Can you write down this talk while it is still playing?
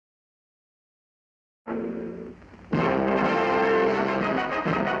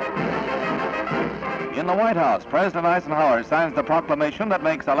In the White House, President Eisenhower signs the proclamation that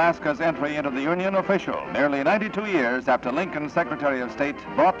makes Alaska's entry into the Union official, nearly 92 years after Lincoln's Secretary of State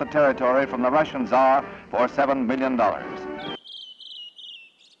bought the territory from the Russian Tsar for $7 million. The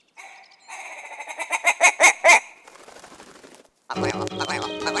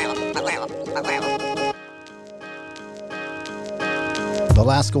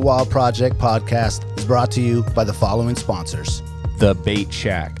Alaska Wild Project podcast is brought to you by the following sponsors. The Bait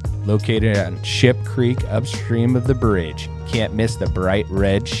Shack, located on Ship Creek upstream of the bridge. Can't miss the bright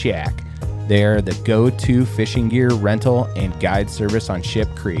red shack. They're the go-to fishing gear rental and guide service on Ship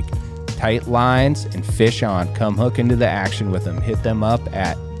Creek. Tight lines and fish on. Come hook into the action with them. Hit them up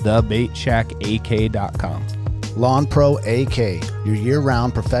at thebaitshackak.com. Lawn Pro AK, your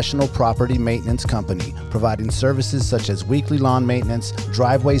year-round professional property maintenance company, providing services such as weekly lawn maintenance,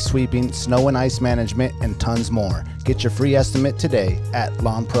 driveway sweeping, snow and ice management, and tons more. Get your free estimate today at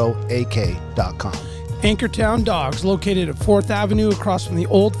lawnproak.com. Anchortown Dogs, located at 4th Avenue across from the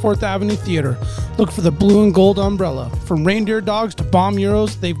old 4th Avenue Theater. Look for the blue and gold umbrella. From reindeer dogs to bomb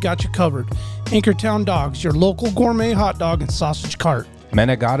euros, they've got you covered. Anchortown Dogs, your local gourmet hot dog and sausage cart.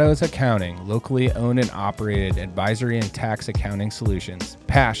 Menegato's Accounting, locally owned and operated advisory and tax accounting solutions.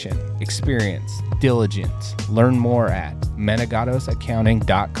 Passion, experience, diligence. Learn more at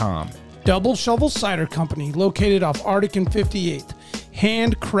menegatosaccounting.com. Double Shovel Cider Company, located off Arctic and 58th.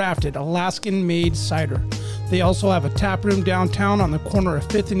 Handcrafted, Alaskan-made cider. They also have a tap room downtown on the corner of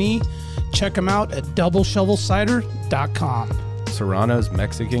 5th and E. Check them out at doubleshovelcider.com. Serrano's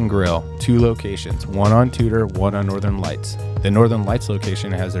Mexican Grill, 2 locations, one on Tudor, one on Northern Lights. The Northern Lights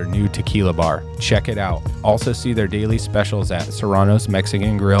location has their new tequila bar. Check it out. Also see their daily specials at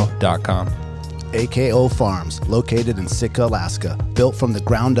serranosmexicangrill.com. AKO Farms, located in Sitka, Alaska, built from the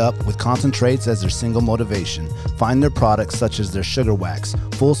ground up with concentrates as their single motivation. Find their products such as their sugar wax,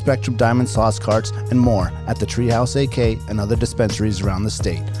 full spectrum diamond sauce carts, and more at the Treehouse AK and other dispensaries around the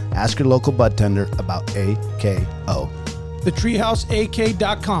state. Ask your local bud tender about AKO.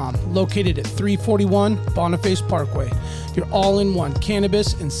 TheTreehouseAK.com, located at 341 Boniface Parkway, your all-in-one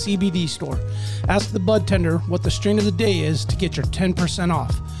cannabis and CBD store. Ask the bud tender what the strain of the day is to get your 10%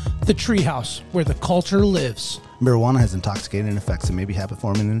 off. The Treehouse, where the culture lives. Marijuana has intoxicating effects and may be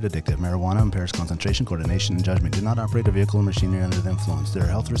habit-forming and addictive. Marijuana impairs concentration, coordination, and judgment. Do not operate a vehicle or machinery under the influence. There are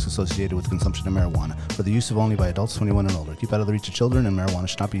health risks associated with consumption of marijuana. For the use of only by adults 21 and older. Keep out of the reach of children, and marijuana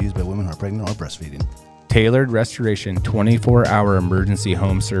should not be used by women who are pregnant or breastfeeding. Tailored Restoration 24-hour emergency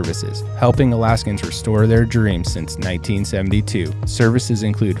home services, helping Alaskans restore their dreams since 1972. Services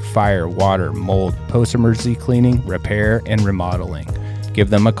include fire, water, mold, post-emergency cleaning, repair, and remodeling. Give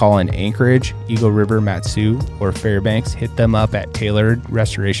them a call in Anchorage, Eagle River, Matsu, or Fairbanks. Hit them up at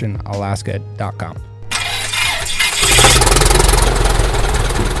tailoredrestorationalaska.com.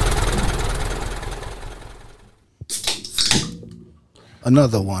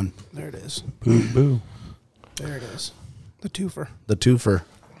 Another one. There it is. Boo, boo. There it is. The twofer. The twofer.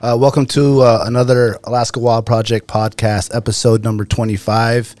 Welcome to another Alaska Wild Project podcast, episode number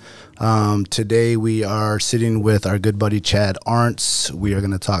 25. Today we are sitting with our good buddy Chad Arntz. We are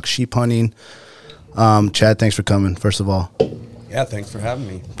going to talk sheep hunting. Chad, thanks for coming, first of all. Yeah, thanks for having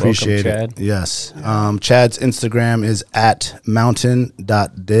me. Appreciate Welcome, it. Yes. Chad's Instagram is at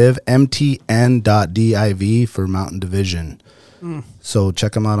mountain.div, mtn.div for Mountain Division. So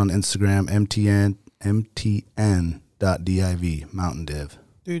check him out on Instagram, mtn.div, Mountain Div.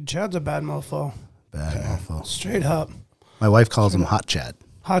 Dude, Chad's a bad mofo. Bad mofo. Straight up. My wife calls him Hot Chad.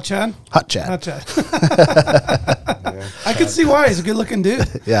 Hot Chad? Hot Chad. Hot Chad. I can see why. He's a good-looking dude.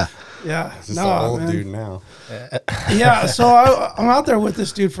 Yeah. Yeah. Just an old dude now. Yeah, so I'm out there with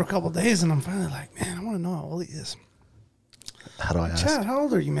this dude for a couple of days, and I'm finally like, man, I want to know how old he is. How do I ask? Chad, how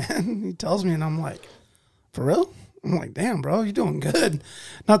old are you, man? He tells me, and I'm like, for real? I'm like, damn, bro, you're doing good.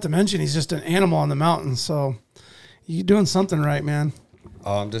 Not to mention he's just an animal on the mountain, so you're doing something right, man.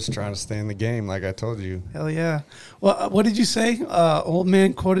 Oh, I'm just trying to stay in the game, like I told you. Hell yeah. Well, what did you say? Old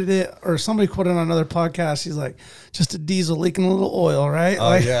man quoted it, or somebody quoted on another podcast. He's like, just a diesel leaking a little oil, right? Oh,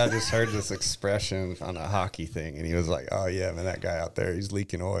 like, yeah, I just heard this expression on a hockey thing, and he was like, oh, yeah, man, that guy out there, he's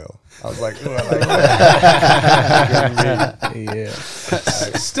leaking oil. I was like, ooh, I like that. Yeah.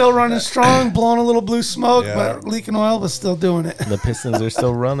 Still running strong, blowing a little blue smoke, but leaking oil, but still doing it. The Pistons are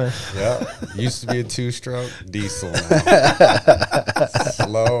still running. Yeah, used to be a 2-stroke diesel now.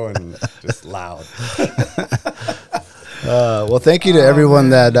 Slow and just loud. Well, thank you to everyone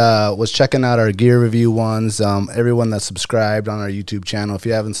that was checking out our gear review ones. Everyone that subscribed on our YouTube channel. If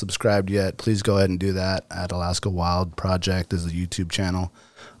you haven't subscribed yet, please go ahead and do that. At Alaska Wild Project is the YouTube channel.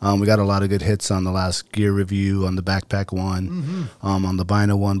 We got a lot of good hits on the last gear review, on the backpack one, on the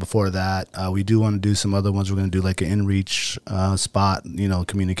Bino one before that. We do want to do some other ones. We're going to do like an InReach spot,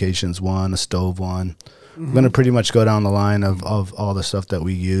 communications one, a stove one. We're going to pretty much go down the line of all the stuff that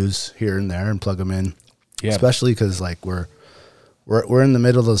we use here and there and plug them in. Yeah. Especially because like we're in the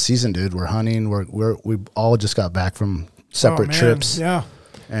middle of the season, dude. We're hunting. We all just got back from separate trips. Yeah.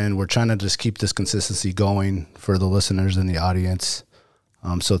 And we're trying to just keep this consistency going for the listeners and the audience.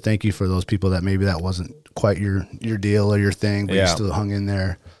 So thank you for those people that maybe that wasn't quite your deal or your thing, but you still hung in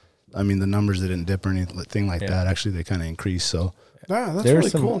there. I mean, the numbers didn't dip or anything like that. Actually, they kind of increased. So yeah, that's there's really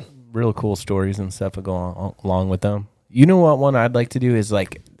some cool. real cool stories and stuff that go along with them. You know what one I'd like to do is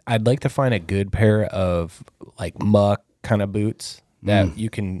like I'd like to find a good pair of like muck kind of boots that you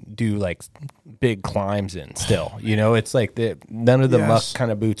can do like big climbs in still. It's like none of the muck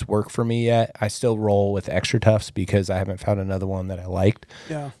kind of boots work for me yet. I still roll with Extra Toughs because I haven't found another one that I liked.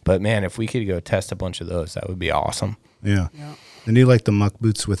 Yeah. But man, if we could go test a bunch of those, that would be awesome. Yeah. And you like the muck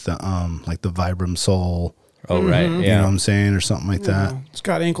boots with the like the Vibram sole. Oh, right. Yeah. You know what I'm saying? Or something like that. It's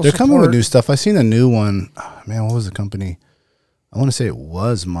got ankle They're support. coming with new stuff. I seen a new one. Man, what was the company? I want to say it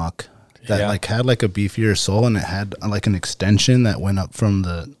was Muck. That like had like a beefier sole, and it had like an extension that went up from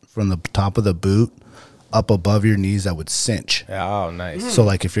the top of the boot up above your knees that would cinch. Oh, nice. So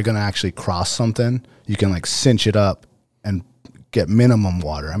like if you're gonna actually cross something, you can like cinch it up and get minimum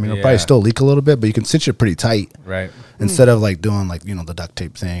water. I mean, it'll probably still leak a little bit, but you can cinch it pretty tight. Right. Instead of like doing like the duct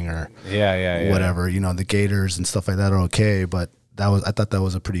tape thing or whatever. The gaiters and stuff like that are okay, but I thought that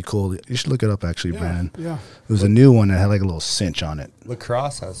was a pretty cool. You should look it up actually, Brandon. Yeah. It was a new one that had like a little cinch on it.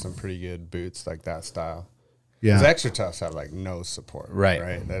 Lacrosse has some pretty good boots like that style. Yeah. Because Extra Toughs have like no support.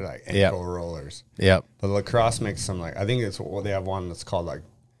 Right. They're like ankle rollers. Yep. But Lacrosse makes some like, they have one that's called like,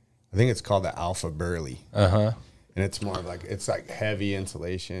 I think it's called the Alpha Burley. Uh-huh. And it's more of like, it's like heavy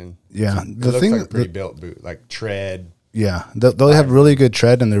insulation. Yeah. It looks like a pretty built boot, like tread. Yeah, they have really good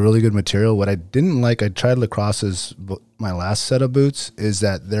tread and they're really good material. What I didn't like, I tried Lacrosse's, my last set of boots, is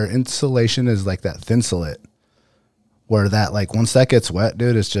that their insulation is like that Thinsulate, where that like once that gets wet,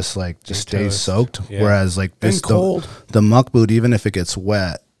 dude, it's just like stays soaked. Yeah. Whereas like this, the Muck boot, even if it gets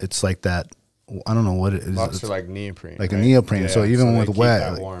wet, it's like that. I don't know what it is. Mucks are like neoprene, like a neoprene. Yeah, so even with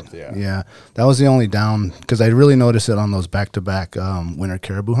wet, that warmth, that was the only down because I really noticed it on those back-to-back winter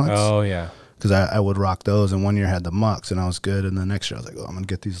caribou hunts. Oh yeah. Because I would rock those, and one year I had the Mucks, and I was good. And the next year I was like, I'm going to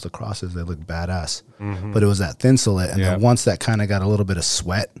get these Lacrosses. They look badass. Mm-hmm. But it was that Thinsulate, and then once that kind of got a little bit of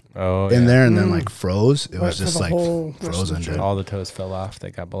sweat in there and then like froze, it was just like frozen. Dude. All the toes fell off. They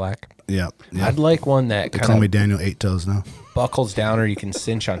got black. Yeah. I'd like one that they call me Daniel 8 Toes now. Buckles down, or you can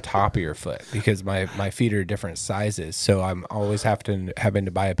cinch on top of your foot, because my feet are different sizes. So I'm always having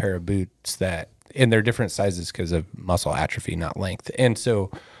to buy a pair of boots and they're different sizes because of muscle atrophy, not length. And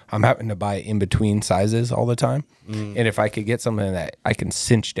so I'm having to buy in between sizes all the time. And if I could get something that I can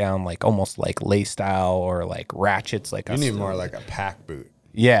cinch down, like almost like lay style or like ratchets, like you need more like a pack boot.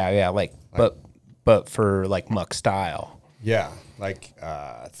 Yeah, but for like Muck style. Yeah, like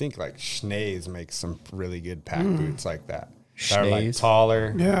I think like Schnees makes some really good pack boots like that. They're like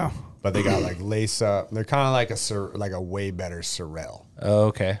taller, but they got like lace up. They're kind of like a way better Sorel. Oh,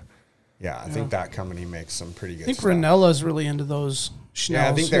 okay. Yeah, I think that company makes some pretty good. I think stuff. Ranella's really into those. Schnells.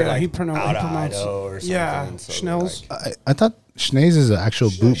 Yeah, I think they're like he promotes Idaho or something. Yeah, so Schnells. like, I thought Schnees is an actual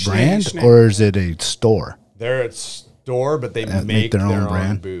boot brand, or is it a store? They're a store, but they make their own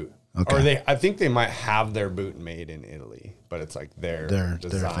brand boot. Okay. Or I think they might have their boot made in Italy, but it's like their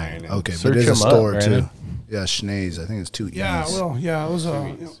design. Okay, but there's a store too. Yeah, Schnees. I think it's 2 E's. Yeah, well, yeah, it was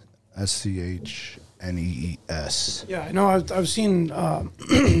a SCHNEES. Yeah, I know. I've seen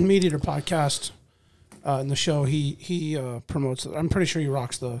Meat Eater podcast. In the show, he promotes it. I'm pretty sure he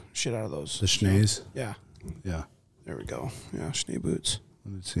rocks the shit out of those. The Schnees? Yeah. Yeah. There we go. Yeah, Schnee boots.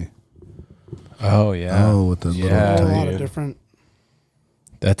 Let's see. Oh, yeah. Oh, with the little a lot of different.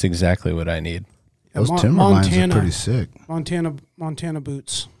 That's exactly what I need. Those Timberlines are pretty sick. Montana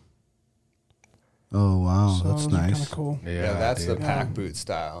boots. Oh, wow. So that's nice. Kind of cool. Yeah, that's the pack boot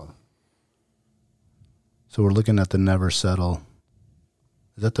style. So we're looking at the Never Settle.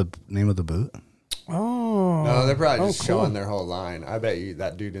 Is that the name of the boot? Oh. No, they're probably just showing their whole line. I bet you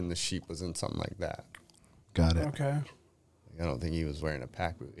that dude in the sheep was in something like that. Got it. Okay. I don't think he was wearing a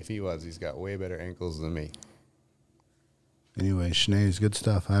pack boot. If he was, he's got way better ankles than me. Anyway, Schnee's good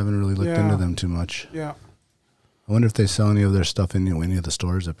stuff. I haven't really looked into them too much. Yeah. I wonder if they sell any of their stuff in any of the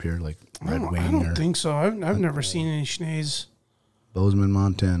stores up here, like Red Wing. I don't think so. I've never seen any Schnees. Bozeman,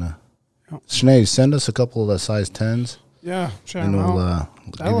 Montana. Yep. Schnees, send us a couple of the size 10s. Yeah, and we'll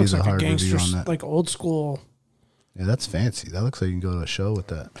give you the hard review on that. Like old school Yeah, that's fancy. That looks like you can go to a show with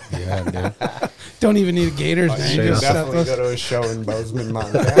that. Yeah, dude. Don't even need Gators, man. You You can just definitely go to a show in Bozeman,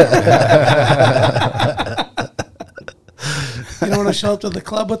 Montana. You don't want to show up to the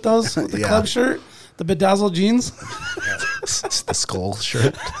club with those? With the club shirt? The bedazzled jeans? It's the skull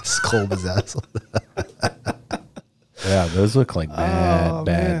shirt. Skull bedazzled. Yeah, those look like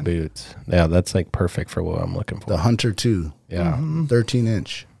bad boots. Yeah, that's like perfect for what I'm looking for. The Hunter 2. Yeah.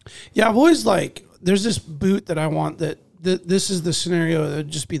 13-inch. Yeah, I've always there's this boot that I want that this is the scenario that would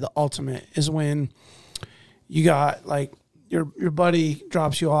just be the ultimate, is when you got like your buddy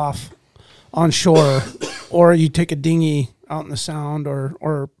drops you off on shore or you take a dinghy out in the Sound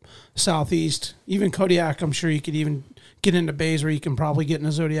or Southeast, even Kodiak. I'm sure you could even get into bays where you can probably get in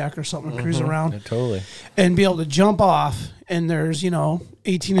a Zodiac or something and cruise around. Yeah, totally. And be able to jump off, and there's,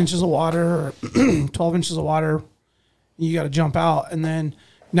 18 inches of water or 12 inches of water. You got to jump out, and then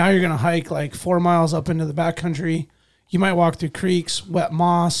now you're going to hike like 4 miles up into the backcountry. You might walk through creeks, wet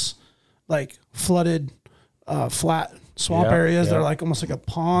moss, like flooded, flat swamp areas that are like almost like a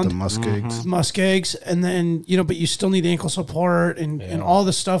pond. The muskegs. Muskegs. And then, but you still need ankle support and all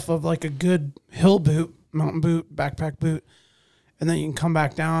the stuff of like a good hill boot, mountain boot, backpack boot. And then you can come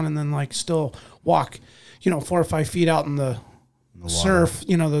back down and then like still walk, 4 or 5 feet out in the surf,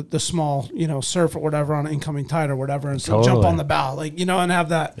 the small, surf or whatever on incoming tide or whatever, and still jump on the bow, and have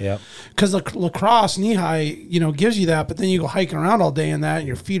that. Yeah. Because the lacrosse knee high, gives you that, but then you go hiking around all day in that, and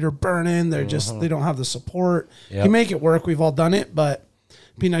your feet are burning. They're just, they don't have the support. Yep. You make it work. We've all done it, but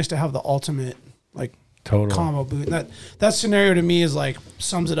it'd be nice to have the ultimate, combo boot. That scenario to me is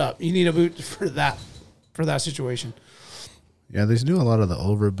sums it up. You need a boot for that situation. Yeah, they do a lot of the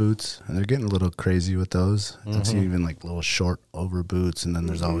over boots, and they're getting a little crazy with those. I see even little short over boots, and then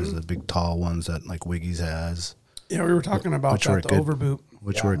there's always the big tall ones that Wiggy's has. Yeah, we were talking about that, the over boot.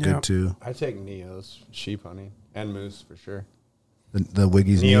 Which work good too. I take Neos, sheep hunting, and moose for sure. The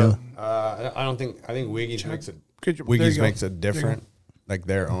Wiggy's Neo? I think Wiggy's makes it. Wiggy's makes it different,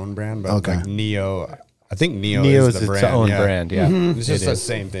 their own brand, but Neo. I think Neo is the brand. Its own brand. Yeah, it's just the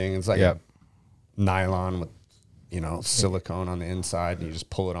same thing. It's like nylon with silicone on the inside, and you just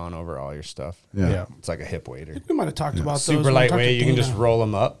pull it on over all your stuff. Yeah. It's like a hip waiter. I think we might have talked about those. Super lightweight. You can just roll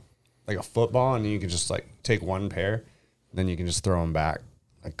them up like a football, and you can just take one pair, and then you can just throw them back.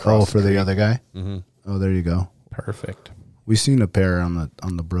 For the other guy? Mm-hmm. Oh, there you go. Perfect. We seen a pair on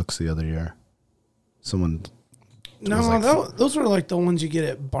the Brooks the other year. Someone. No, those were the ones you get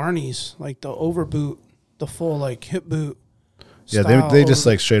at Barney's, the over boot, the full hip boot. Yeah, they just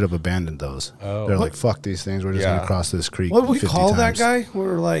straight up abandoned those. Oh. They're fuck these things. We're just going to cross this creek. What we call that guy?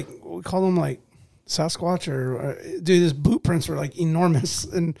 We call him Sasquatch or dude, his boot prints were enormous.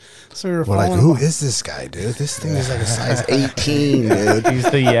 And so we were who is this guy, dude? This thing is a size 18, dude. He's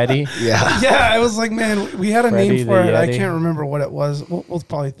the Yeti. Yeah. Yeah, it was man, we had a name for it. I can't remember what it was. We'll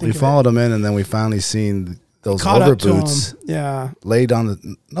probably think we followed him in, and then we finally seen those over boots. Yeah. Laid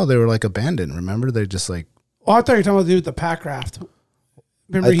on they were abandoned, remember? They just Oh, I thought you were talking about the dude with the pack raft.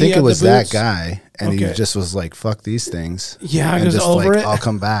 Remember I think it was that guy, and he just was fuck these things. Yeah, and just over it. I'll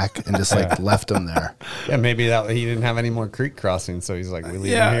come back, and just left him there. Yeah, maybe he didn't have any more creek crossings, so he's we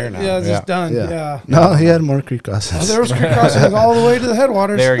leave him here now. Yeah, it's just done. Yeah. No, he had more creek crossings. Oh, there was creek crossings all the way to the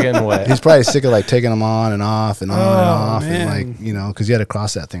headwaters. They were getting wet. He's probably sick of taking them on and off and on and off, man. And because you had to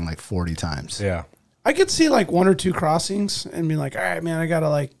cross that thing 40 times. Yeah. I could see 1 or 2 crossings and be all right, man, I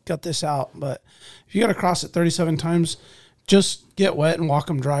gotta gut this out. But if you gotta cross it 37 times, just get wet and walk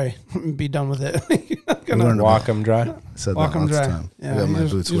them dry and be done with it. Walk them dry. Said walk them dry. Time. Yeah, I got my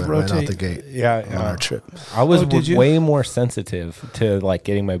boots wet right out the gate. Yeah, on our trip. I was way more sensitive to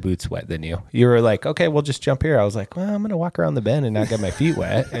getting my boots wet than you. You were okay, we'll just jump here. I was well, I'm gonna walk around the bend and not get my feet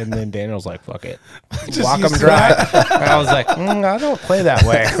wet. And then Daniel's fuck it, walk them dry. And I was I don't play that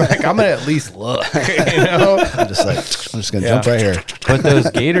way. I'm gonna at least look. I'm just gonna jump right here. But those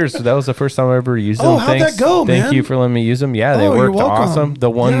Gators, that was the first time I ever used them. Oh, how'd that go, man? Thank you for letting me use them. Yeah, they worked awesome. The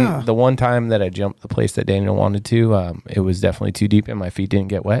one time that I jumped the place that Daniel wanted to, it was definitely too deep and my feet didn't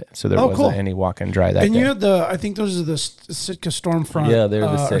get wet, so there wasn't any walk and dry that and day. You had I think those are the Sitka Stormfront. Yeah, they're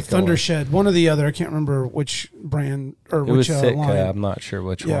the Sitka Thundershed. One or the other. I can't remember which brand or which Sitka. line. I'm not sure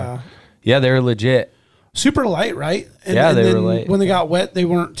which one. Yeah, they were legit. Super light, right? And they were light. When they got wet, they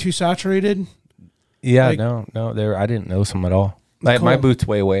weren't too saturated. Yeah, no, I didn't notice them at all. My boots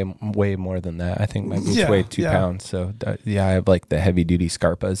weigh way more than that. I think my boots weigh 2 pounds. So I have the heavy duty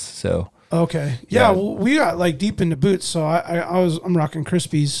Scarpas. So okay, well, we got deep into boots. So I'm rocking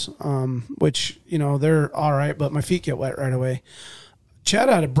Crispies, which they're all right, but my feet get wet right away. Chad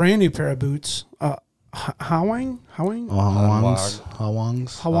had a brand new pair of boots. Hawang. Hawang. I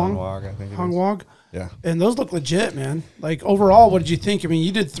think it is. Hongwag. Yeah. And those look legit, man. Like overall, what did you think? I mean,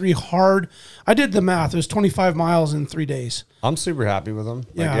 you did 3 hard. I did the math. It was 25 miles in 3 days. I'm super happy with them.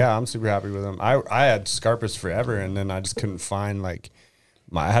 Yeah. I'm super happy with them. I had Scarpas forever, and then I just couldn't find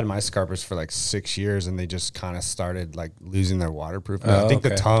I had my Scarpas for like 6 years, and they just kind of started like losing their waterproof. I think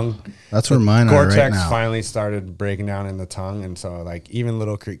the tongue. That's where mine are right Gore-Tex now. finally started breaking down in the tongue, and so like even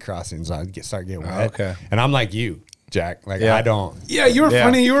Little Creek crossings, I'd start getting wet. Okay. And I'm like you, Jack. Like I don't. Yeah, you were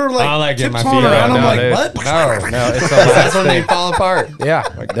funny. You were I don't like getting my tiptoeing feet around. wet. I'm No, like, dude. what? No, No, it's the that's last when they thing. fall apart. Yeah.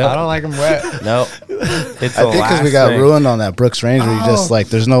 I don't like them wet. No. It's I think because we got ruined on that Brooks Range where you just like,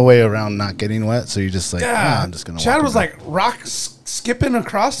 there's no way around not getting wet. So you just like, Yeah. I'm just going to Chad walk was around. like skipping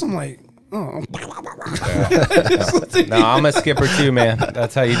across. I'm like, oh. No, I'm a skipper too, man.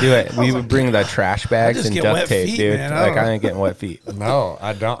 That's how you do it. We would bring the trash bags just and get duct wet tape, feet, dude. man. Like I ain't getting wet feet. No,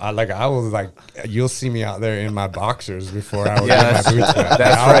 I don't. I will you'll see me out there in my boxers before I would Yeah, get my boots wet.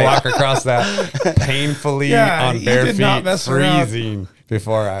 that's I'll right. walk across that painfully Yeah, on you bare did not feet, mess around. freezing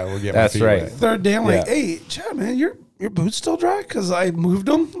before I will get That's my feet right. wet. Third day, I'm like, Yeah. hey, Chad, man, your boots still dry? Because I moved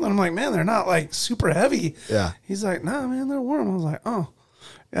them. And I'm like, man, they're not like super heavy. Yeah. He's like, nah, man, they're warm. I was like, oh.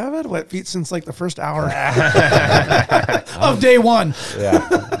 Yeah, I've had wet feet since like the first hour of day one.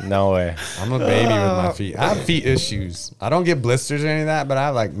 Yeah. No way. I'm a baby with my feet. I have feet issues. I don't get blisters or any of that, but I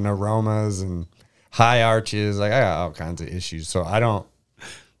have like neuromas and high arches. Like I got all kinds of issues. So I don't.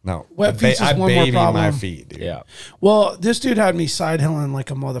 No, Wet feet is I one more baby my problem. feet, dude. Yeah. Well, this dude had me side hilling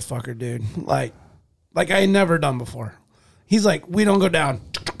like a motherfucker, dude. Like I had never done before. He's like, we don't go down.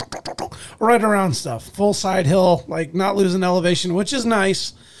 Right around stuff. Full side hill, like not losing elevation, which is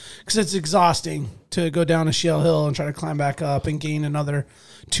nice because it's exhausting to go down a shale hill and try to climb back up and gain another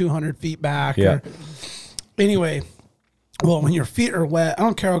 200 feet back. Yeah. Anyway, well, when your feet are wet, I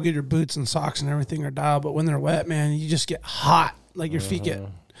don't care how good your boots and socks and everything are dialed, but when they're wet, man, you just get hot. Like your feet get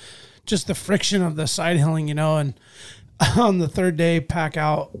just the friction of the side hilling, you know. And on the third day, pack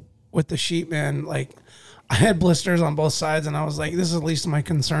out with the sheep, man, like I had blisters on both sides, and I was like, this is the least of my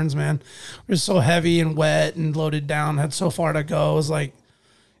concerns, man. It was so heavy and wet and loaded down, had so far to go. It was like,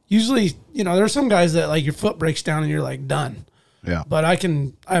 usually, you know, there's some guys that like your foot breaks down and you're like done. Yeah. But I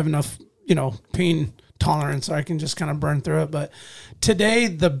have enough, you know, pain tolerance so I can just kind of burn through it. But today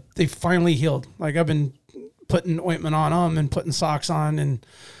they finally healed. Like I've been putting ointment on them and putting socks on, and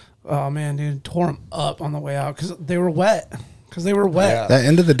oh man, dude, tore them up on the way out because they were wet. Yeah. That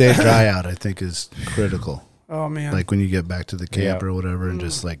end of the day dry out, I think, is critical. Oh man. Like when you get back to the camp Yeah. or whatever and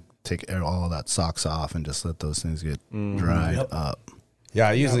just like take all of that socks off and just let those things get dried up. Yeah,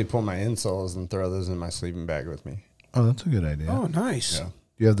 I usually pull my insoles and throw those in my sleeping bag with me. Oh, that's a good idea. Oh, nice. Yeah.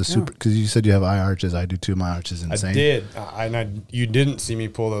 You have the super, because you said you have eye arches. I do too. My arch is insane. I did. You didn't see me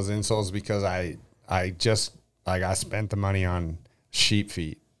pull those insoles because I spent the money on sheep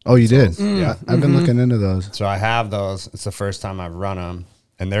feet. Oh, you did? Yeah. I've been looking into those. So I have those. It's the first time I've run them,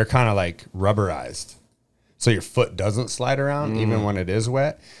 and they're kind of like rubberized. So your foot doesn't slide around even when it is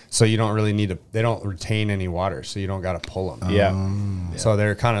wet. So you don't really need to, they don't retain any water. So you don't got to pull them. Yeah. So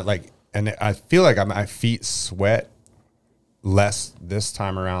they're kind of like, and I feel like my feet sweat less this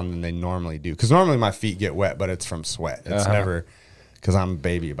time around than they normally do. Because normally my feet get wet, but it's from sweat. It's never, because I'm a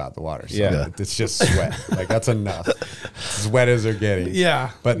baby about the water. So Yeah. it's just sweat. Like that's enough. As wet as they're getting.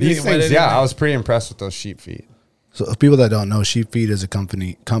 Yeah. But You these get wet things, yeah, anyway. I was pretty impressed with those sheep feet. So people that don't know, Sheep Feet is a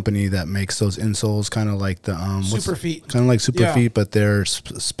company that makes those insoles, kind of like the Super Feet. kind of like Super Yeah. Feet, but they're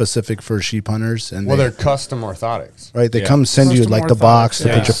specific for sheep hunters. And Well, they, they're custom orthotics. right. They Yeah. come send you Custom like the orthotics, box to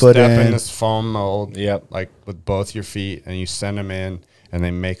yeah. put your foot step in. this foam mold, Yep. like with both your feet, and you send them in, and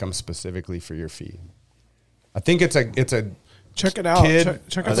they make them specifically for your feet. I think it's a Check it out. Kid-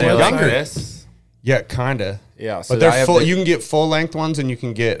 Check Are out the they website. like this? yeah, kind of. Yeah, so but they're I have full. the- You can get full length ones, and you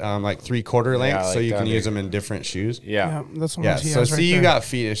can get like 3/4 length, so like you can down use here. them in different shoes. Yeah. Yeah, that's one Yeah. he So has right see, you there. got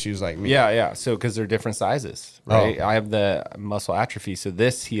feet issues like me. Yeah. So because they're different sizes, right? I have the muscle atrophy, so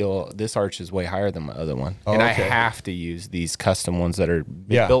this arch is way higher than my other one, and I okay. have to use these custom ones that are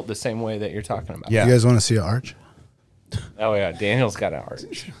Yeah. built the same way that you're talking about. Yeah. You guys want to see an arch? Oh yeah, Daniel's got an arch.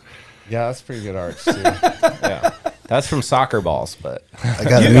 Yeah, that's pretty good arch too. Yeah, that's from soccer balls, but I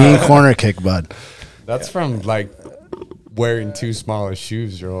got a mean corner kick, bud. That's from like wearing too small of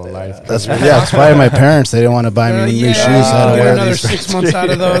shoes your whole life. That's that's why my parents, they didn't want to buy me new shoes. So I had to Get wear another these. 6 months out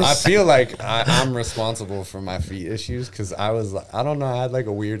of those. I feel like I'm responsible for my feet issues because I was, I don't know, I had like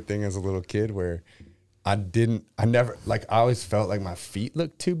a weird thing as a little kid where I never, like, I always felt like my feet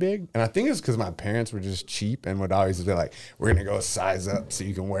looked too big. And I think it's because my parents were just cheap and would always be like, we're going to go size up so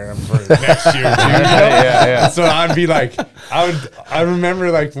you can wear them for next year, too. Yeah. So I'd be like, I remember,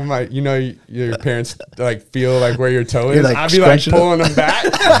 like, when your parents, like, feel like where your toe is. Like, I'd be, like, pulling them back.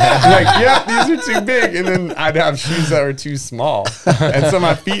 Like, yeah, these are too big. And then I'd have shoes that were too small. And so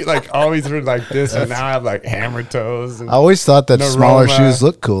my feet, like, always were like this. And now I have, like, hammer toes. And I always thought that smaller shoes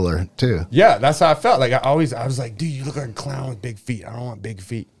look cooler, too. Yeah, that's how I felt. Like, I was like, dude, you look like a clown with big feet. I don't want big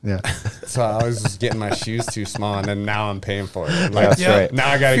feet. Yeah. So I was just getting my shoes too small, and then now I'm paying for it. Like, that's right. Now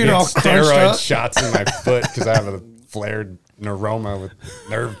I got to get steroid shots in my foot because I have a flared neuroma with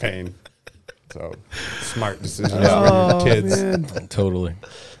nerve pain. So smart decisions for your kids. Man. Totally.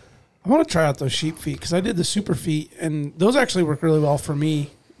 I want to try out those sheep feet because I did the super feet, and those actually work really well for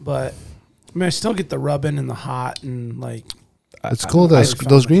me. But I mean, I still get the rubbing and the hot and like. It's cool.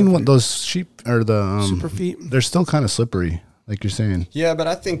 Those green ones, those sheep or the super feet. They're still kind of slippery, like you're saying. Yeah, but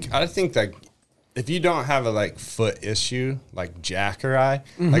I think like if you don't have a like foot issue like Jack or I,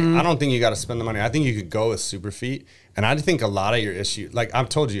 like I don't think you got to spend the money. I think you could go with super feet. And I think a lot of your issue, like I've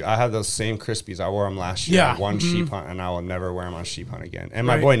told you, I have those same Crispies. I wore them last year on one sheep hunt, and I will never wear them on sheep hunt again. And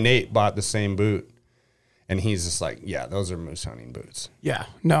my boy Nate bought the same boot. And he's just like, yeah, those are moose hunting boots. Yeah,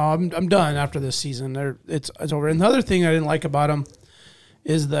 no, I'm done after this season. It's over. And the other thing I didn't like about them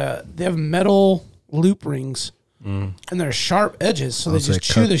is they have metal loop rings, and they're sharp edges, so they just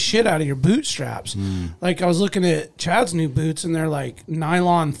chew the shit out of your boot straps. Like I was looking at Chad's new boots, and they're like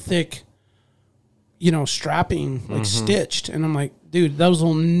nylon thick, strapping, like stitched, and I'm like, dude, those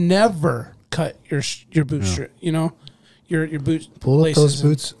will never cut your boot strap. Your boot. Pull up those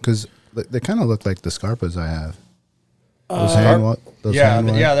boots because. They kind of look like the Scarpas I have. Those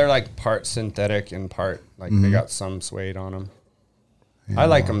they're like part synthetic and part like they got some suede on them. Yeah. I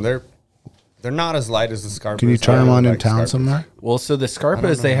like them. They're not as light as the Scarpas. Can you try them on in town somewhere? Well, so the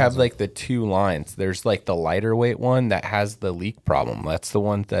Scarpas, they have like the two lines. There's like the lighter weight one that has the leak problem. That's the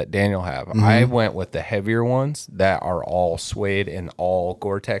one that Daniel have. I went with the heavier ones that are all suede and all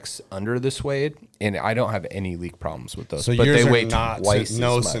Gore-Tex under the suede, and I don't have any leak problems with those. So but yours they weigh not twice as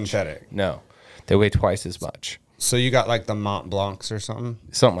much. Synthetic. No, they weigh twice as much. So you got like the Mont Blancs or something?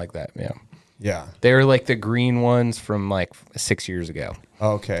 Something like that, yeah. Yeah. They're like the green ones from like 6 years ago.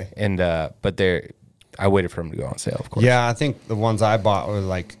 Oh, okay. And but I waited for them to go on sale, of course. Yeah, I think the ones I bought were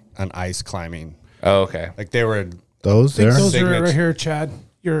like an ice climbing. Oh, okay. Like they were those there. Those are right here, Chad.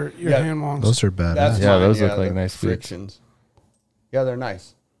 Your hand longs. Those are bad. Those look like nice frictions. Yeah, they're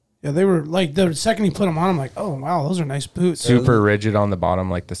nice. Yeah, they were like the second you put them on, I'm like, oh wow, those are nice boots. Super rigid on the bottom,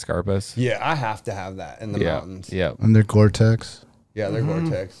 like the Scarpas. Yeah, I have to have that in the mountains. Yeah, and they're Gore-Tex. Yeah, they're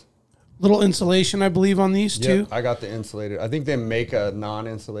Gore-Tex. Little insulation, I believe, on these too. I got the insulated. I think they make a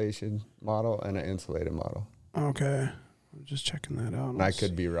non-insulation model and an insulated model. Okay, I'm just checking that out. And I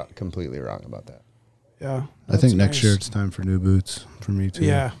could be completely wrong about that. Yeah, I think next year it's time for new boots for me too.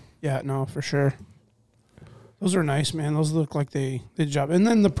 Yeah, no, for sure. Those are nice, man. Those look like they did a job. And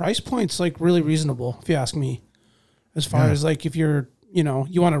then the price point's like really reasonable, if you ask me. As far as like if you're, you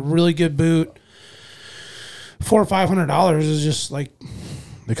want a really good boot, $400 or $500 is just like.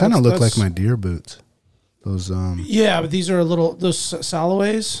 They kind of look like my deer boots. Those Yeah, but these are those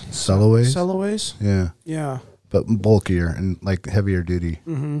Saloways. Saloways? Yeah. Yeah. But bulkier and like heavier duty.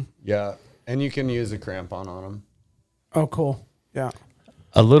 Mm-hmm. Yeah, and you can use a crampon on them. Oh, cool. Yeah.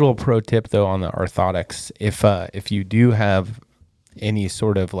 A little pro tip though on the orthotics, if you do have any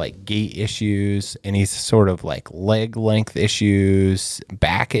sort of like gait issues, any sort of like leg length issues,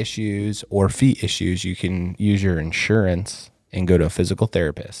 back issues, or feet issues, you can use your insurance and go to a physical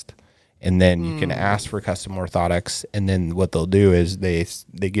therapist. And then you can ask for custom orthotics, and then what they'll do is they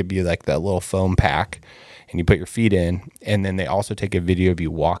give you like that little foam pack, and you put your feet in, and then they also take a video of you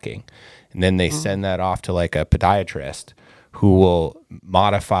walking, and then they send that off to like a podiatrist who will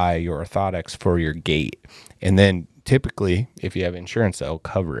modify your orthotics for your gait. And then typically, if you have insurance, they'll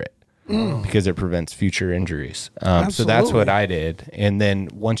cover it because it prevents future injuries. So that's what I did. And then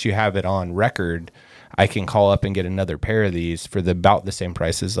once you have it on record, I can call up and get another pair of these for about the same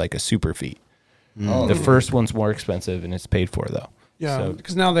price as like a super feet. The first one's more expensive and it's paid for though. Yeah,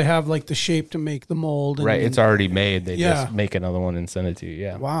 because now they have like the shape to make the mold. And right, it's already made. They just make another one and send it to you.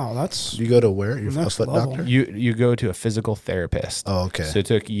 Yeah. Wow, that's. You go to where? Your foot doctor? You go to a physical therapist. Oh, okay. So it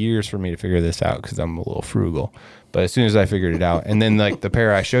took years for me to figure this out because I'm a little frugal. But as soon as I figured it out, and then like the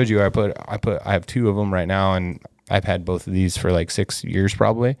pair I showed you, I have two of them right now, and I've had both of these for like 6 years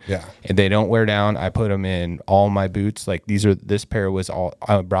probably. Yeah. And they don't wear down. I put them in all my boots. Like this pair was all,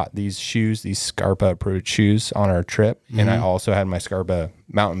 I brought these shoes, these Scarpa approved shoes on our trip. And I also had my Scarpa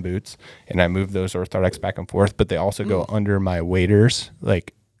mountain boots, and I move those orthotics back and forth, but they also go under my waders,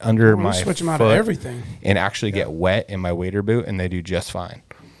 like under my switch them foot, out of everything, and actually get wet in my wader boot, and they do just fine.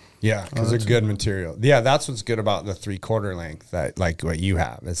 Yeah, because they're good material. Yeah, that's what's good about the 3/4 length, that like what you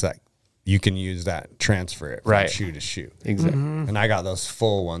have. It's like you can use that, transfer it from shoe to shoe. Exactly. And I got those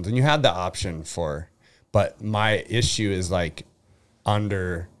full ones, and you had the option for, but my issue is like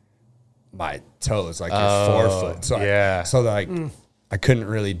under my toes, like your forefoot. So I couldn't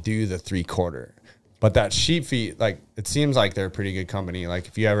really do the 3/4. But that Sheep Feet, like, it seems like they're a pretty good company. Like,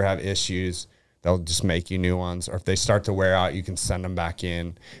 if you ever have issues, they'll just make you new ones. Or if they start to wear out, you can send them back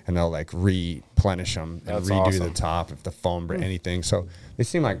in, and they'll, like, replenish them and redo the top if the foam or anything. So they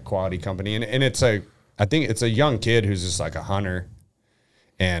seem like a quality company. And I think it's a young kid who's just, like, a hunter.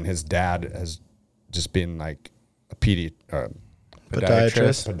 And his dad has just been, like, a podiatrist.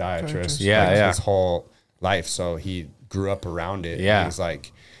 Yeah, his whole life. So he grew up around it. Yeah. And he's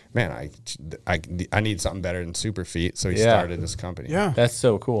like, man, I need something better than Super Feet. So he started this company. Yeah. That's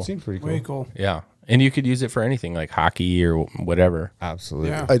so cool. Seems pretty cool. Way cool. Yeah. And you could use it for anything like hockey or whatever. Absolutely.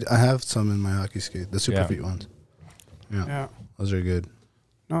 Yeah. I have some in my hockey skate, the Super Feet ones. Yeah. Those are good.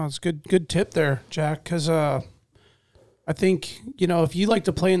 No, it's good tip there, Jack, because I think, if you like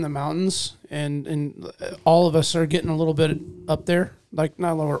to play in the mountains, and all of us are getting a little bit up there, like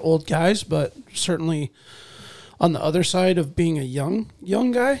not all our old guys, but certainly on the other side of being a young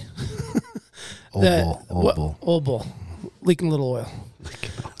guy. Old bull. Leaking a little oil.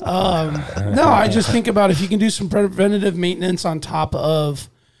 No, I just think about if you can do some preventative maintenance on top of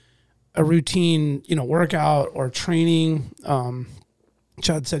a routine, workout or training.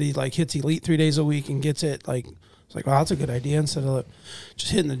 Chad said he hits Elite 3 days a week and gets it it's like, wow, that's a good idea. Instead of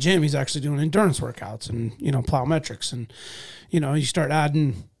just hitting the gym, he's actually doing endurance workouts and, plyometrics. And, you start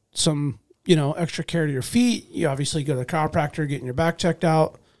adding some, extra care to your feet. You obviously go to the chiropractor, getting your back checked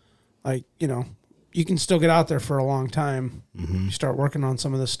out. You can still get out there for a long time. Mm-hmm. You start working on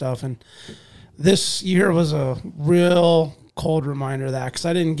some of this stuff. And this year was a real cold reminder of that, because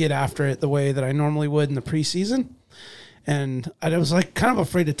I didn't get after it the way that I normally would in the preseason. And I was kind of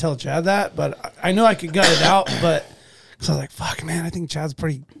afraid to tell Chad that, but I knew I could gut it out. But so I was like, fuck, man, I think Chad's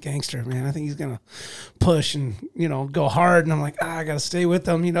pretty gangster, man. I think he's going to push and, go hard. And I'm like, I got to stay with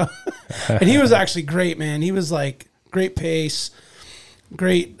him, And he was actually great, man. He was great pace,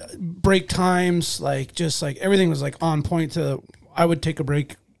 great break times, everything was on point to, I would take a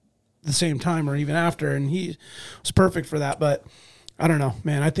break the same time or even after. And he was perfect for that. But I don't know,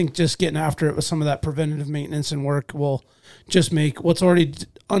 man. I think just getting after it with some of that preventative maintenance and work will just make what's already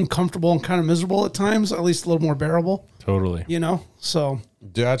uncomfortable and kind of miserable at times at least a little more bearable. Totally. So.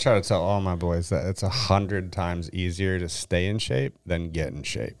 Dude, I try to tell all my boys that it's 100 times easier to stay in shape than get in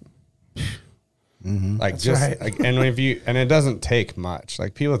shape. Mm-hmm. That's right. And it doesn't take much.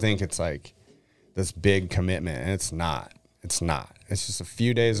 People think it's this big commitment, and it's not. It's not. It's just a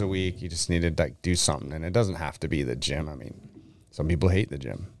few days a week. You just need to do something, and it doesn't have to be the gym. I mean, some people hate the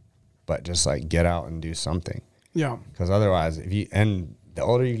gym, but just get out and do something. Yeah. Because otherwise, the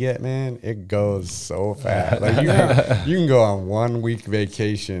older you get, man, it goes so fast. You can go on 1 week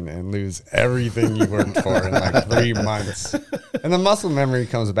vacation and lose everything you worked for in 3 months. And the muscle memory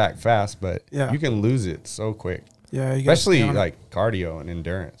comes back fast, but you can lose it so quick. Yeah. Especially cardio and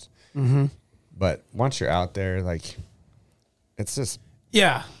endurance. Mm-hmm. But once you're out there, it's just.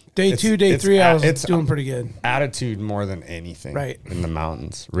 Yeah. Day 2, day 3, I was doing pretty good. Attitude more than anything, right? In the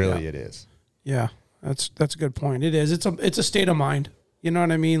mountains, really, it is. Yeah, that's a good point. It is. It's a state of mind. You know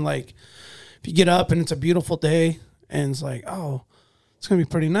what I mean? If you get up and it's a beautiful day, and it's it's gonna be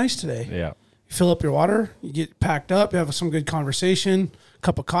pretty nice today. Yeah. You fill up your water, you get packed up, you have some good conversation,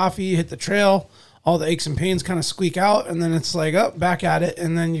 cup of coffee, you hit the trail, all the aches and pains kind of squeak out, and then it's back at it,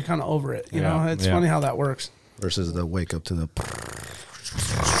 and then you're kind of over it. You know, it's funny how that works. Versus the wake up to the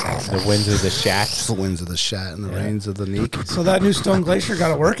winds of the shat. The winds of the shat and the rains of the neek. So that new Stone Glacier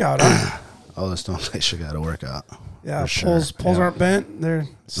got a workout, huh? Oh, the Stone Glacier got a workout. Yeah, poles aren't bent. They're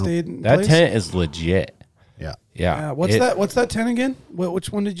stayed in that place. Tent is legit. Yeah. What's that tent again?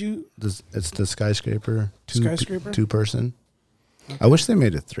 Which one did you? It's the Skyscraper. Skyscraper? 2-person. Okay. I wish they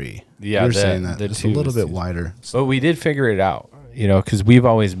made it 3. Yeah, you were saying that. It's a little bit wider. But we did figure it out, because we've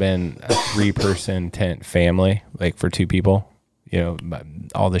always been a 3-person tent family, for 2 people.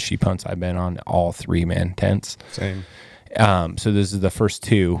 All the sheep hunts I've been on, all 3-man tents. Same. So this is the first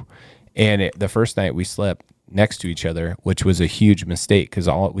 2, and the first night we slept next to each other, which was a huge mistake because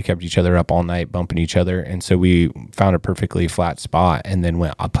we kept each other up all night, bumping each other, and so we found a perfectly flat spot and then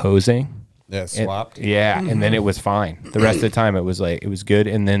went opposing. Yeah, swapped. And then it was fine. The rest of the time it was good,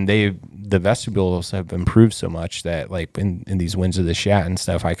 and then the vestibules have improved so much that like in these Winds of the Shat and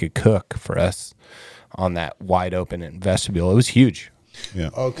stuff, I could cook for us on that wide open vestibule. It was huge. Yeah.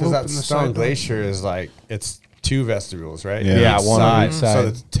 Oh, because that Stone Glacier is like, it's 2 vestibules, right? Yeah, one on each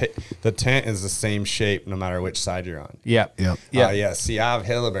side. So the tent is the same shape no matter which side you're on. Yeah. Yeah. See, I have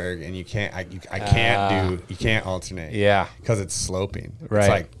Hilleberg, and you can't alternate. Yeah. Because it's sloping. Right. It's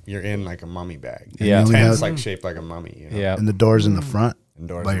like you're in like a mummy bag. Yeah. The tent's like shaped like a mummy. You know? Yeah. And the doors in the front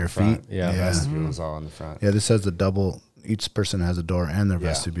by your feet. Yeah. The vestibule's all in the front. Yeah, this has the double. Each person has a door and their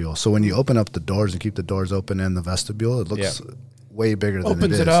vestibule. So when you open up the doors and keep the doors open in the vestibule, it looks way bigger than it is.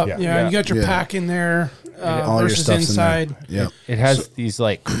 Opens it up. Yeah. You got your pack in there all your versus stuff's inside. In there. It has these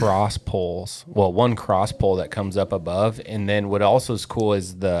like cross poles. Well, one cross pole that comes up above, and then what also is cool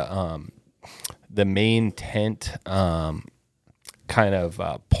is the main tent kind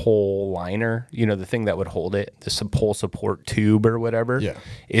of pole liner. You know, the thing that would hold it, the pole support tube or whatever. Yeah.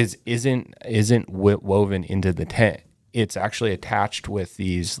 isn't woven into the tent. It's actually attached with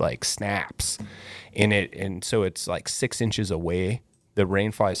these like snaps in it, and so it's like 6 inches away. The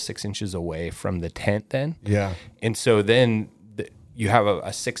rainfly is 6 inches away from the tent then. Yeah. And so then you have a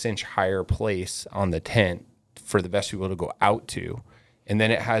 6-inch higher place on the tent for the vestibule to go out to. And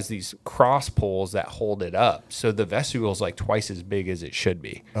then it has these cross poles that hold it up. So the vestibule is like twice as big as it should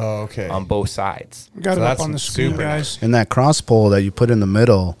be. Oh, okay. On both sides. We got it up on the screen, guys. And that cross pole that you put in the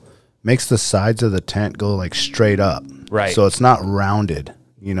middle makes the sides of the tent go like straight up. Right. So it's not rounded,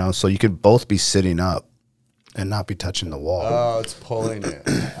 you know, so you could both be sitting up and not be touching the wall. Oh, it's pulling it.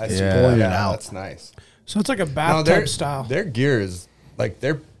 Pulling it out. That's nice. So it's like a bathtub style. Their gear is like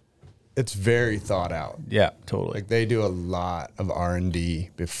it's very thought out. Yeah, totally. Like they do a lot of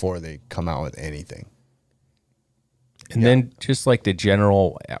R&D before they come out with anything. And then just like the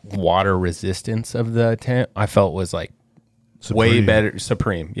general water resistance of the tent, I felt was like way better.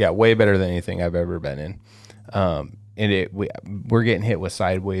 Supreme. Yeah, way better than anything I've ever been in. And we're getting hit with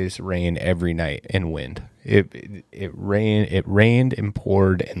sideways rain every night and wind. It rained and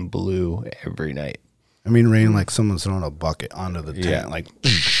poured and blew every night. I mean, rain like someone's throwing a bucket onto the tent, like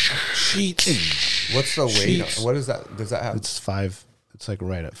sheets. What's the weight? What is that? Does that have? It's 5. It's like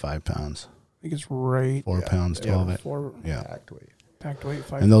right at 5 pounds. I think it's right. 4 pounds, 12 it. Packed weight.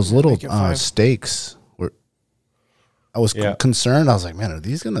 5. And those little stakes were. I was Yeah. concerned. I was like, man, are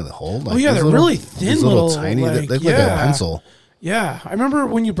these going to hold? Like, they're really thin, these little tiny. like, they look like a pencil. Yeah, I remember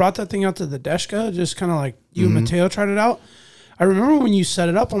when you brought that thing out to the Deshka, just kind of like you and Mateo tried it out. I remember when you set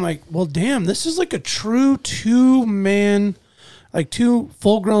it up, I'm like, well, damn, this is like a true 2-man, like 2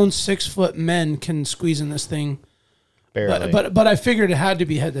 full-grown 6-foot men can squeeze in this thing. Barely. But I figured it had to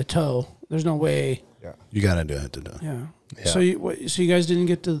be head to toe. There's no way. Yeah. You got to do it to do. Yeah. So you guys didn't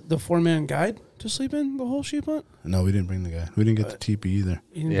get the 4-man guide to sleep in the whole sheep hunt? No, we didn't bring the guy. We didn't get the teepee either.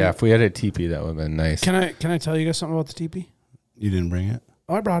 Yeah, if we had a teepee, that would have been nice. Can I tell you guys something about the teepee? You didn't bring it?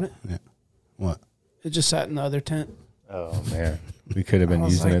 Oh, I brought it. Yeah. What? It just sat in the other tent. Oh, man. We could have been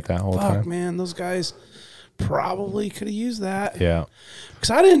using like, it that whole fuck, time. man, those guys probably could have used that. Yeah. Because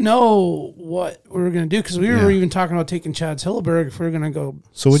I didn't know what we were going to do, because we were even talking about taking Chad's Hilleberg if we were going to go.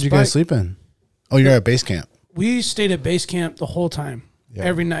 So what'd you guys sleep in? Oh, you're at base camp. We stayed at base camp the whole time,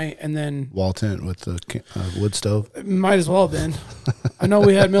 every night, and then wall tent with the wood stove. It might as well have been. I know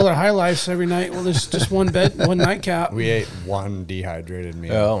we had Miller High Lifes every night. Well, there's just one bed, one nightcap. We ate one dehydrated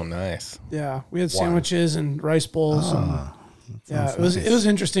meal. Oh, nice. Yeah, we had sandwiches and rice bowls. Yeah, it was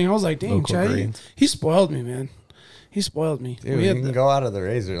interesting. I was like, dang, Chad, he spoiled me, man. He spoiled me. Dude, you can go out of the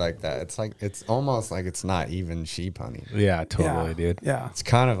razor like that. It's like, it's almost like it's not even sheep hunting. Yeah, totally, dude. Yeah. It's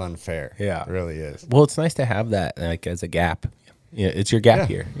kind of unfair. Yeah. It really is. Well, it's nice to have that like as a gap. Yeah, it's your gap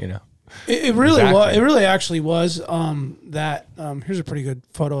here, you know. It really was. It really actually was. Here's a pretty good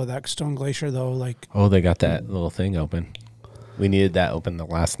photo of that Stone Glacier, though. Like, oh, they got that little thing open. We needed that open the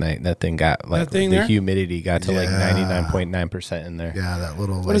last night. That thing got like the humidity got to like 99.9% in there. Yeah, that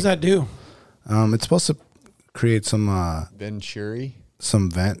little. What does that do? It's supposed to create some Venturi,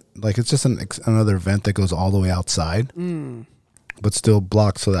 some vent. Like it's just another vent that goes all the way outside, but still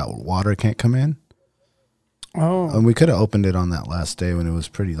blocked so that water can't come in. Oh, and we could have opened it on that last day when it was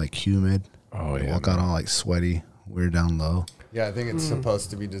pretty like humid. Oh yeah, walk out all like sweaty. We were down low. Yeah, I think it's supposed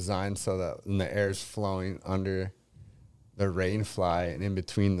to be designed so that when the air's flowing under the rain fly and in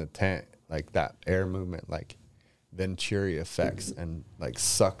between the tent, like that air movement, like Venturi effects and like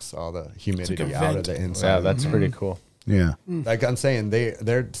sucks all the humidity out of the inside. Yeah, that's pretty cool. Yeah. Like I'm saying,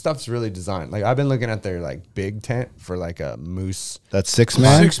 their stuff's really designed. Like I've been looking at their like big tent for like a moose. That's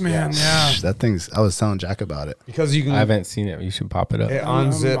 6-man? 6-man, yeah. That thing's, I was telling Jack about it. Because you can. I haven't seen it. You should pop it up. It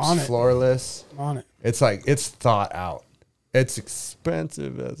unzips, on it. floorless. I'm on it. It's like, it's thought out. It's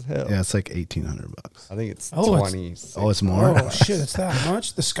expensive as hell. Yeah, it's like $1,800. I think it's 20. Oh, it's more. Oh shit, it's that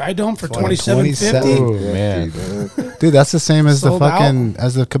much. The Sky Dome for $27.50. Oh man, dude, that's the same as Sold the fucking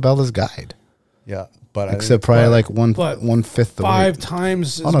as the Cabela's Guide. Yeah, but except probably like one fifth the 5 weight.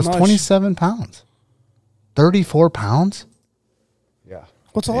 times. Oh no, it's 27 pounds. 34 pounds. Yeah.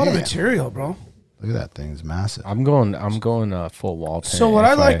 What's a lot of material, bro? Look at that thing; it's massive. I'm going full wall. So what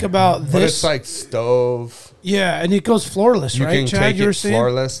I like about this, but it's like stove. Yeah, and it goes floorless, You right? can Chad, take you were it saying?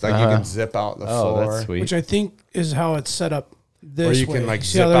 floorless, like you can zip out the floor, that's sweet. Which I think is how it's set up this or you way. can like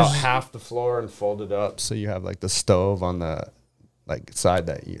See zip how out there's- half the floor and fold it up, so you have like the stove on the like side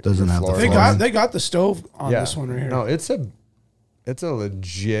that you Doesn't have the floor They floor. got the stove on this one right here. No, it's a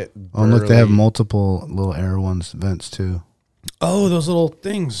legit. Oh, look, they have burly- multiple little air vents too. Oh, those little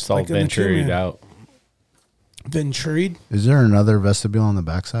things. It's all like in the Tin venturied Man. out. Venturied? Is there another vestibule on the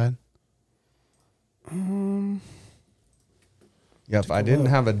backside? Yeah, if I didn't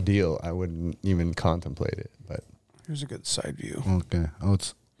have a deal, I wouldn't even contemplate it. But Here's a good side view. Okay. Oh,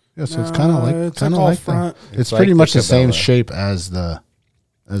 it's so it's kind of like it's kind of like all like front. that. It's like pretty the much the same Cabela. shape as that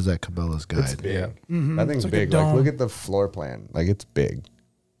Cabela's Guide. it's big. Yeah. That thing's It's like a big. Like, dome. look at the floor plan. Like, it's big.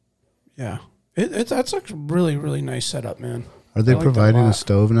 Yeah. That's like a really, really nice setup, man. Are they I like that a providing a lot.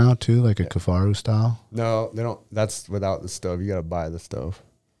 stove now too, like a Kafaru style? No, they don't. That's without the stove. You got to buy the stove.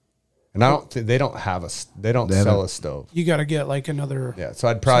 And I don't. They don't have They don't They sell haven't- a stove. You got to get like another. Yeah, so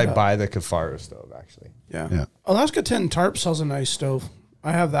I'd probably Setup. buy the Kafaru stove actually. Yeah. Yeah. Alaska Tent and Tarp sells a nice stove.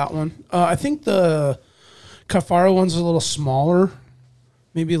 I have that one. I think the Kafaro one's a little smaller,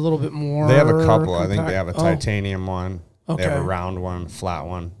 maybe a little bit more. They have a couple. I think compact. they have a Oh, titanium one. They have a Okay. round one, flat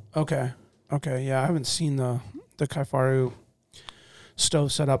one. Okay. Okay. Yeah, I haven't seen the Kaifaru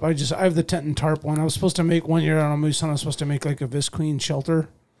stove set up. I have the tent and tarp one. I was supposed to make one year on a moose hunt. I was supposed to make like a Visqueen shelter.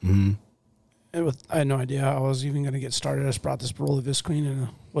 Mm-hmm. I had no idea how I was even going to get started. I just brought this roll of Visqueen and a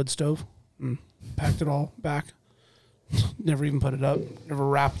wood stove and packed it all back. Never even put it up. Never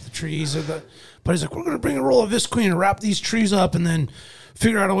wrapped the trees. But he's like, we're going to bring a roll of Visqueen and wrap these trees up and then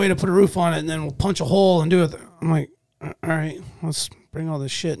figure out a way to put a roof on it and then we'll punch a hole and do it. I'm like, all right, let's bring all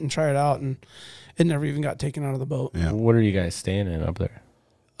this shit and try it out. And it never even got taken out of the boat. Yeah. What are you guys staying in up there?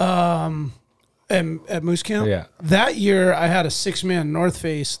 At Moose Camp, Yeah. that year I had a 6-man North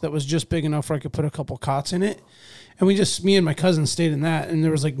Face that was just big enough where I could put a couple cots in it. And me and my cousin stayed in that. And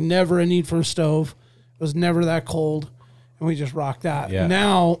there was like never a need for a stove. It was never that cold. And we just rocked that. Yeah.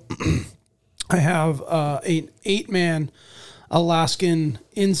 Now I have an 8-man Alaskan,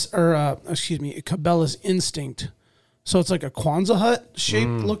 Cabela's Instinct. So it's like a Kwanzaa hut shaped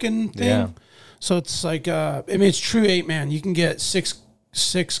looking thing. Yeah. So it's like, it's true 8-man. You can get six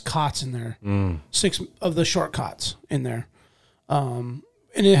cots in there, 6 of the short cots in there. And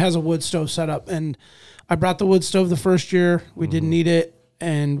it has a wood stove set up. And I brought the wood stove the first year. We didn't need it.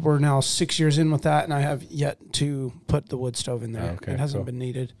 And we're now 6 years in with that. And I have yet to put the wood stove in there. Okay, it hasn't cool. been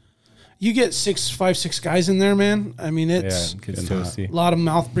needed. You get 6 guys in there, man. I mean, it's It gets toasty. a lot of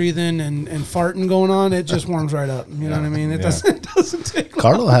mouth breathing and farting going on. It just warms right up. You know what I mean? It doesn't take long.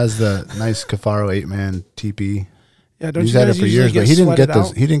 Carlo has the nice Kafaru 8-man teepee. Yeah, don't He's you had it guys for usually years, but get he didn't get sweated this.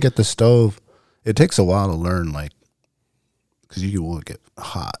 out? He didn't get the stove. It takes a while to learn, like, because you will get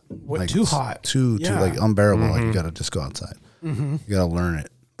hot, like too hot. too Yeah. like unbearable. Like you got to just go outside. You got to learn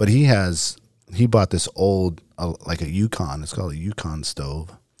it. But he bought this old, like a Yukon. It's called a Yukon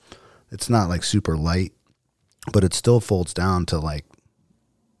stove. It's not like super light, but it still folds down to like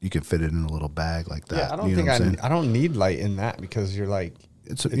you can fit it in a little bag like that. Yeah, I don't you know think what I'm saying? I don't need light in that because you're like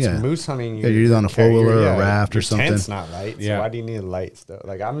It's it's moose hunting. Yeah, you're either on a four-wheeler or a raft or your something. Tent's not light. So Yeah. why do you need a light stove?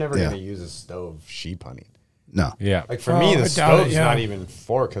 Like I'm never Yeah. gonna use a stove sheep hunting. No. Yeah. Like for me, Oh, the I doubt it, stove's yeah. not even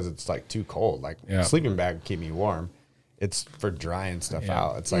for because it's like too cold. Like Yeah. sleeping bag would keep me warm. It's for drying stuff Yeah.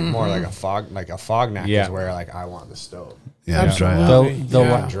 out. It's like more like a fog neck Yeah. is where like I want the stove. Yeah, Absolutely. dry out. The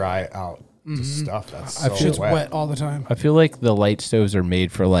Yeah. li- Dry out to stuff that's I so feel- It's wet. wet all the time. I feel like the light stoves are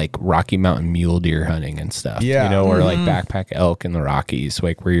made for like Rocky Mountain mule deer hunting and stuff. Yeah. You know, or like backpack elk in the Rockies,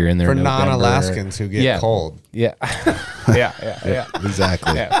 like where you're in there For in November. non-Alaskans who get Yeah. cold. Yeah. yeah.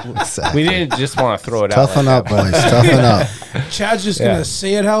 Exactly. Yeah. Exactly. We didn't just want to throw it Toughen out. up, boys. Toughen up. Chad's just Yeah. gonna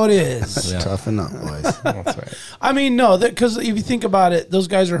say it how it is. Toughen up, boys. That's right. I mean, no, because if you think about it, those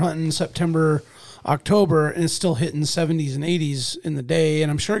guys are hunting September, October, and it's still hitting 70s and 80s in the day,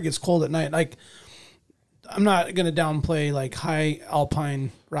 and I'm sure it gets cold at night. Like, I'm not gonna downplay like high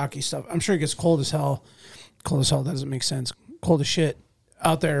alpine rocky stuff. I'm sure it gets cold as hell. Cold as hell doesn't make sense. Cold as shit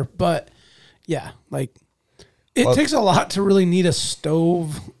out there, but yeah, like it takes a lot to really need a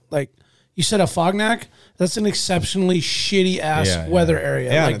stove. Like You said a Fognac? That's an exceptionally shitty ass weather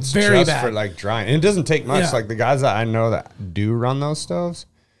area. Yeah, like and it's very just bad for like drying. And it doesn't take much. Yeah. Like the guys that I know that do run those stoves,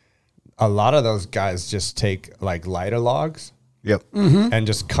 a lot of those guys just take like lighter logs. Yep. And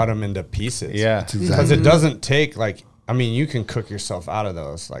just cut them into pieces. Yeah. Because it doesn't take like, I mean, you can cook yourself out of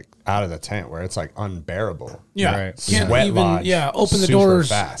those, like out of the tent where it's like unbearable. Yeah. Right. Can't Sweat even, lodge, open the super doors.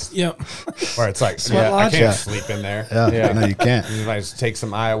 fast. Yep. Where it's like, Sweat I lodge? can't Yeah. sleep in there. Yeah. No, you can't. You might just take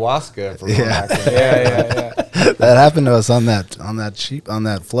some ayahuasca for Yeah. back there. That happened to us on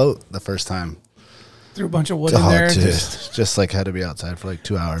that float the first time. Threw a bunch of wood in there. Dude, just like had to be outside for like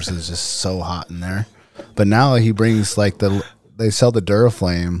 2 hours. It was just so hot in there. But now he brings like they sell the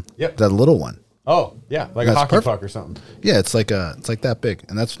Duraflame, Yep. the little one. Oh, yeah. Like That's a hockey perfect. puck or something. Yeah, it's like that big,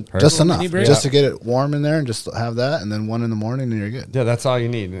 and that's just enough, Mini brick? just to get it warm in there, and just have that, and then 1 in the morning, and you're good. Yeah, that's all you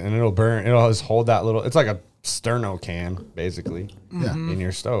need. And it'll burn. It'll just hold that little, it's like a sterno can, basically, in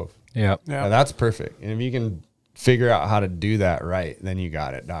your stove. Yep. Yeah. Yeah, that's perfect. And if you can figure out how to do that right, then you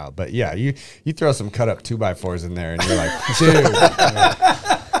got it dialed. But yeah, you throw some cut up 2x4s in there and you're like, dude,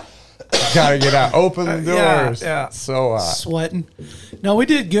 gotta get out, open the doors. Yeah. So Sweating. No, we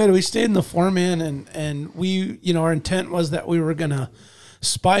did good. We stayed in the foreman, and we, our intent was that we were going to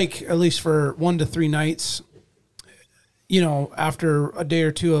spike at least for 1 to 3 nights, after a day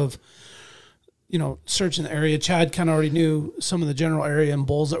or two of, searching the area. Chad kind of already knew some of the general area and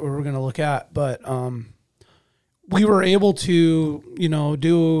bulls that we were going to look at, but we were able to,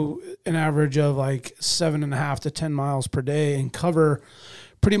 do an average of like 7.5 to 10 miles per day and cover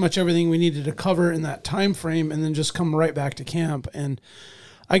pretty much everything we needed to cover in that time frame, and then just come right back to camp. And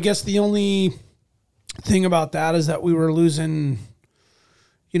I guess the only thing about that is that we were losing,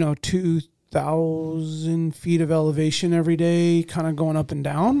 2,000 feet of elevation every day, kind of going up and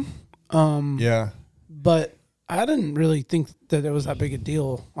down. yeah. But I didn't really think that it was that big a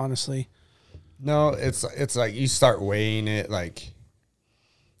deal, honestly. No, it's like you start weighing it. Like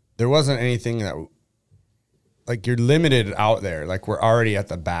there wasn't anything that, like you're limited out there. Like we're already at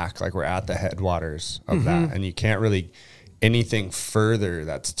the back, like we're at the headwaters of that. And you can't really anything further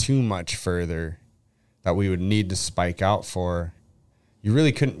that's too much further that we would need to spike out for. You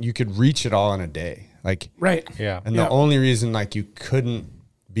really couldn't, you could reach it all in a day. Like, Right. Yeah. and the only reason like you couldn't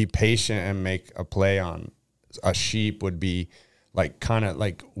be patient and make a play on a sheep would be like kind of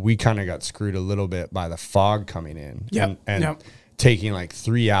like we kind of got screwed a little bit by the fog coming in. Yep. And taking like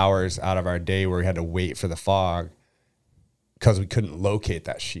 3 hours out of our day where we had to wait for the fog because we couldn't locate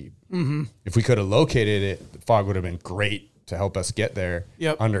that sheep. Mm-hmm. If we could have located it, the fog would have been great to help us get there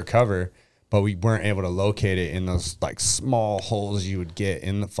undercover, but we weren't able to locate it in those like small holes you would get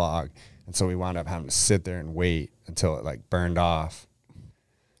in the fog. And so we wound up having to sit there and wait until it like burned off.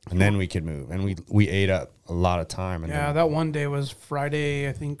 And then we could move. And we ate up a lot of time. And Yeah, that one day was Friday,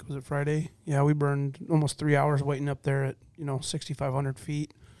 I think. Was it Friday? Yeah, we burned almost 3 hours waiting up there at, 6,500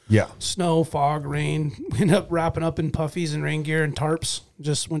 feet. yeah. Snow, fog, rain. We ended up wrapping up in puffies and rain gear and tarps.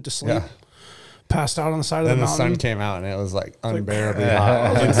 Just went to sleep. Yeah. Passed out on the side Then of the the mountain. sun came out and it was like unbearably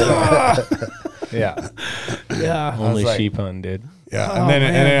hot. Yeah. Yeah. Only like- sheep hunt did. Yeah, Oh, and then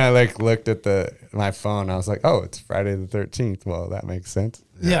man. I like looked at my phone. I was like, "Oh, it's Friday the 13th." Well, that makes sense.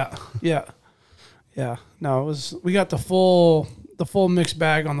 Yeah. No, we got the full mixed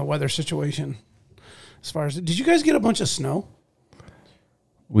bag on the weather situation. As far as, did you guys get a bunch of snow?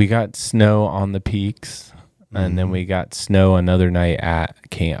 We got snow on the peaks, and then we got snow another night at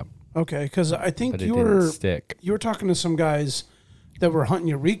camp, Okay, because I think but it you didn't stick. were talking to some guys that were hunting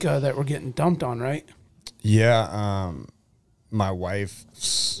Eureka that were getting dumped on, right? Yeah, my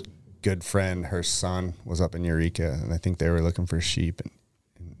wife's good friend, her son was up in Eureka, and I think they were looking for sheep, and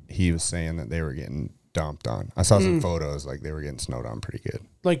he was saying that they were getting dumped on. I saw some photos, like they were getting snowed on pretty good.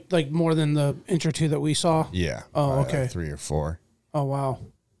 Like more than the inch or two that we saw. Yeah. Oh, probably okay. like 3 or 4. Oh wow.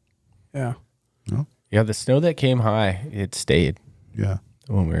 Yeah. Yeah, the snow that came high, it stayed Yeah.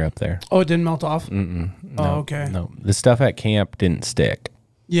 when we were up there. Oh, it didn't melt off. No, Oh, okay. No, the stuff at camp didn't stick.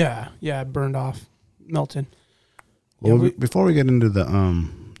 Yeah, it burned off, melted. Well, Yeah, before we get into the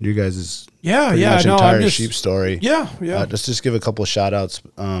you guys' Yeah, pretty yeah. much No, entire I'm just, sheep story. Yeah. Let's just give a couple shout outs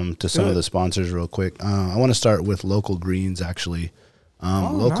to some of the sponsors real quick. I want to start with Local Greens, actually.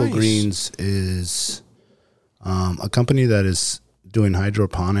 Local nice. Greens is a company that is doing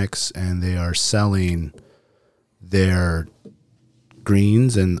hydroponics, and they are selling their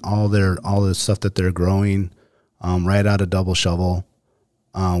greens and all the stuff that they're growing right out of Double Shovel.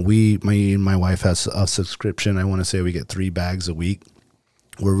 Me and my wife has a subscription. I want to say we get 3 bags a week.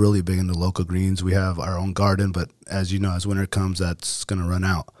 We're really big into Local Greens. We have our own garden, but as you know, as winter comes, that's going to run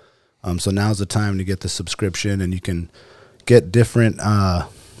out. So now's the time to get the subscription, and you can get different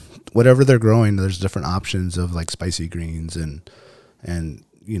whatever they're growing, there's different options of like spicy greens and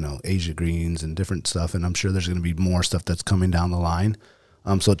Asia greens and different stuff. And I'm sure there's going to be more stuff that's coming down the line.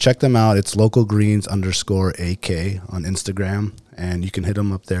 So check them out. It's localgreens_AK on Instagram, and you can hit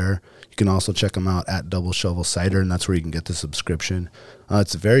them up there. You can also check them out at Double Shovel Cider, and that's where you can get the subscription.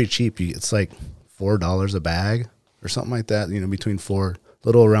 It's very cheap. It's like $4 a bag or something like that. Between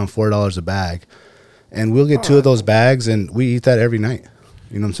little around $4 a bag, and we'll get 2 of those bags, and we eat that every night.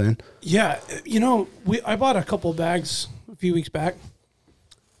 You know what I'm saying? Yeah. I bought a couple bags a few weeks back,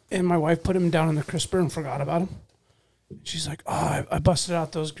 and my wife put them down in the crisper and forgot about them. She's like, oh, I busted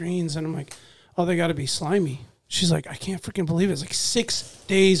out those greens. And I'm like, oh, they got to be slimy. She's like, I can't freaking believe it. It's like 6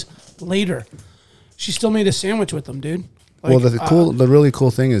 days later. She still made a sandwich with them, dude. Like, well, the really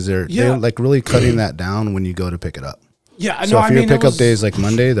cool thing is they're like really cutting that down when you go to pick it up. Yeah. So if your pickup day is like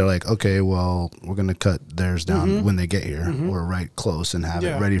Monday, they're like, okay, well, we're going to cut theirs down when they get here or right close and have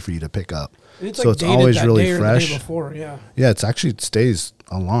it ready for you to pick up. It's like it's always really fresh. The day before, yeah. Yeah, it stays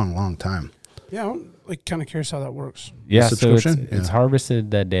a long, long time. Yeah, I'm kind of curious how that works. Yeah, so it's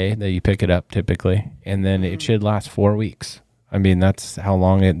harvested that day that you pick it up typically, and then it should last 4 weeks. I mean, that's how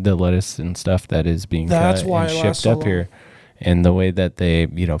long the lettuce and stuff that is being cut and shipped up here. And the way that they,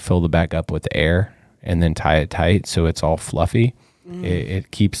 fill the bag up with air and then tie it tight so it's all fluffy, it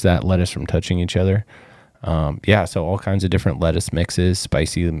keeps that lettuce from touching each other. So all kinds of different lettuce mixes,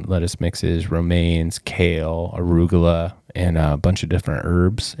 spicy lettuce mixes, romaines, kale, arugula, and a bunch of different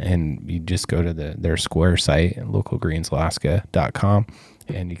herbs. And you just go to their Square site, localgreensalaska.com,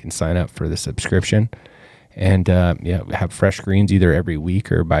 and you can sign up for the subscription and have fresh greens either every week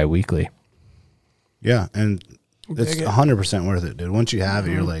or bi-weekly. Yeah, and it's 100% worth it, dude. Once you have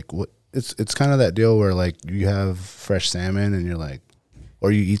it, you're like, what? It's kind of that deal where like you have fresh salmon and you're like,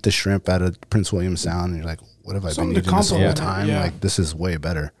 or you eat the shrimp out of Prince William Sound and you're like, what have I been eating this whole time? Yeah. Like, this is way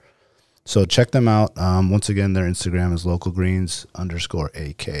better. So check them out. Once again, their Instagram is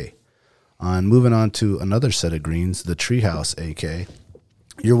localgreens_AK. Moving on to another set of greens, the Treehouse AK.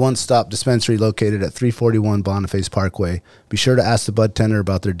 Your one-stop dispensary located at 341 Boniface Parkway. Be sure to ask the bud tender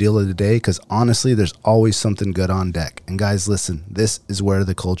about their deal of the day because honestly, there's always something good on deck. And guys, listen, this is where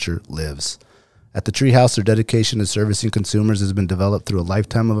the culture lives. At the Treehouse, their dedication to servicing consumers has been developed through a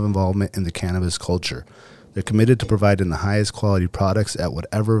lifetime of involvement in the cannabis culture. They're committed to providing the highest quality products at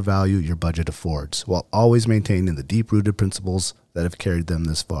whatever value your budget affords, while always maintaining the deep-rooted principles that have carried them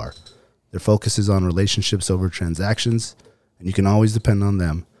this far. Their focus is on relationships over transactions, and you can always depend on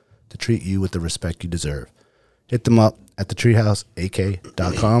them to treat you with the respect you deserve. Hit them up at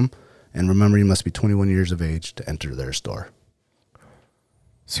thetreehouseak.com, and remember you must be 21 years of age to enter their store.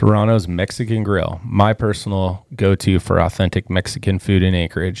 Serrano's Mexican Grill, my personal go-to for authentic Mexican food in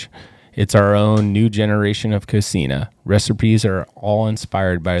Anchorage. It's our own new generation of cocina. Recipes are all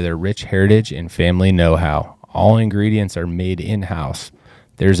inspired by their rich heritage and family know-how. All ingredients are made in-house.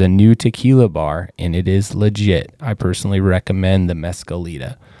 There's a new tequila bar, and it is legit. I personally recommend the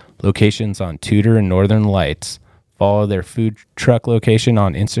Mezcalita. Locations on Tudor and Northern Lights. Follow their food truck location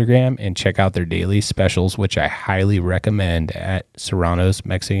on Instagram and check out their daily specials, which I highly recommend at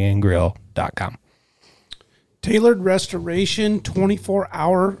serranosmexicangrill.com. Tailored Restoration,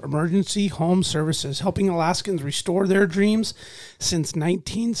 24-hour emergency home services, helping Alaskans restore their dreams since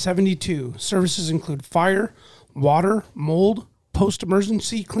 1972. Services include fire, water, mold,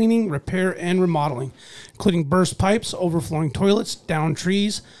 post-emergency cleaning, repair, and remodeling, including burst pipes, overflowing toilets, downed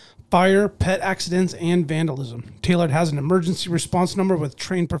trees, fire, pet accidents, and vandalism. Tailored has an emergency response number with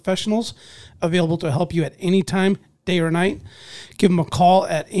trained professionals available to help you at any time, day or night. Give them a call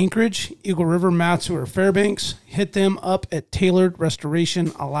at Anchorage, Eagle River, Matsu, or Fairbanks. Hit them up at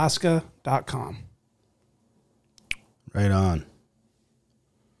tailoredrestorationalaska.com. Right on.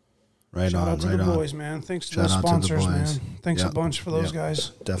 Shout out to the boys, man. Thanks to those sponsors, man. Thanks a bunch for those guys.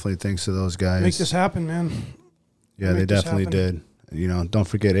 Definitely thanks to those guys. Make this happen, man. Yeah, they definitely did. Don't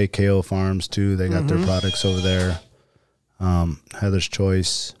forget AKO Farms, too. They got their products over there. Heather's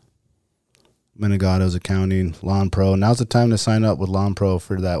Choice, Menegato's Accounting, Lawn Pro. Now's the time to sign up with Lawn Pro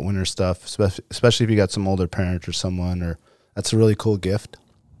for that winter stuff, especially if you got some older parent or someone, or that's a really cool gift.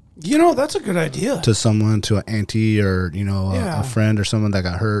 That's a good idea. To someone, to an auntie or, a friend or someone that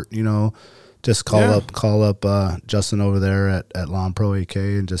got hurt, just call up Justin over there at Lawn Pro AK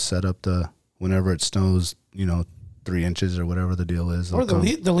and just set up whenever it snows, 3 inches or whatever the deal is. Or the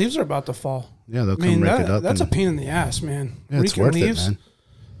leaves are about to fall. Yeah, they'll come rake it up. That's a pain in the ass, man. Yeah, it's worth it, man.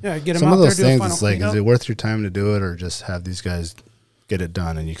 Yeah, get them Some out of those there, things, it's like, is it worth your time to do it, or just have these guys get it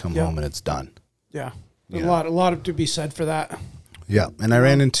done and you come home and it's done? Yeah, a lot to be said for that. Yeah, and I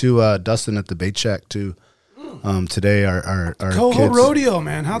ran into Dustin at the bait shack too. Today, our Coho kids, Rodeo,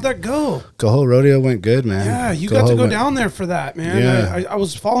 man. How'd that go? Coho Rodeo went good, man. Yeah, you got to go down there for that, man. Yeah. I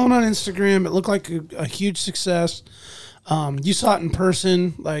was following on Instagram. It looked like a huge success. You saw it in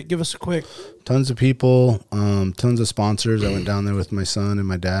person. Like, give us a quick. Tons of people, tons of sponsors. I went down there with my son and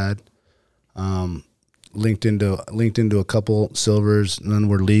my dad. Linked into a couple silvers. None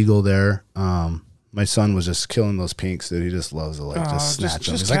were legal there. My son was just killing those pinks, dude. He just loves to just snatch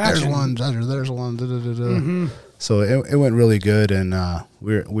them. He's like, "There's one, there's one." Da, da, da, da. Mm-hmm. So it went really good, and I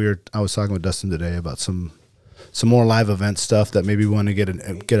was talking with Dustin today about some more live event stuff that maybe we want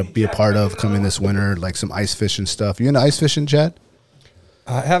to be a part of coming this winter, like some ice fishing stuff. You into ice fishing, Chad?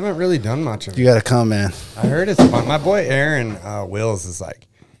 I haven't really done much of it. You got to come, man. I heard it's fun. My boy Aaron Wills is like,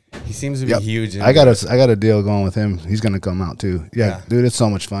 he seems to be huge. I got a deal going with him. He's gonna come out too. Yeah, dude, it's so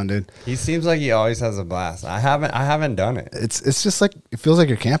much fun, dude. He seems like he always has a blast. I haven't done it. It's just like, it feels like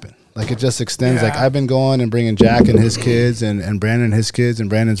you're camping. Like, it just extends. Yeah. Like, I've been going and bringing Jack and his kids and Brandon and his kids and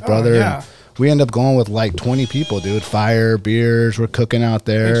Brandon's brother. And we end up going with like 20 people, dude. Fire, beers, we're cooking out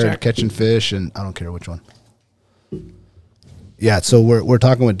there, and catching fish, and I don't care which one. Yeah, so we're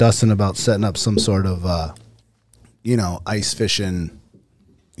talking with Dustin about setting up some sort of ice fishing.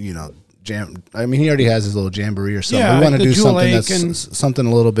 Jam. I mean, he already has his little jamboree or something. Yeah, we want to do something that's something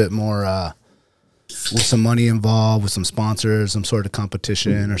a little bit more with some money involved, with some sponsors, some sort of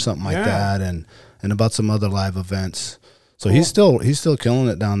competition or something like that, and about some other live events. So he's still killing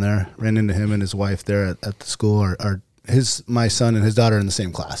it down there. Ran into him and his wife there at the school. My son and his daughter are in the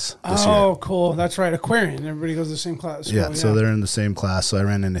same class this year. Oh, cool. That's right. Aquarian. Everybody goes to the same class. School, yeah, so they're in the same class. So I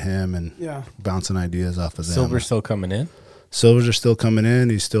ran into him and bouncing ideas off of them. Silver's still coming in? Silvers are still coming in.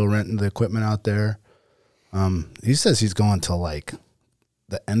 He's still renting the equipment out there. He says he's going till like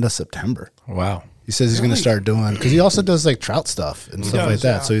the end of September. Wow. He says he's going to start doing, because he also does like trout stuff and stuff like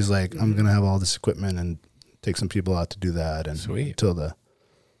that. So he's like, I'm going to have all this equipment and take some people out to do that. And till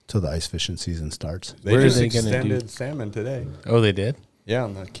the ice fishing season starts. They just extended salmon today. Oh, they did? Yeah,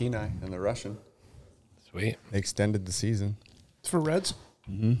 on the Kenai and the Russian. Sweet. They extended the season. It's for reds?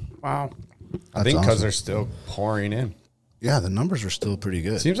 Mm-hmm. Wow. I think because they're still pouring in. Yeah, the numbers are still pretty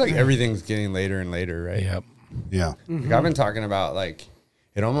good. Seems like everything's getting later and later, right? Yep. Yeah. Mm-hmm. Like I've been talking about, like,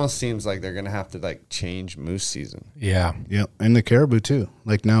 it almost seems like they're going to have to, like, change moose season. Yeah. Yep. And the caribou, too.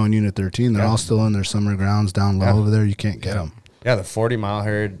 Like now in Unit 13, they're all still in their summer grounds down low over there. You can't get them. Yeah, the 40-mile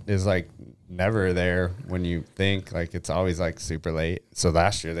herd is, like, never there when you think. Like, it's always, like, super late. So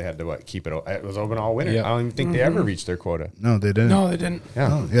last year they had to, keep it. It was open all winter. Yep. I don't even think they ever reached their quota. No, they didn't.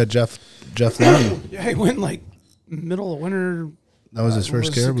 Yeah. Yeah, Jeff Lund. Yeah, he went, like, middle of winter. That was his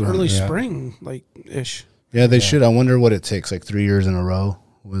first caribou. Early spring, ish. Yeah, they should. I wonder what it takes, like 3 years in a row,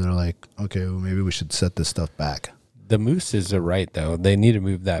 where they're like, okay, well, maybe we should set this stuff back. The mooses are right, though. They need to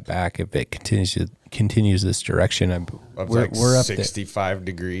move that back if it continues this direction. We're up 65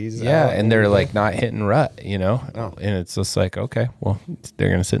 degrees. Yeah, and they're like not hitting rut, and it's just like, okay, well, they're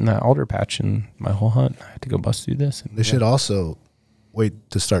gonna sit in that alder patch and my whole hunt. I have to go bust through this. They should also wait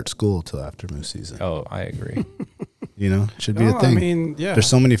to start school till after moose season. Oh, I agree. Should be a thing. I mean, yeah. There's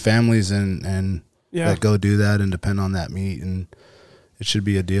so many families and that go do that and depend on that meat, and it should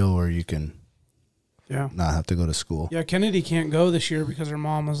be a deal where you can not have to go to school. Yeah, Kennedy can't go this year because her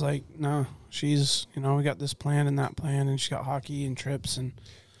mom was like, no, she's, we got this plan and that plan, and she got hockey and trips, and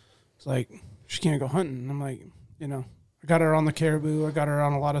it's like, she can't go hunting. And I'm like, I got her on the caribou. I got her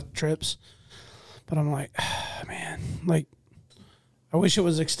on a lot of trips, but I'm like, man, like, I wish it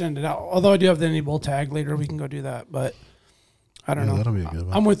was extended out. Although I do have the Any Bull tag later, we can go do that. But I don't know. That'll be a good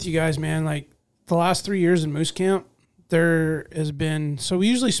one. I'm with you guys, man. Like the last 3 years in moose camp, there has been, so we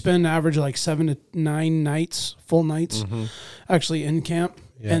usually spend average like 7 to 9 nights, full nights, actually in camp.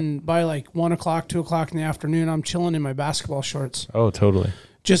 Yeah. And by like 1 o'clock, 2 o'clock in the afternoon, I'm chilling in my basketball shorts. Oh, totally.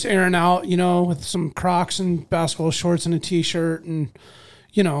 Just airing out, with some Crocs and basketball shorts and a t-shirt and,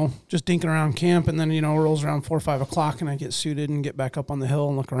 just dinking around camp, and then, rolls around 4 or 5 o'clock and I get suited and get back up on the hill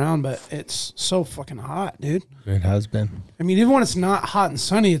and look around. But it's so fucking hot, dude. It has been. I mean, even when it's not hot and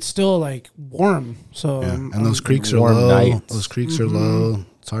sunny, it's still like warm. So, and those creeks are low. Nights. Those creeks are low.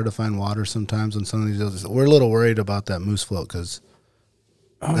 It's hard to find water sometimes on some of these others. We're a little worried about that moose float because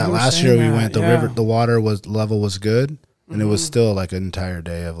that last year we went, the water level was good. And it was still like an entire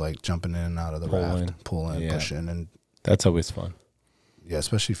day of like jumping in and out of the raft, pulling, pushing. And that's always fun. Yeah,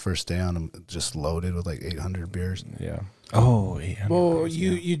 especially first day on them, just loaded with like 800 beers. Yeah. Oh, 800 well, beers,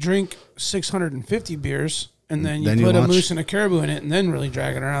 you drink 650 beers, and then you put a moose and a caribou in it, and then really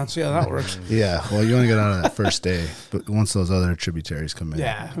drag it around. See how that works. Yeah, well, you want to get out of that first day, but once those other tributaries come in,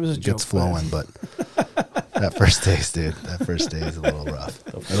 it was a joke, gets flowing. But That first taste, dude. That first day is a little rough.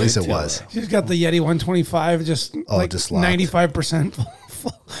 At least it was. She's got the Yeti 125, just 95%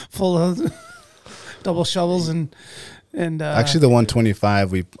 full of double shovels and actually the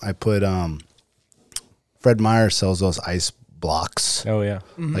 125 I put Fred Meyer sells those ice blocks. Oh yeah,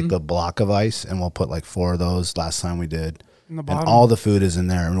 like the block of ice, and we'll put like 4 of those. Last time we did, and all the food is in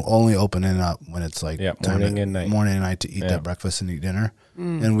there, and we'll only open it up when it's like morning and night to eat that breakfast and eat dinner.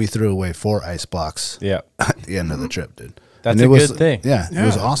 And we threw away 4 ice blocks. Yeah, at the end of the trip, dude. That's a good thing. Yeah, it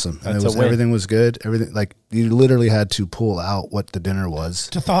was awesome. And everything was good. Everything, like, you literally had to pull out what the dinner was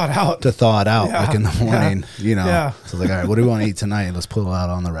to thaw it out. Like in the morning, you know. Yeah. So like, all right, what do we want to eat tonight? Let's pull it out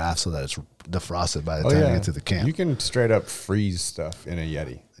on the raft so that it's defrosted by the time we get to the camp. You can straight up freeze stuff in a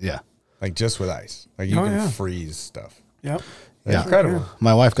Yeti. Yeah. Like just with ice. Like you can freeze stuff. Yep. That's incredible. Yeah.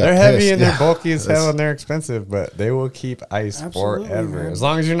 My wife got They're pissed. heavy and they're bulky as hell and they're expensive, but they will keep ice forever. Man. As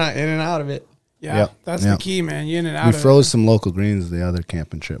long as you're not in and out of it. Yeah, that's the key, man. You in and out of it. We froze some local greens the other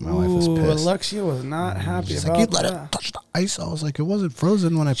camping trip. My wife was pissed. Alexia was not happy She's about like, you that. let it touch the ice. I was like, it wasn't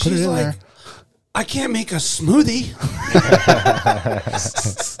frozen when I put it in there. I can't make a smoothie.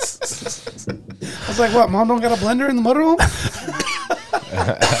 I was like, what? Mom don't got a blender in the motorhome?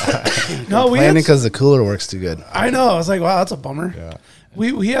 No, we planning because the cooler works too good. I know. I was like, wow, that's a bummer. Yeah.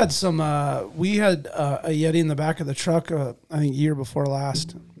 We had some. We had a Yeti in the back of the truck. I think year before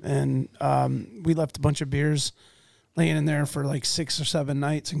last, and we left a bunch of beers laying in there for like 6 or 7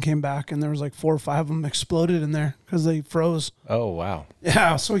 nights, and came back, and there was like 4 or 5 of them exploded in there because they froze. Oh wow.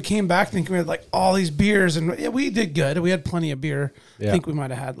 Yeah. So we came back thinking we had like all these beers, and we did good. We had plenty of beer. Yeah. I think we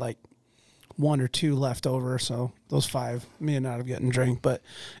might have had like 1 or 2 left over. So those 5 may not have gotten drank, but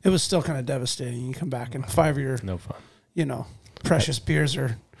it was still kind of devastating. You come back and 5 of your no fun. You know. Precious beers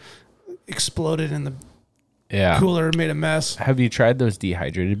are exploded in the cooler, made a mess. Have you tried those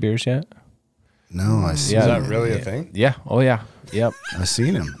dehydrated beers yet? No, I see. Is that really a thing? Yeah. Oh yeah. Yep. I've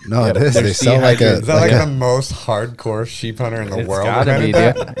seen them. No, it is. They sell like a. Is that like the most hardcore sheep hunter in the world? It's gotta be,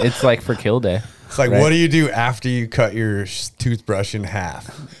 dude. It's like for kill day. It's like, what do you do after you cut your toothbrush in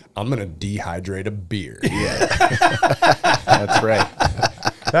half? I'm gonna dehydrate a beer. Yeah, that's right.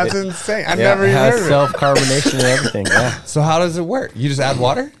 That's insane. I never even heard of it. Self-carbonation and everything. Yeah. So how does it work? You just add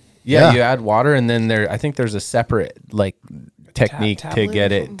water? Yeah, you add water, and then I think there's a separate like technique to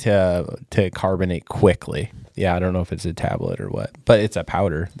get it to carbonate quickly. Yeah, I don't know if it's a tablet or what, but it's a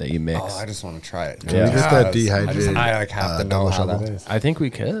powder that you mix. Oh, I just want to try it. Can we get that dehydrated? I like have to know how that is. I think we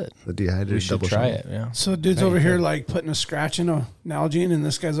could. The dehydrated we should try it. Yeah. So dude's over here like putting a scratch in a Nalgene, and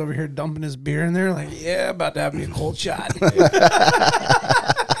this guy's over here dumping his beer in there. Like, yeah, about to have me a cold shot.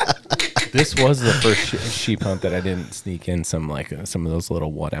 This was the first sheep hunt that I didn't sneak in some of those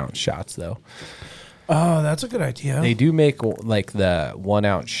little 1 ounce shots though. Oh, that's a good idea. They do make like the 1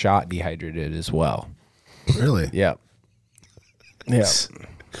 ounce shot dehydrated as well. Really? Yeah. Yeah.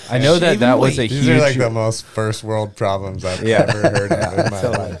 I know that was a huge. These are like the most first world problems I've ever heard of in my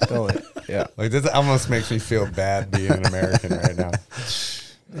life. Totally. Yeah. Like this almost makes me feel bad being an American right now.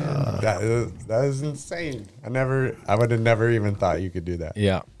 That is insane. I would have never even thought you could do that.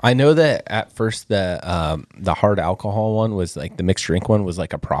 Yeah, I know that at first the hard alcohol one was like the mixed drink one was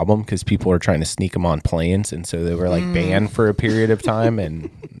like a problem because people were trying to sneak them on planes, and so they were like banned for a period of time, and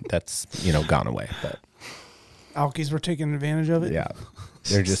that's gone away. But Alkies were taking advantage of it. Yeah,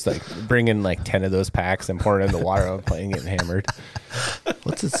 they're just like bringing like 10 of those packs and pouring in the water on the plane, getting hammered.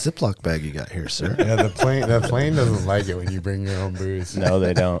 What's this Ziploc bag you got here, sir? Yeah, the plane doesn't like it when you bring your own booze. No,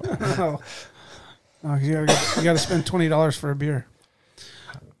 they don't. You got to spend $20 for a beer.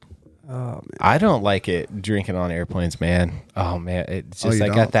 Oh, man. I don't like it drinking on airplanes, man. Oh man, it's just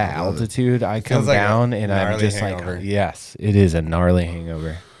like at that altitude, I come down and I'm just hangover. Like, yes, it is a gnarly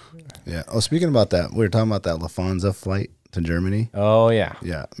hangover. Yeah. Oh, speaking about that, we were talking about that Lufthansa flight to Germany. Oh yeah.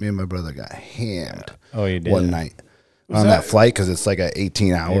 Yeah. Me and my brother got hammed. Oh, you did? One night on that flight because it's like an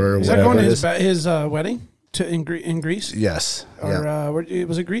 18-hour. Was that going to his wedding in Greece? Yes. Or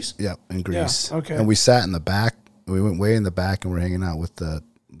was it Greece? Yeah, in Greece. Yeah, okay. And we sat in the back. We went way in the back and we're hanging out with the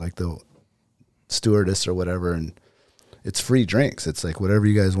stewardess or whatever, and it's free drinks. It's like whatever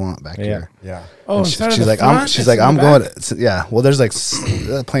you guys want back here. Yeah. Oh, she's like, I'm going. Yeah. Well, there's like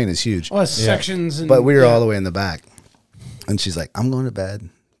that plane is huge. Well, sections. But we were all the way in the back, and she's like, I'm going to bed,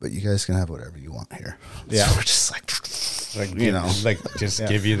 but you guys can have whatever you want here. Yeah. So we're just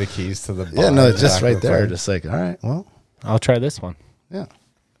give you the keys to the bar. Yeah. No, it's just right there. Just like, all right, well, I'll try this one. Yeah.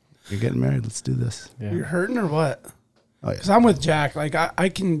 You're getting married. Let's do this. Yeah. You're hurting or what? Oh yeah. Because I'm with Jack. Like I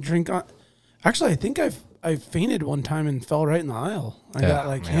can drink on. Actually, I think I fainted one time and fell right in the aisle. I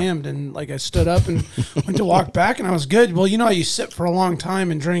got hammed, and like I stood up and went to walk back, and I was good. Well, you know how you sit for a long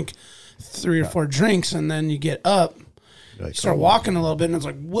time and drink 3 or 4 drinks, and then you get up, start walking a little bit, and it's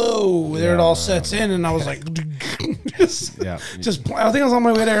like, whoa, there it all sets in. And I was like, I think I was on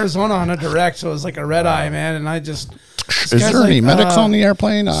my way to Arizona on a direct, so it was like a red eye, man. And I just, is there any medics on the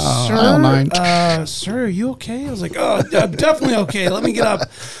airplane? Aisle 9. Sir, are you okay? I was like, oh, I'm definitely okay. Let me get up.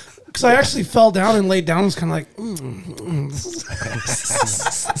 Because I actually fell down and laid down and was kind of like,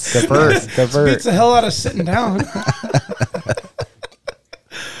 The bird. Beats the hell out of sitting down.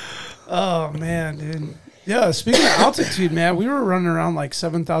 Oh, man, dude. Yeah, speaking of altitude, man, we were running around like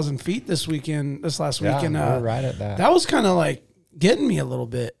 7,000 feet this last weekend. We were right at that. That was kind of like getting me a little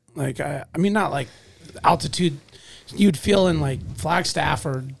bit. Like, I mean, not like altitude you'd feel in like Flagstaff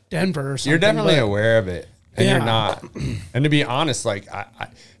or Denver or something. You're definitely aware of it, and you're not. And to be honest, like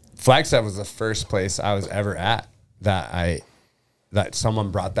Flagstaff was the first place I was ever at that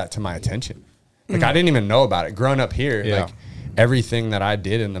someone brought that to my attention. Like I didn't even know about it. Growing up here, like everything that I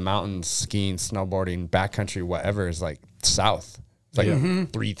did in the mountains, skiing, snowboarding, backcountry, whatever, is like south. It's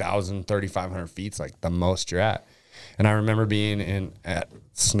like 3,000, 3,500 feet. It's like the most you're at. And I remember being at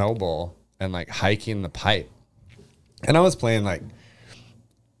Snow Bowl and like hiking the pipe. And I was playing like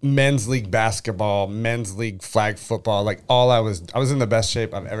men's league basketball, men's league flag football. Like I was in the best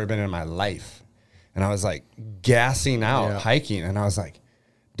shape I've ever been in my life. And I was like gassing out hiking. And I was like,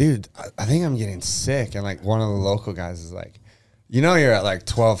 dude, I think I'm getting sick. And like one of the local guys is like, you know, you're at like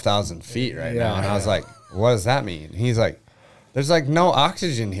 12,000 feet right now. And I was like, what does that mean? And he's like, there's like no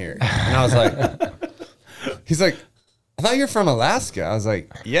oxygen here. And I was like, he's like, I thought you're from Alaska. I was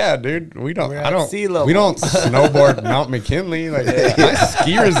like, yeah, dude, we don't snowboard Mount McKinley. Like my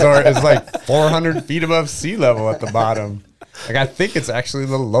ski resort is like 400 feet above sea level at the bottom. Like I think it's actually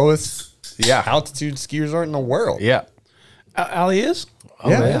the lowest altitude ski resort in the world. Yeah. Allie is?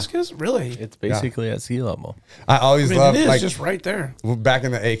 Alaska is? Really? It's basically at sea level. I always loved it is like just right there. Back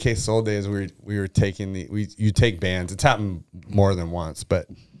in the AK Soul days, we were taking you take bands. It's happened more than once, but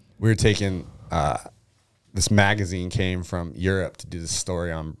we were taking this magazine came from Europe to do this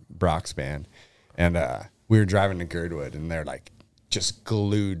story on Brock's band, and we were driving to Girdwood, and they're like just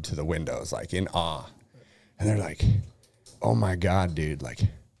glued to the windows, like in awe, and they're like, "Oh my God, dude! Like,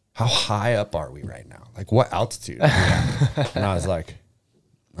 how high up are we right now? Like, what altitude?" And I was like,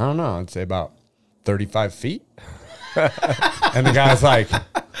 I don't know. I'd say about 35 feet. And the guy's like,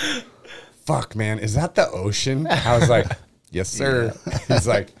 fuck, man, is that the ocean? I was like, yes, sir. Yeah. He's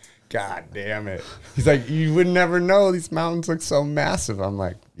like, God damn it. He's like, you would never know. These mountains look so massive. I'm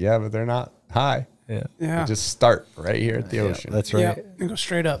like, yeah, but they're not high. Yeah. They just start right here at the ocean. That's right. Yeah, and go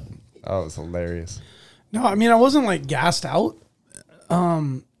straight up. Oh, it was hilarious. No, I mean, I wasn't like gassed out.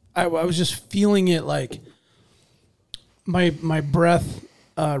 I was just feeling it like my breath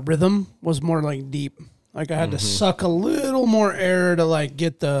rhythm was more like deep. Like I had to suck a little more air to like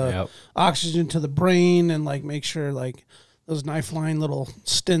get the oxygen to the brain and like make sure like those knife line little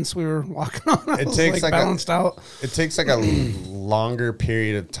stints we were walking on. It takes like balanced out. It takes like a longer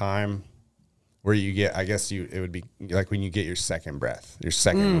period of time where you get, I guess it would be like when you get your second breath, your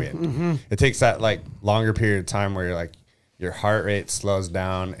second wind. It takes that like longer period of time where you're like your heart rate slows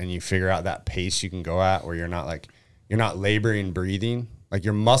down and you figure out that pace you can go at where you're not laboring breathing. Like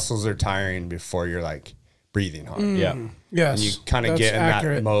your muscles are tiring before you're like breathing hard. Yeah. Yes. And you kind of get in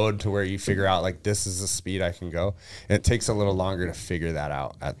that mode to where you figure out like this is the speed I can go. And it takes a little longer to figure that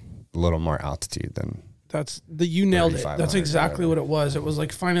out at a little more altitude than you nailed it. That's exactly what it was. It was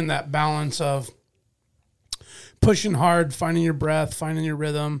like finding that balance of pushing hard, finding your breath, finding your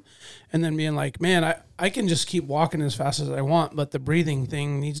rhythm, and then being like, man, I can just keep walking as fast as I want, but the breathing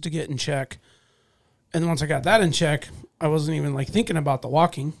thing needs to get in check. And once I got that in check, I wasn't even like thinking about the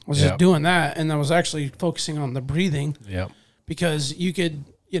walking. I was just doing that. And I was actually focusing on the breathing. Yeah. Because you could,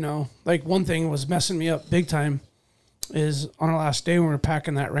 like one thing was messing me up big time is on our last day when we were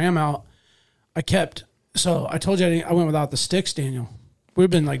packing that ram out, I told you I went without the sticks, Daniel. We've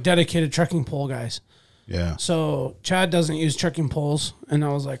been like dedicated trekking pole guys. Yeah. So Chad doesn't use trekking poles, and I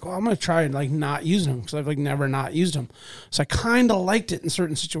was like, well, I'm going to try and like not use them because I've like never not used them. So I kind of liked it in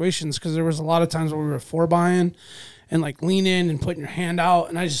certain situations because there was a lot of times where we were 4-buying and like leaning and putting your hand out,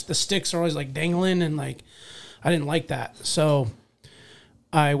 and the sticks are always like dangling, and like I didn't like that. So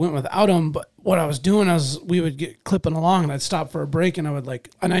I went without them, but what I was doing is we would get clipping along, and I'd stop for a break, and I would like,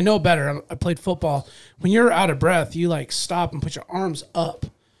 and I know better. I played football. When you're out of breath, you like stop and put your arms up.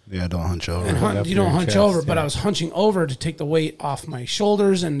 Yeah, don't hunch over. You don't hunch over, but I was hunching over to take the weight off my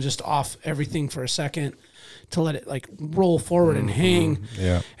shoulders and just off everything for a second to let it like roll forward and hang.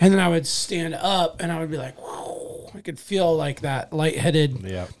 Yeah. And then I would stand up and I would be like, whoa. I could feel like that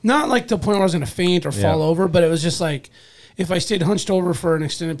lightheaded, not like to the point where I was going to faint or fall over, but it if I stayed hunched over for an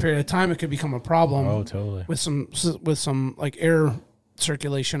extended period of time, it could become a problem. Oh, totally. With some like air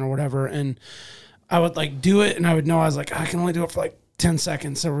circulation or whatever. And I would like do it and I would know I was like, I can only do it for like 10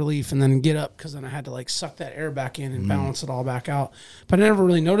 seconds of relief and then get up, because then I had to like suck that air back in and balance it all back out. But I never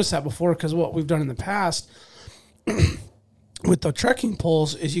really noticed that before, because what we've done in the past with the trekking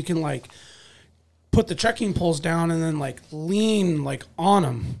poles is you can like put the trekking poles down and then like lean like on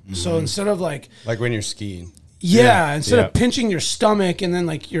them. So instead of like when you're skiing, instead of pinching your stomach and then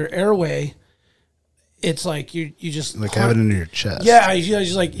like your airway, it's like you just like have it in your chest. Yeah,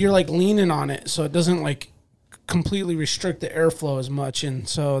 you're like leaning on it, so it doesn't like completely restrict the airflow as much. And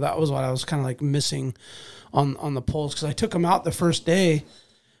so that was what I was kind of like missing on the poles, because I took them out the first day,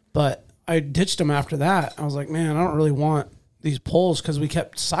 but I ditched them after that. I was like, man, I don't really want these poles, because we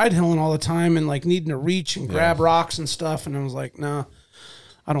kept side hilling all the time and like needing to reach and grab rocks and stuff. And I was like, no,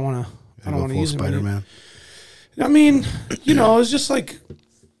 I don't want to use them. Spider-Man. I mean, you know, it's just like,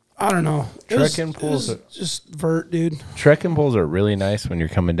 I don't know. Trekking poles are just vert, dude. Trekking poles are really nice when you're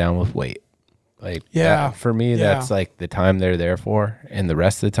coming down with weight. Like, for me, that's like the time they're there for. And the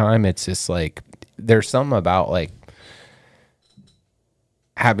rest of the time, it's just like, there's something about like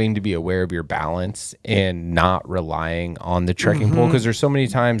having to be aware of your balance and not relying on the trekking pole. Because there's so many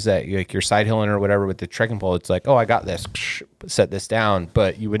times that like you're side hilling or whatever with the trekking pole, it's like, oh, I got this, set this down.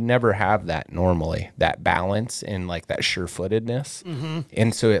 But you would never have that normally, that balance and like that sure-footedness.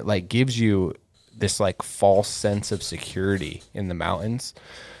 And so it like gives you this like false sense of security in the mountains.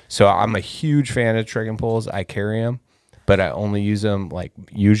 So I'm a huge fan of trekking poles. I carry them, but I only use them like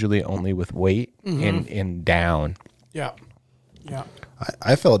usually only with weight and down. Yeah. Yeah.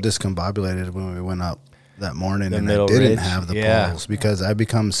 I felt discombobulated when we went up that morning, and I didn't ridge. have the poles, because I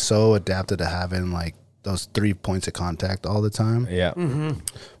become so adapted to having like those 3 points of contact all the time. Yeah.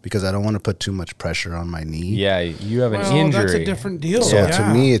 Because I don't want to put too much pressure on my knee. Yeah, you have an injury. That's a different deal. So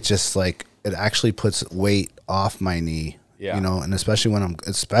to me, it's just like it actually puts weight off my knee. Yeah. You know, and especially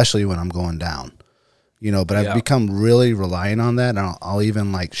when I'm going down. You know, but I've become really reliant on that. And I'll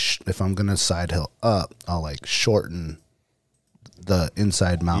even like if I'm gonna side hill up, I'll like shorten the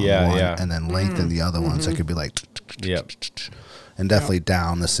inside mountain one and then lengthen the other one, so it could be like and definitely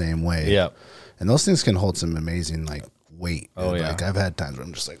down the same way. Yeah. And those things can hold some amazing like weight. Oh, yeah. Like I've had times where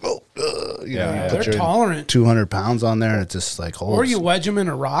I'm just like, you know, you They're put tolerant. 200 pounds on there and it just like holds. Or you wedge them in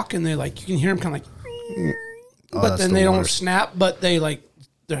a rock and they like, you can hear them kind of like, but then they don't snap, but they're like,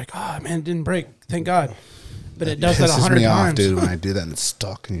 oh man, it didn't break. Thank God. But it does that 100 me times. Off, dude, when I do that and it's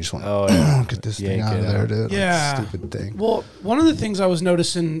stuck and you just want to get this thing out of there, dude. Yeah. Like, stupid thing. Well, one of the things I was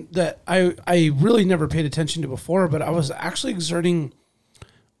noticing that I really never paid attention to before, but I was actually exerting,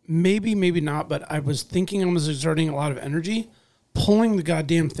 maybe not, but I was thinking I was exerting a lot of energy pulling the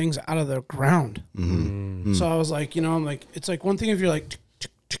goddamn things out of the ground. So I was like, you know, I'm like, it's like one thing if you're like,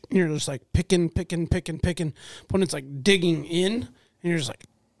 you're just like picking. But when it's like digging in and you're just like,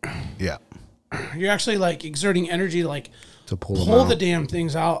 you're actually like exerting energy to like to pull the damn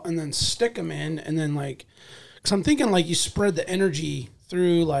things out and then stick them in. And then like, cause I'm thinking like you spread the energy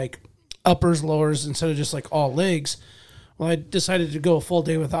through like uppers, lowers, instead of just like all legs. Well, I decided to go a full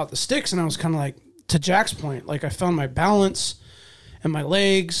day without the sticks. And I was kind of like, to Jack's point, like I found my balance and my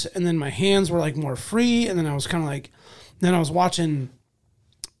legs, and then my hands were like more free. And then I was kind of like, then I was watching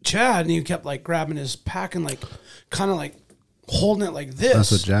Chad and he kept like grabbing his pack and like kind of like holding it like this.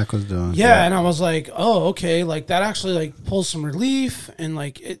 That's what Jack was doing. Yeah, and I was like, oh, okay, like that actually like pulls some relief and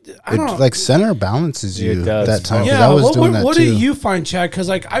like I don't know. Like center balances you that time. Yeah, I was doing that what too. do you find, Chad? Because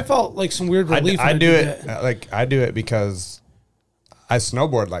like I felt like some weird relief. I do it because I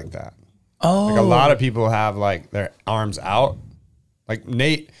snowboard like that. Oh, like a lot of people have like their arms out. Like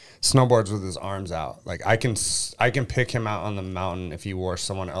Nate snowboards with his arms out. Like I can pick him out on the mountain if he wore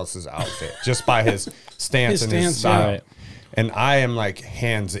someone else's outfit just by his stance and his style. Right. And I am like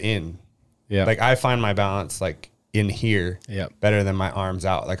hands in. Yeah. Like I find my balance like in here better than my arms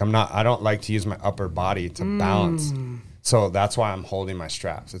out. Like I don't like to use my upper body to balance. So that's why I'm holding my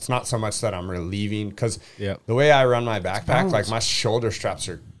straps. It's not so much that I'm relieving, because the way I run my backpack, like my shoulder straps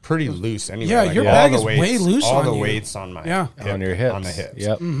are pretty loose anyway. Yeah, like your bag is way loose all on the you. weights on my on your hips. On the hips.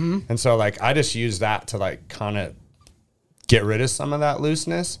 Yep. And so like I just use that to like kind of get rid of some of that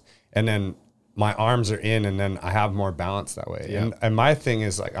looseness, and then my arms are in, and then I have more balance that way. Yep. And my thing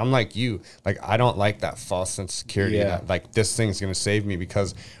is like, I'm like you, like I don't like that false sense of security that like this thing's going to save me,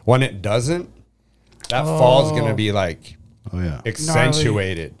 because when it doesn't, that fall's going to be like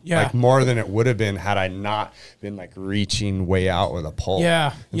accentuated, like more than it would have been had I not been like reaching way out with a pole.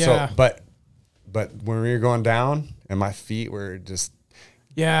 Yeah. So, but when we were going down and my feet were just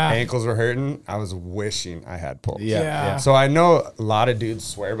ankles were hurting, I was wishing I had poles. Yeah. So I know a lot of dudes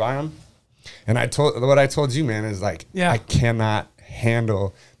swear by them. And what I told you, man, is like, I cannot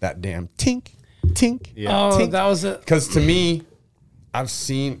handle that damn tink, tink, tink. That was it. Because to me, I've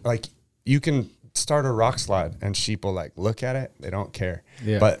seen, like, you can start a rock slide and sheep will like look at it. They don't care.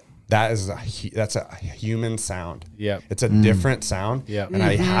 Yeah. But that's a human sound. Yeah. It's a different sound. Yeah. And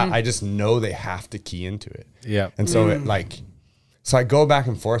I just know they have to key into it. Yeah. And so so I go back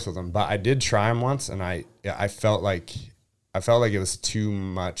and forth with them, but I did try them once and I felt like it was too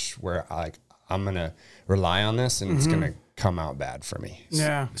much where I'm going to rely on this and it's going to come out bad for me.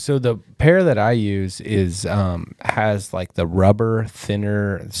 Yeah. So the pair that I use is has like the rubber,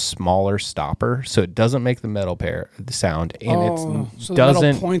 thinner, smaller stopper, so it doesn't make the metal pair the sound, and so doesn't the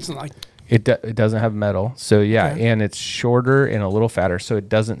metal points and like it doesn't have metal. So and it's shorter and a little fatter, so it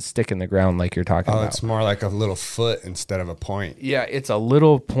doesn't stick in the ground like you're talking about. It's more like a little foot instead of a point. Yeah, it's a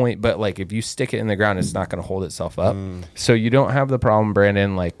little point, but like if you stick it in the ground, it's not going to hold itself up. So you don't have the problem,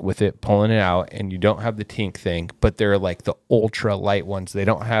 Brandon, like with it pulling it out, and you don't have the tink thing, but they're like the ultra light ones. They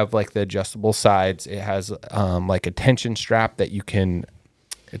don't have like the adjustable sides. It has like a tension strap that you can,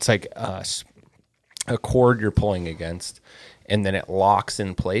 it's like a cord you're pulling against, and then it locks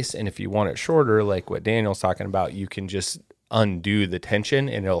in place. And if you want it shorter, like what Daniel's talking about, you can just undo the tension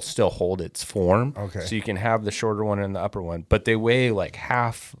and it'll still hold its form. Okay. So you can have the shorter one and the upper one, but they weigh like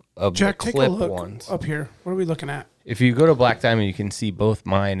half of Jack, the clip take a look ones. Up here. What are we looking at? If you go to Black Diamond, you can see both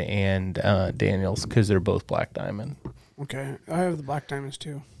mine and Daniel's because they're both Black Diamond. Okay. I have the Black Diamonds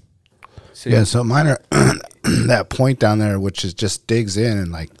too. So so mine are that point down there, which is just digs in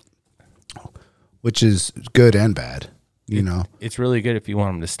and like, which is good and bad. You know, it's really good if you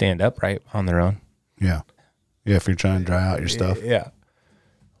want them to stand up right on their own. Yeah. Yeah. If you're trying to dry out your stuff. Yeah.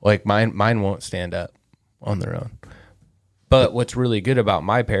 Like mine won't stand up on their own. But what's really good about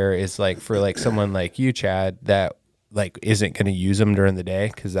my pair is like for like someone like you, Chad, that like isn't going to use them during the day,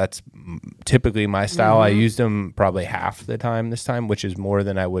 because that's typically my style. I used them probably half the time this time, which is more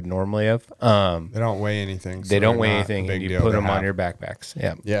than I would normally have. They don't weigh anything. They don't weigh anything, and you put them on your backpacks.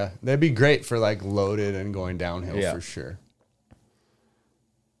 Yeah. Yeah. They'd be great for like loaded and going downhill for sure.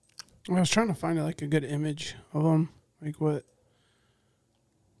 I was trying to find like a good image of them. Like what?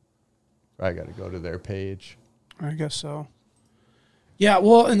 I got to go to their page. I guess so. Yeah.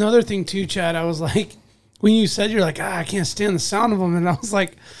 Well, another thing too, Chad, I was like, when you said you're like, I can't stand the sound of them. And I was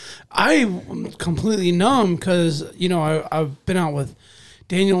like, I'm completely numb because, you know, I've been out with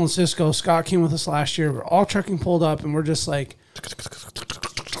Daniel and Cisco. Scott came with us last year. We're all trucking pulled up and we're just like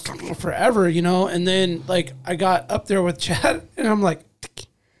forever, you know. And then like I got up there with Chad and I'm like,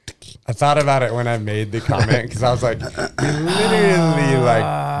 I thought about it when I made the comment because I was like, we literally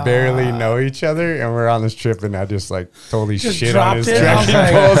like barely know each other, and we're on this trip, and I just like totally shit on his trekking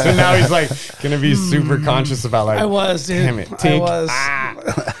poles, and now he's like gonna be super conscious about like. I was, dude. Damn it, tink. I was.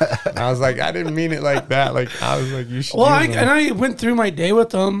 I was like, I didn't mean it like that. Like I was like, you should. Well, I went through my day with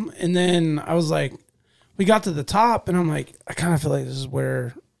them, and then I was like, we got to the top, and I'm like, I kind of feel like this is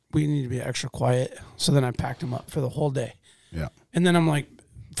where we need to be extra quiet. So then I packed them up for the whole day. Yeah. And then I'm like,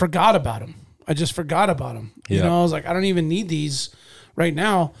 forgot about them. I just forgot about them. You know, I was like, I don't even need these right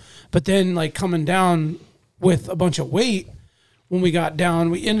now. But then like coming down with a bunch of weight, when we got down,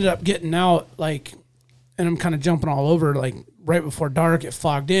 we ended up getting out like, and I'm kind of jumping all over, like right before dark, it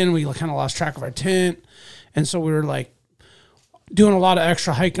fogged in. We kind of lost track of our tent. And so we were like doing a lot of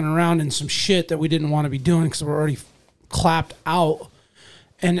extra hiking around in some shit that we didn't want to be doing because we're already clapped out.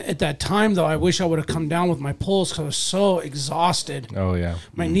 And at that time, though, I wish I would have come down with my poles because I was so exhausted. Oh, yeah.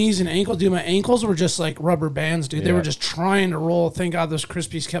 My knees and ankles, dude, my ankles were just like rubber bands, dude. They were just trying to roll. Thank God those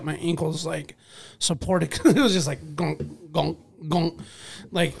Crispies kept my ankles like supported. It was just like gonk, gonk, gonk.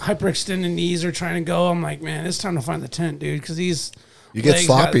 Like hyperextended knees are trying to go. I'm like, man, it's time to find the tent, dude, because these... You get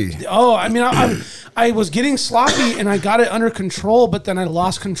sloppy. I mean, I was getting sloppy and I got it under control, but then I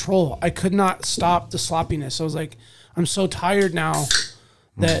lost control. I could not stop the sloppiness. I was like, I'm so tired now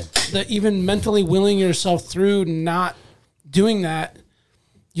that even mentally willing yourself through not doing that,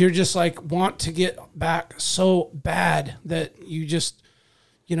 you're just like want to get back so bad that you just,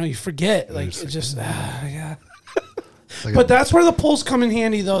 you know, you forget. Like it just, yeah. But that's where the poles come in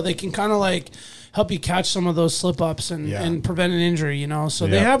handy, though. They can kind of like help you catch some of those slip ups and prevent an injury, you know. So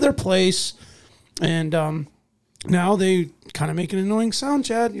they have their place, and now they kind of make an annoying sound,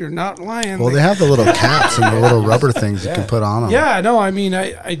 Chad. You're not lying. Well, they have the little caps and the little rubber things you can put on them. Yeah, no, I mean,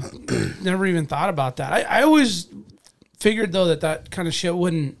 I never even thought about that. I always figured, though, that kind of shit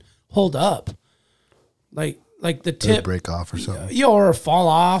wouldn't hold up. Like the tip. It'd break off or something. Yeah, or fall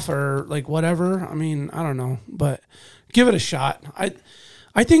off or like whatever. I mean, I don't know, but give it a shot.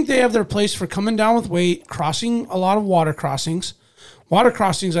 I think they have their place for coming down with weight, crossing a lot of water crossings. Water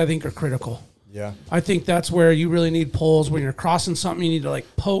crossings, I think, are critical. Yeah. I think that's where you really need poles. When you're crossing something, you need to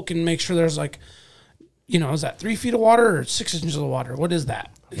like poke and make sure there's like, is that 3 feet of water or 6 inches of water? What is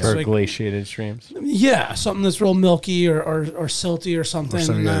that? For like, glaciated streams. Yeah, something that's real milky or silty or something. Or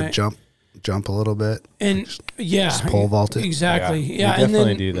something you gotta jump a little bit. And just pole vault it. Exactly. Yeah, we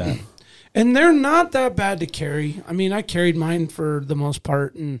definitely do that. And they're not that bad to carry. I mean, I carried mine for the most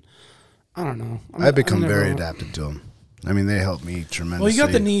part, and I don't know. I've become very adapted to them. I mean, they help me tremendously. Well, you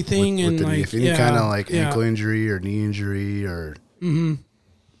got the knee thing with and the like knee. If any kind of like ankle injury or knee injury or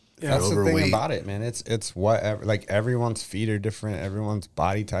that's the thing about it, man. It's whatever. Like everyone's feet are different. Everyone's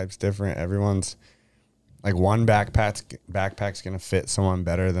body type's different. Everyone's like one backpack's gonna fit someone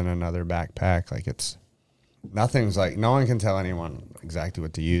better than another backpack. Like nothing's like no one can tell anyone exactly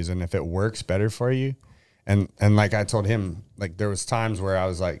what to use, and if it works better for you, and like I told him, like there was times where I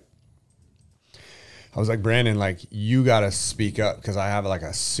was like, Brandon, like you gotta speak up because I have like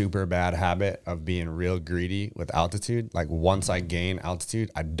a super bad habit of being real greedy with altitude. Like once I gain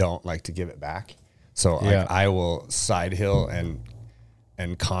altitude, I don't like to give it back. So like, I will side hill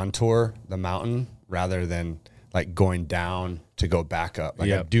and contour the mountain rather than like going down to go back up.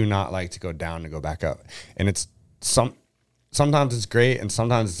 Like I do not like to go down to go back up. And it's sometimes it's great and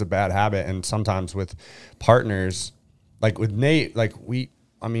sometimes it's a bad habit. And sometimes with partners, like with Nate, like we've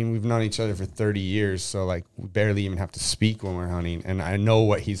known each other for 30 years. So like we barely even have to speak when we're hunting. And I know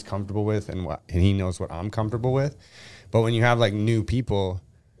what he's comfortable with and he knows what I'm comfortable with. But when you have like new people,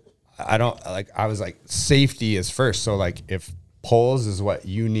 I was like safety is first. So like if poles is what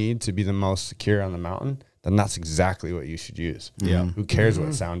you need to be the most secure on the mountain, then that's exactly what you should use. Yeah. Who cares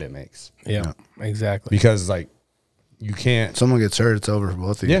what sound it makes? Yeah, exactly. Because like you can't. Someone gets hurt, it's over for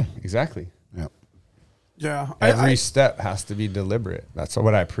both of you. Yeah, exactly. Yeah. Yeah. Every step has to be deliberate. That's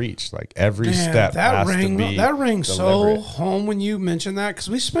what I preach. Like every step has to be that rang deliberate. So home when you mentioned that because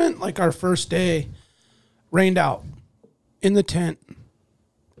we spent like our first day rained out in the tent,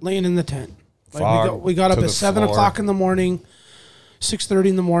 laying in the tent. Like we got up at 7 o'clock in the morning, 6:30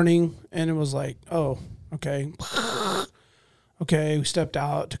 in the morning, and it was like, oh, okay. Okay, we stepped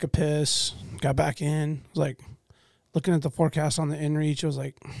out, took a piss, got back in. It was like looking at the forecast on the inReach, it was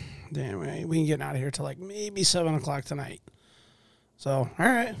like, damn, we ain't getting out of here till like maybe 7 o'clock tonight. So, all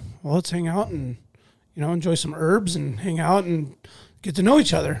right, well, let's hang out and, enjoy some herbs and hang out and get to know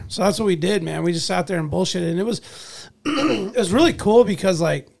each other. So that's what we did, man. We just sat there and bullshitted. And it was, it was really cool because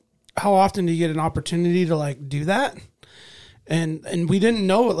like, how often do you get an opportunity to like do that? And we didn't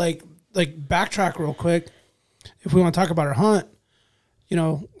know it, like backtrack real quick. If we want to talk about our hunt,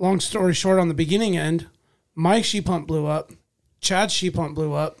 long story short, on the beginning end, my sheep hunt blew up. Chad's sheep hunt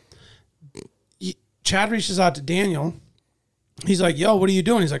blew up. Chad reaches out to Daniel. He's like, yo, what are you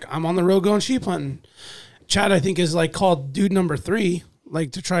doing? He's like, I'm on the road going sheep hunting. Chad, I think, is like called dude number 3,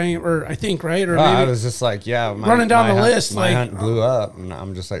 like to try, or I think, right? Or maybe I was just like, running down the list. My hunt blew up, and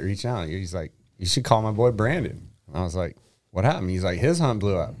I'm just like reaching out. He's like, you should call my boy Brandon. And I was like, what happened? He's like, his hunt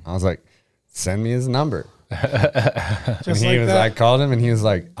blew up. I was like, send me his number. I called him, and he was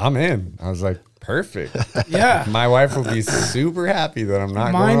like, I'm in. I was like, perfect. Yeah. My wife will be super happy that I'm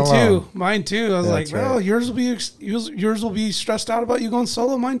not going alone. Mine too. I was like, well, yours will be stressed out about you going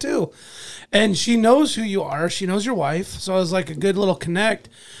solo. Mine too. And she knows who you are. She knows your wife. So it was like a good little connect.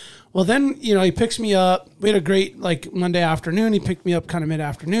 Well, then, he picks me up. We had a great, like, Monday afternoon. He picked me up kind of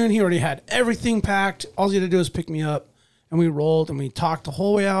mid-afternoon. He already had everything packed. All he had to do was pick me up. And we rolled, and we talked the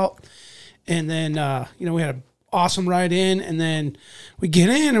whole way out. And then, we had an awesome ride in. And then we get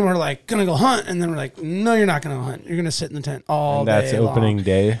in, and we're like, going to go hunt. And then we're like, no, you're not going to hunt. You're going to sit in the tent all day That's opening long.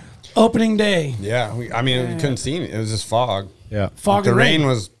 day? Opening day. Yeah. We couldn't see it. It was just fog. Yeah. Fog and rain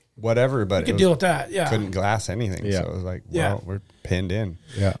was whatever, but we could deal with that. Yeah. Couldn't glass anything. Yeah. So it was like, well, we're pinned in.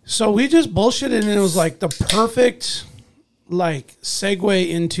 Yeah. So we just bullshitted, and it was like the perfect, like, segue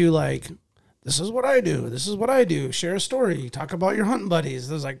into like, this is what I do. This is what I do. Share a story. Talk about your hunting buddies.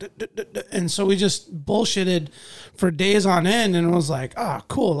 There's like, and so we just bullshitted for days on end, and it was like,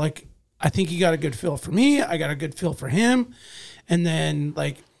 cool. Like, I think he got a good feel for me. I got a good feel for him. And then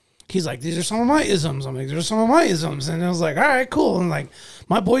like, he's like, these are some of my isms. I'm like, these are some of my isms. And I was like, all right, cool. And like,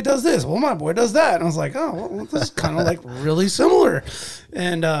 my boy does this. Well, my boy does that. And I was like, oh, well, this is kind of like really similar.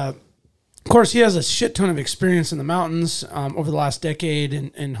 And, of course, he has a shit ton of experience in the mountains over the last decade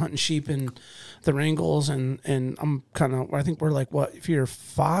and hunting sheep in the Wrangles. And I'm kind of, I think we're like, what, if you're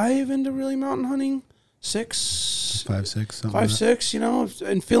 5 into really mountain hunting? 6? 5, 6, something 5, 6,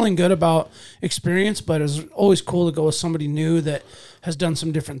 and feeling good about experience. But it's always cool to go with somebody new that has done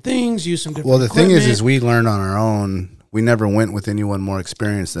some different things, used some different Well, the equipment. thing is we learned on our own we never went with anyone more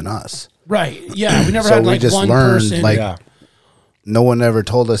experienced than us. Right. Yeah. We never So had we like just one learned, person. like, no one ever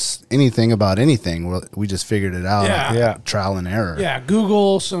told us anything about anything. We just figured it out. Trial and error. Yeah.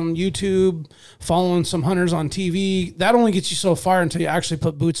 Google, some YouTube, following some hunters on TV. That only gets you so far until you actually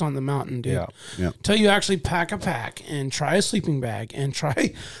put boots on the mountain, dude. Yeah. Until you actually pack a pack and try a sleeping bag and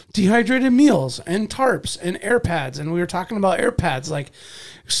try dehydrated meals and tarps and air pads. And we were talking about air pads. Like,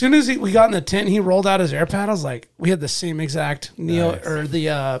 as soon as we got in the tent, he rolled out his air pad. I was like, we had the same exact Neo or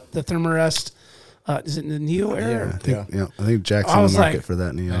the Thermarest. Is it the Neo Air? I think Jack's in the market for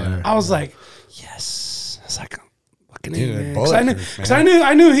that Neo Air. I was like, yes. I was like, fucking man. Because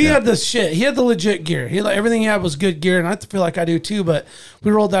I knew he had the shit. He had the legit gear. He everything he had was good gear, and I feel like I do too. But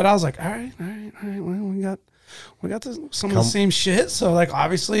we rolled that. I was like, all right. Well, we got some of the same shit. So like,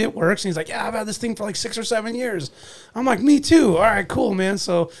 obviously it works. And he's like, yeah, I've had this thing for like 6 or 7 years. I'm like, me too. All right, cool, man.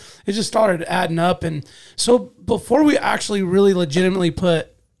 So it just started adding up, and so before we actually really legitimately put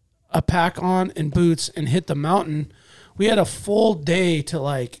a pack on and boots and hit the mountain, we had a full day to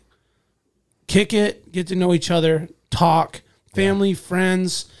like kick it, get to know each other, talk, family,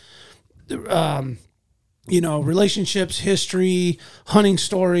 friends, relationships, history, hunting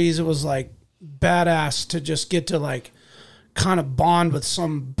stories. It was like badass to just get to like kind of bond with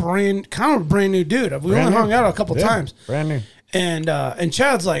some brand new dude. We only hung out a couple times. Brand new. And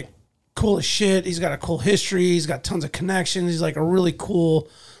Chad's like cool as shit. He's got a cool history. He's got tons of connections. He's like a really cool,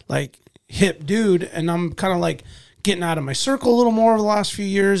 like hip dude. And I'm kind of like getting out of my circle a little more over the last few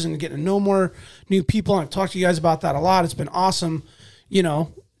years and getting to know more new people. And I've talked to you guys about that a lot. It's been awesome,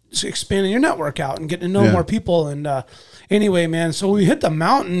 expanding your network out and getting to know more people. And anyway, man, so we hit the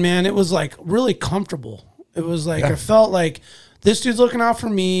mountain, man. It was like really comfortable. It was like, I felt like this dude's looking out for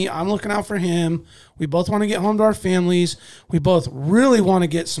me. I'm looking out for him. We both want to get home to our families. We both really want to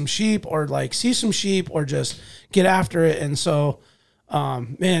get some sheep or like see some sheep or just get after it. And so,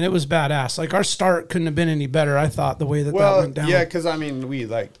 man, it was badass. Like our start couldn't have been any better. I thought the way that went down. Yeah. Cause I mean, we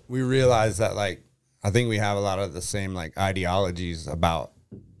realized that like, I think we have a lot of the same like ideologies about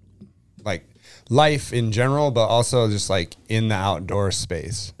like life in general, but also just like in the outdoor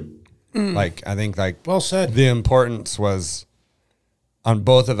space. Like, I think like, well said. The importance was on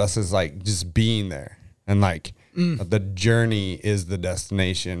both of us is like just being there and like the journey is the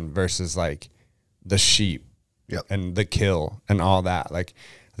destination versus like the sheep and the kill and all that. Like,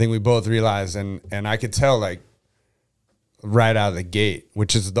 I think we both realized and I could tell like right out of the gate,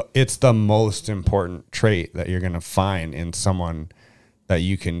 which is it's the most important trait that you're going to find in someone that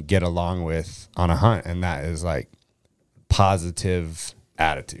you can get along with on a hunt. And that is like positive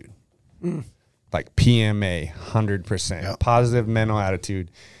attitude. Like PMA, 100%. Yep. Positive mental attitude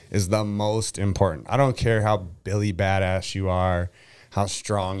is the most important. I don't care how Billy badass you are, how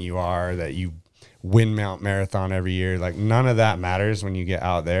strong you are, that you win Mount Marathon every year. Like none of that matters when you get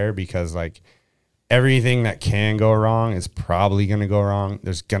out there because like everything that can go wrong is probably going to go wrong.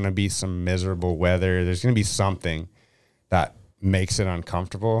 There's going to be some miserable weather. There's going to be something that makes it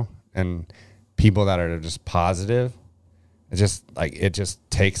uncomfortable. And people that are just positive, it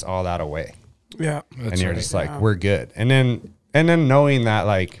just takes all that away. Yeah. And you're just like, we're good. And then knowing that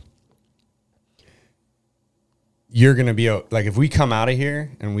like you're going to be like, if we come out of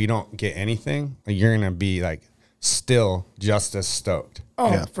here and we don't get anything, like, you're going to be like still just as stoked.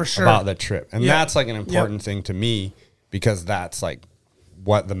 Oh, for sure. About the trip. And that's like an important thing to me because that's like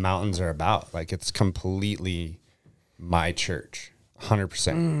what the mountains are about. Like it's completely my church,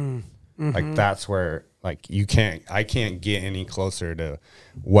 100%. Like that's where like I can't get any closer to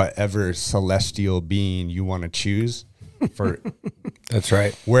whatever celestial being you want to choose for. That's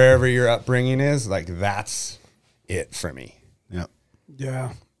right. Wherever your upbringing is, like that's it for me. Yep.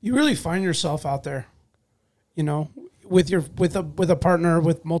 Yeah. You really find yourself out there, with a partner,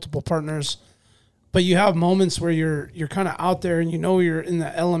 with multiple partners, but you have moments where you're kind of out there and you're in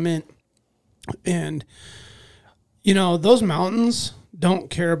the element and those mountains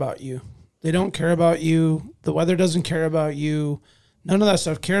don't care about you. They don't care about you. The weather doesn't care about you. None of that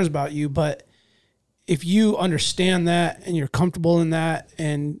stuff cares about you. But if you understand that and you're comfortable in that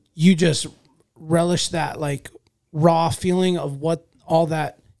and you just relish that like raw feeling of what all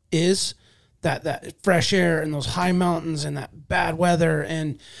that is, that fresh air and those high mountains and that bad weather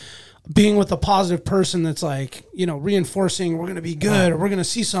and being with a positive person that's like, reinforcing we're going to be good or we're going to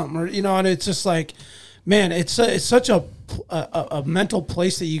see something or, and it's just like, man, it's such a mental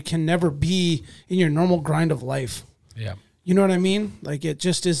place that you can never be in your normal grind of life. Yeah. You know what I mean? Like it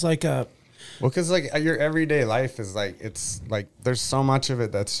just is like a... Well, because like your everyday life is like, it's like, there's so much of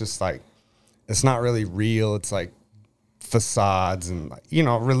it that's just like, it's not really real. It's like facades and,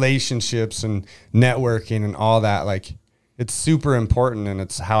 relationships and networking and all that. Like it's super important, and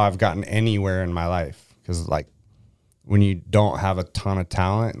it's how I've gotten anywhere in my life. Because like when you don't have a ton of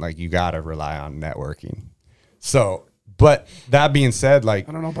talent, like you got to rely on networking. So, but that being said, like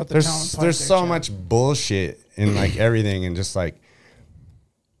I don't know about the there's so much bullshit in like everything, and just like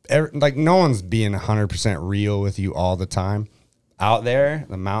like no one's being 100% real with you all the time. Out there,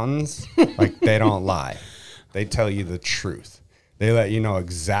 the mountains, like they don't lie. They tell you the truth. They let you know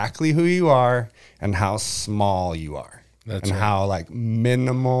exactly who you are and how small you are. And how like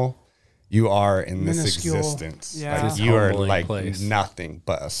minimal you are in this existence. Yeah. Like you are like nothing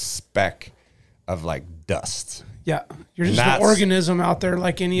but a speck of like dust. Yeah. You're just an organism out there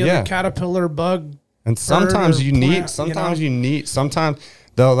like any other caterpillar, bug. And sometimes you need, sometimes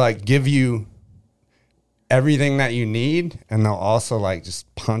they'll like give you everything that you need, and they'll also like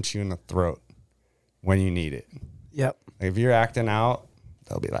just punch you in the throat when you need it. Yep. Like if you're acting out,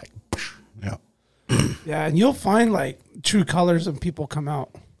 they'll be like, yeah. Yeah, and you'll find like true colors of people come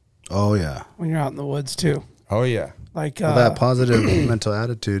out. Oh yeah. When you're out in the woods too. Oh yeah. Like that positive mental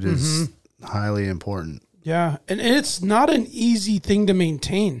attitude is highly important. Yeah, and it's not an easy thing to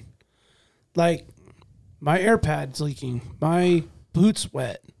maintain. Like my air pad's leaking, my boots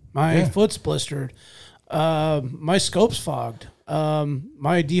wet, my foot's blistered. My scope's fogged.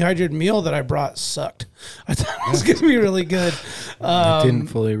 My dehydrated meal that I brought sucked. I thought it was going to be really good. It didn't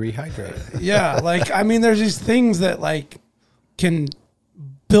fully rehydrate. Yeah. Like, I mean, there's these things that like can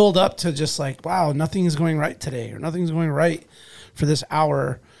build up to just like, wow, nothing's going right today or nothing's going right for this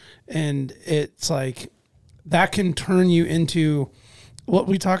hour. And it's like, that can turn you into what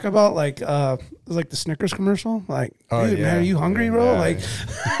we talk about, like the Snickers commercial. Like, dude, man, are you hungry, bro? Like,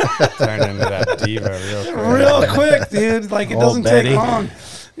 turn into that diva real quick, dude. Like, it doesn't take long.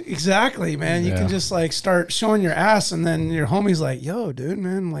 Exactly, man. You can just like start showing your ass, and then your homie's like, "Yo, dude,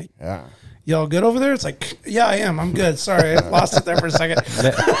 man, like, y'all good over there?" It's like, "Yeah, I am. I'm good. Sorry, I lost it there for a second."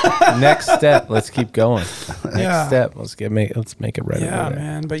 Next step, let's keep going. Next step, let's make it right. Yeah,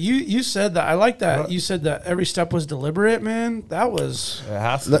 man. But you said that. I like that. You said that every step was deliberate, man. That was. It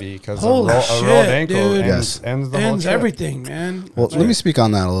has to be because a rolled ankle ends everything, man. Well, let me speak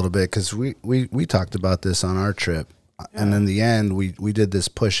on that a little bit, because we talked about this on our trip, and in the end we did this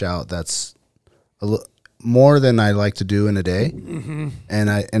push out that's more than I like to do in a day. Mm-hmm.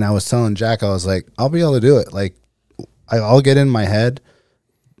 And I was telling Jack, I was like, I'll be able to do it. Like, I'll get in my head,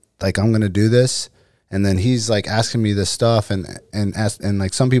 like, I'm going to do this. And then he's like asking me this stuff, and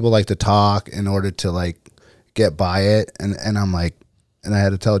like some people like to talk in order to like get by it. And I'm like, and I had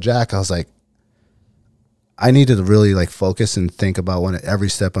to tell Jack, I was like, I need to really like focus and think about every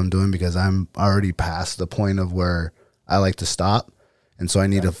step I'm doing, because I'm already past the point of where I like to stop. And so I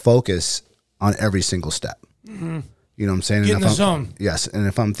need to focus on every single step. Mm-hmm. You know what I'm saying? Get in the zone. Yes. And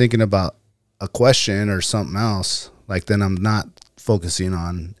if I'm thinking about a question or something else, like, then I'm not focusing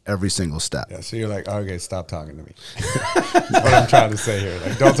on every single step. Yeah, so you're like, okay, stop talking to me. That's what I'm trying to say here.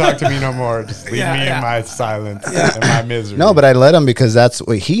 Like, don't talk to me no more. Just leave me in my silence and my misery. No, but I let him, because that's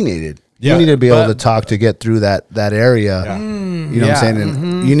what he needed. You needed to be able to talk to get through that area. Yeah. You know what I'm saying?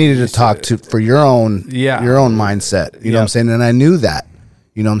 And you needed to talk for your own mindset. You know what I'm saying? And I knew that.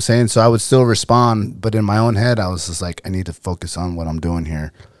 You know what I'm saying? So I would still respond, but in my own head, I was just like, I need to focus on what I'm doing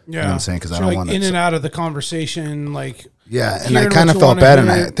here. Yeah. You know what I'm saying? Because I don't want to. In and out of the conversation, like. Yeah, and I kind of felt bad,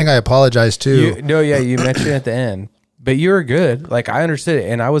 and I think I apologized too. You mentioned at the end, but you were good. Like, I understood it,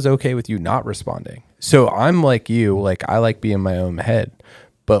 and I was okay with you not responding. So I'm like you, like, I like being in my own head.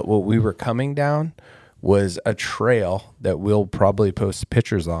 But what we were coming down was a trail that we'll probably post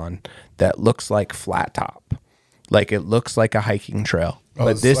pictures on that looks like flat top. Like, it looks like a hiking trail.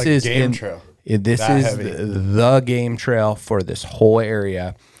 But this like is game trail. This is the game trail for this whole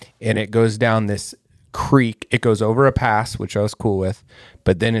area. And it goes down this creek. It goes over a pass, which I was cool with.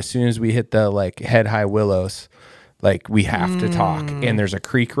 But then as soon as we hit the like head high willows, like, we have to talk. And there's a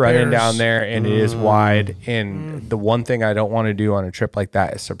creek running down there, and it is wide. And the one thing I don't want to do on a trip like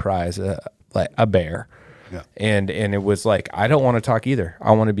that is surprise like a bear. Yeah. And it was like, I don't want to talk either.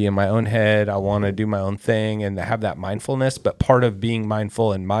 I want to be in my own head. I want to do my own thing and have that mindfulness. But part of being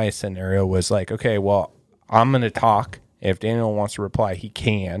mindful in my scenario was like, okay, well, I'm going to talk. If Daniel wants to reply, he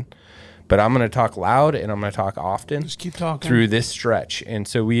can. But I'm going to talk loud, and I'm going to talk often. Just keep talking through this stretch. And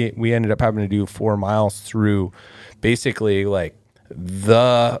so we ended up having to do 4 miles through basically like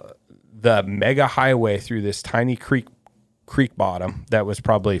the mega highway through this tiny creek bottom that was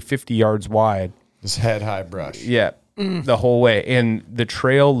probably 50 yards wide. This head high brush. Yeah. The whole way. And the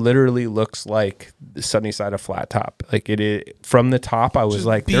trail literally looks like the sunny side of Flat Top. Like, it is from the top. I was just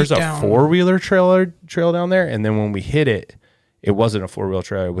like, there's a 4-wheeler trail down there. And then when we hit it, it wasn't a 4-wheel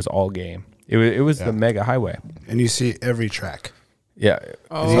trail. It was all game. It was the mega highway. And you see every track. Yeah.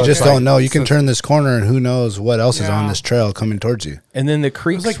 You just don't know. You can turn this corner and who knows what else is on this trail coming towards you. And then the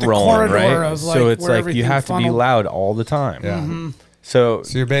creek's like the rolling, right? of, like, so it's where like you have to be loud all the time. Yeah. Mm-hmm. So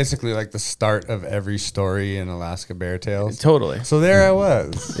you're basically like the start of every story in Alaska Bear Tales. Totally. So there I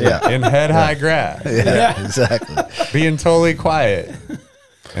was. Yeah. In head-high grass. Yeah, exactly. Being totally quiet.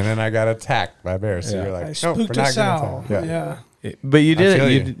 And then I got attacked by bears. So you're like, I no, we're spooked not us going to out. attack. Yeah. But you feel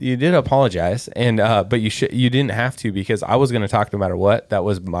you did apologize, and but you didn't have to, because I was going to talk no matter what. That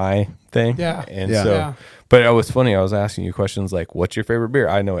was my thing. Yeah. And Yeah. so, Yeah. but it was funny. I was asking you questions like, "What's your favorite beer?"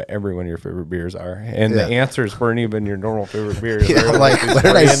 I know what every one of your favorite beers are, and the answers weren't even your normal favorite beers. Yeah, They were like, these what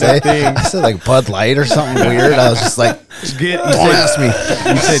did I say? random I said like Bud Light or something weird. I was just like, Don't ask me.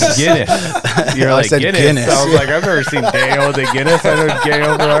 You said Guinness. You're I like said Guinness. Guinness. I was like, I've never seen Dale the Guinness. I know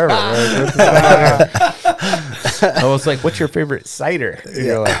Dale forever. I was like, what's your favorite cider? And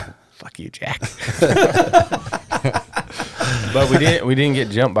you're like, fuck you, Jack. But we didn't get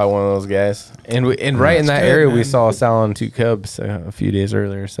jumped by one of those guys. And right in that area, we saw Sal and 2 cubs a few days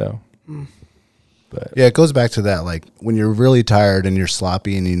earlier. So, but yeah, it goes back to that. Like when you're really tired and you're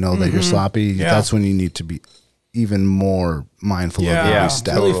sloppy and you know that you're sloppy, that's when you need to be even more mindful of every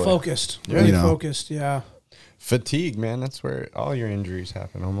step. Really focused. Really You know. focused. Yeah. Fatigue, man. That's where all your injuries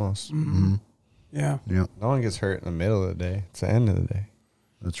happen almost. Mm-hmm. Yeah. Yeah, No one gets hurt in the middle of the day. It's the end of the day.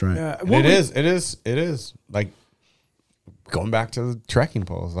 that's right. Yeah. And it is like going back to the trekking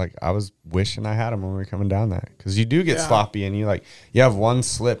poles. Like I was wishing I had them when we were coming down that, because you do get sloppy and you have one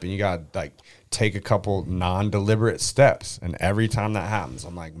slip and you got to like take a couple non-deliberate steps, and every time that happens,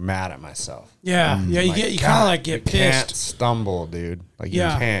 I'm like mad at myself. Yeah. Yeah. You kind of like get you can't pissed. stumble, dude. Like you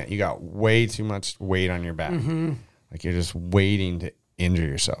can't. You got way too much weight on your back. Like you're just waiting to injure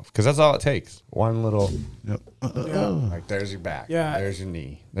yourself, because that's all it takes. One little, like there's your back, there's your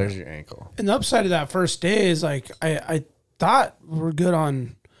knee, there's your ankle. And the upside of that first day is like I thought we're good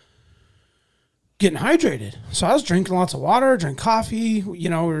on getting hydrated. So I was drinking lots of water, drink coffee. You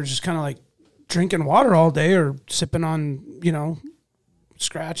know, we were just kind of like drinking water all day or sipping on,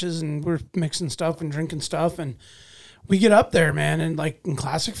 scratches, and we're mixing stuff and drinking stuff. And we get up there, man, and like in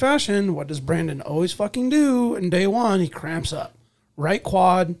classic fashion, what does Brandon always fucking do? In day one, he cramps up. Right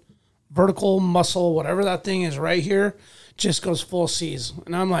quad, vertical muscle, whatever that thing is right here, just goes full C's.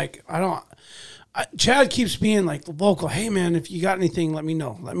 And I'm like, Chad keeps being like the vocal, hey man, if you got anything, let me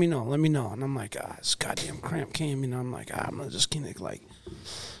know. And I'm like, this goddamn cramp came, I'm like, I'm gonna just like.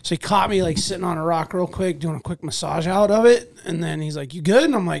 So he caught me like sitting on a rock real quick, doing a quick massage out of it. And then he's like, you good?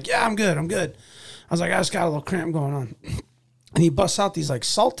 And I'm like, yeah, I'm good. I was like, I just got a little cramp going on. And he busts out these like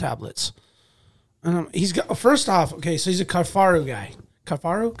salt tablets. And he's got, first off, okay, so he's a Kaifaru guy.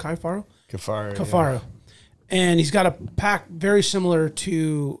 Kaifaru. Yeah. And he's got a pack very similar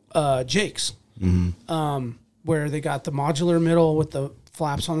to Jake's, where they got the modular middle with the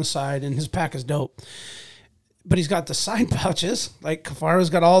flaps on the side, and his pack is dope. But he's got the side pouches, like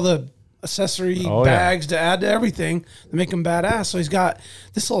Kaifaru's got all the accessory bags to add to everything to make him badass. So he's got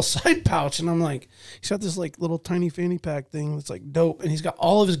this little side pouch, and I'm like, he's got this like little tiny fanny pack thing that's like dope, and he's got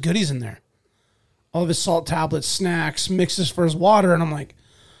all of his goodies in there. All of his salt tablets, snacks, mixes for his water. And I'm like,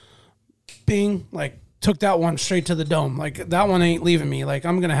 bing, like took that one straight to the dome. Like that one ain't leaving me. Like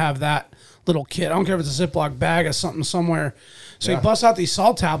I'm going to have that little kit. I don't care if it's a Ziploc bag or something somewhere. So he busts out these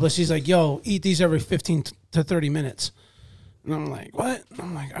salt tablets. He's like, yo, eat these every 15 to 30 minutes. And I'm like, what?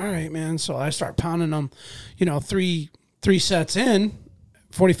 I'm like, all right, man. So I start pounding them, three sets in,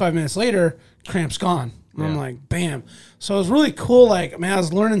 45 minutes later, cramp's gone. And I'm like, bam. So it was really cool. Like, man, I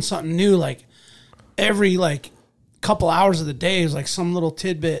was learning something new. Like, every like couple hours of the day is like some little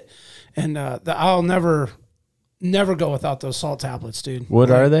tidbit, and I'll never go without those salt tablets, dude. what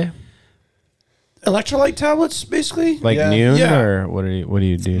are they? Electrolyte tablets, basically. Like Noon, or what do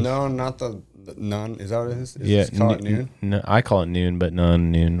you do? No, not the none. Is that what it is? Yeah, call it Noon. No, I call it Noon, but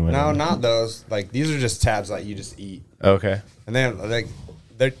non-Noon. No, not those. Like these are just tabs that you just eat. Okay. And they have like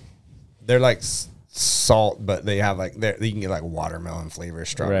they're like salt, but they have like you can get like watermelon flavor,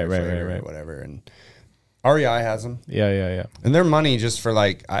 strawberry flavor, or whatever. And REI has them. Yeah. And they're money just for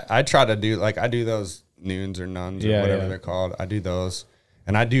like I try to do like I do those Noons or Nuns or whatever they're called. I do those,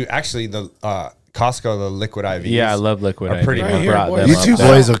 and I do actually the Costco, the liquid IVs. Yeah, I love liquid IVs. Pretty Right much. here, You two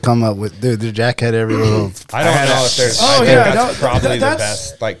boys will come up with, dude, the Jack had every little. I don't know if there's. Oh, I think yeah, that's probably that's the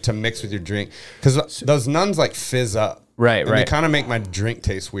best, like to mix with your drink, because those Nuns like fizz up. Right, and right. They kind of make my drink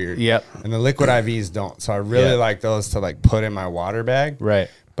taste weird. Yep. And the liquid IVs don't, so I really like those to like put in my water bag. Right.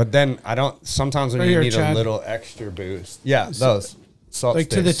 But then I don't. Sometimes when Right you here, need Chad. a little extra boost, those salt Like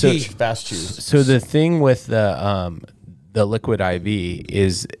to sticks, the T. fast chews. So the thing with the the liquid IV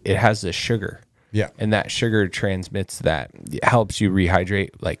is it has the sugar. Yeah. And that sugar transmits that. It helps you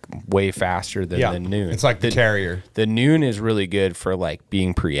rehydrate like way faster than the Nuun. It's like the carrier. The Nuun is really good for like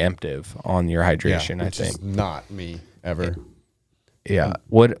being preemptive on your hydration, I think. Is not me ever. Yeah.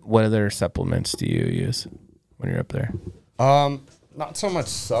 What other supplements do you use when you're up there? Not so much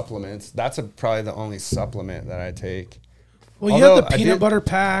supplements. That's probably the only supplement that I take. Well, you had the peanut butter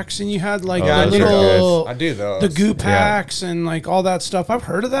packs, and you had like the little I do those. The goo packs and like all that stuff. I've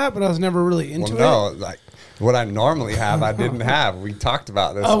heard of that, but I was never really into it. No, like what I normally have, I didn't have. We talked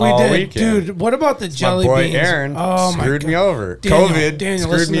about this all weekend. Dude, what about the jelly beans? My boy Aaron screwed me over. Daniel,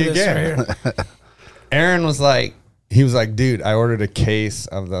 screwed me again. Right Aaron was like, dude, I ordered a case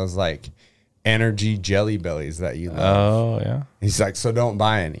of those like energy jelly bellies that you love. Oh, yeah. He's like, so don't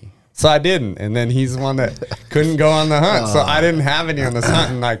buy any. So I didn't. And then he's the one that couldn't go on the hunt. So I didn't have any on this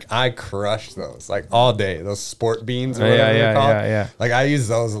hunt. And like I crushed those like all day. Those sport beans or whatever they're called. Yeah. Like I use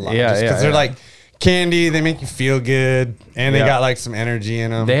those a lot. Just because they're like candy. They make you feel good. And they got like some energy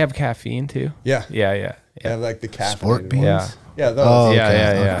in them. They have caffeine too. Yeah. Yeah. They have like the caffeine. Sport beans? Yeah, those. Oh, okay.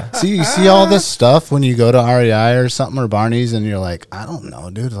 Yeah. See, you see all this stuff when you go to REI or something or Barney's and you're like, I don't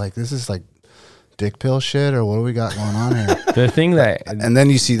know, dude. Like this is like dick pill shit or what do we got going on here? The thing that, and then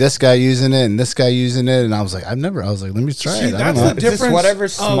you see this guy using it and this guy using it, and I was like, let me try it. That's the difference. It's just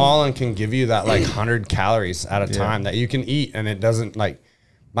whatever's small and can give you that like 100 calories at a time that you can eat, and it doesn't like.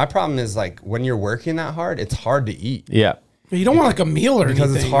 My problem is like when you're working that hard, it's hard to eat. Yeah, you don't want like a meal or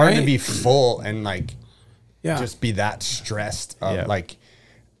because anything, it's hard right? to be full and like just be that stressed of like.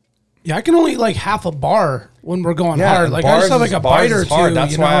 Yeah, I can only eat like half a bar when we're going hard. Like I just have like a bite or two.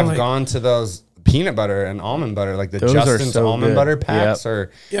 That's why I've gone to those peanut butter and almond butter, like the Justin's almond butter packs,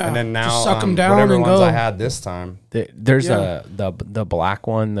 and then now just suck them down whatever and ones go. I had this time. There's the black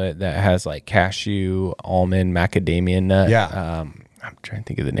one that has like cashew, almond, macadamia nut. Yeah, I'm trying to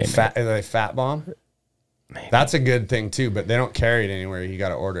think of the name. Fat Bomb. Maybe. That's a good thing too, but they don't carry it anywhere. You got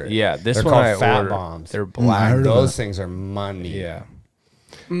to order it. Yeah, they're called Fat Bombs. They're black. Those things are money. Yeah.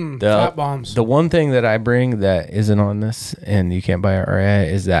 Fat bombs. The one thing that I bring that isn't on this and you can't buy it right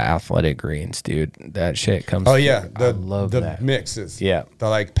is that Athletic Greens, dude. That shit comes. Oh yeah, I love the that. Mixes. Yeah, the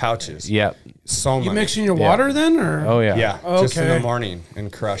like pouches. Yeah, so much. You mix in your water then, or yeah, just in the morning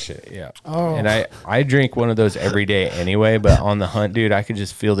and crush it. Yeah. And I drink one of those every day anyway, but on the hunt, dude, I could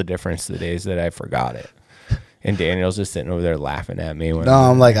just feel the difference the days that I forgot it. And Daniel's just sitting over there laughing at me.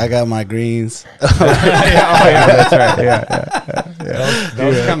 I'm like, I got my greens. That's right.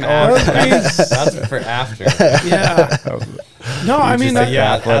 Those come after. That's for after. Yeah. No, I mean,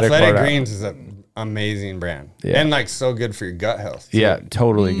 Athletic Greens is an amazing brand. And like so good for your gut health. Yeah,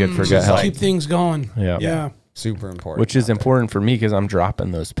 totally good for gut health. Keep things going. Yeah. Super important. Which is important for me because I'm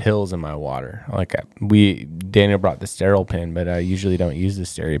dropping those pills in my water. Like Daniel brought the sterile pen, but I usually don't use the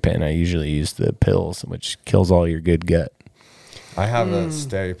sterile pen. I usually use the pills, which kills all your good gut. I have a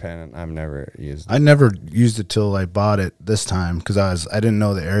sterile pen and I've never used it. I never used it till I bought it this time because I didn't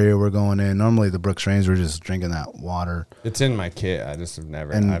know the area we're going in. Normally the Brooks Range we're just drinking that water. It's in my kit. I just have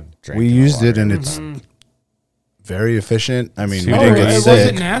never. And I've drank we used it and it's very efficient. I mean, we didn't get Was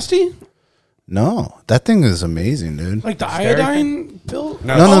sick. it nasty? No, that thing is amazing, dude. Like the iodine pill?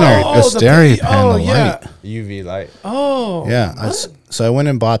 No. The Steri pen, the light. UV light. Oh. Yeah. So I went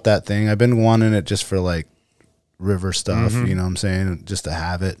and bought that thing. I've been wanting it just for like river stuff, you know what I'm saying? Just to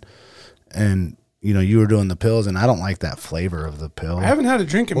have it. And, you were doing the pills, and I don't like that flavor of the pill. I haven't had a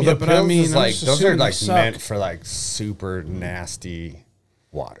drink yet, but I mean, like, those are like meant for like super nasty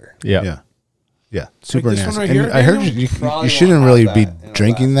water. Yeah. Super like nasty. Right here, and I heard you shouldn't really be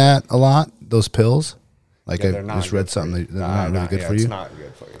drinking that a lot, those pills. Like I just read something they're not really good for you. It's not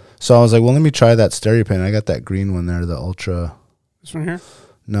good for you. So I was like, well, let me try that Steri pen. I got that green one there, the Ultra. This one here?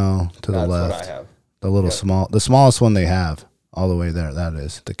 No, to the left. That's what I have. The little the smallest one they have, all the way there. That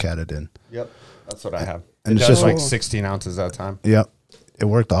is the Katadyn. Yep, that's what I have. And it's just like 16 ounces at a time. Yep, it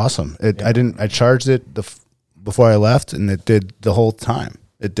worked awesome. I charged it before I left, and it did the whole time.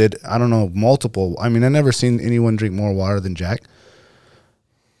 It did. I don't know, multiple. I mean, I never seen anyone drink more water than Jack.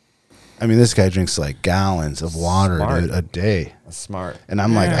 I mean, this guy drinks like gallons of water, dude, a day. That's smart. And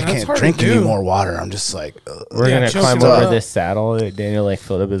I'm like, I can't drink any more water. I'm just like, we're going to climb over this saddle. Daniel like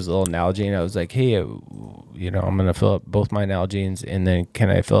filled up his little Nalgene. I was like, hey, I'm going to fill up both my Nalgenes, and then can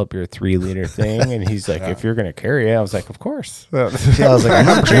I fill up your 3-liter thing? And he's like, if you're going to carry it, I was like, of course. I was like, I'm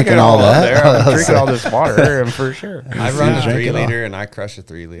not drinking all that. I'm drinking all this water, for sure. I run a 3-liter, and I crush a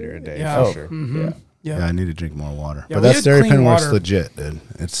 3-liter a day for sure. Mm-hmm. Yeah, I need to drink more water. Yeah, but that Steri pen works legit, dude.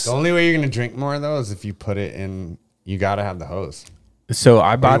 It's the only way you're going to drink more, though, is if you put it in, you got to have the hose. So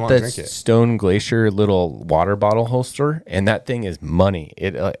I bought the Stone Glacier little water bottle holster, and that thing is money.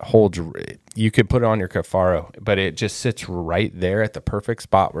 It holds. You could put it on your Cafaro, but it just sits right there at the perfect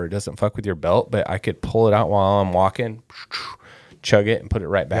spot where it doesn't fuck with your belt. But I could pull it out while I'm walking, chug it, and put it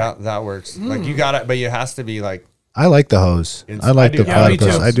right back. Yeah, that works. Like you got it, but it has to be like. I like the hose. I like the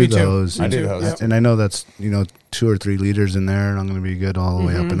platypus. I do the hose. I do the hose. And I know that's 2 or 3 liters in there, and I'm going to be good all the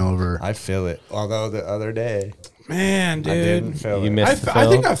way up and over. I feel it. Although the other day. Man, dude. I didn't feel it. I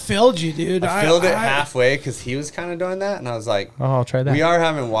think I failed you, dude. I filled it halfway because he was kind of doing that. And I was like, oh, I'll try that. We are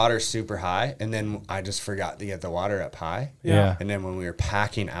having water super high. And then I just forgot to get the water up high. Yeah. And then when we were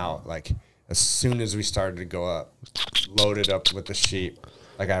packing out, like as soon as we started to go up, loaded up with the sheep,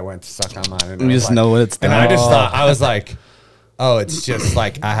 like I went to suck on mine. And you just know what it's done. And I just thought, I was like, oh, it's just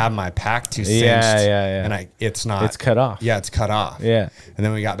like I have my pack too cinched. Yeah. And it's not. It's cut off. Yeah, it's cut off. Yeah. And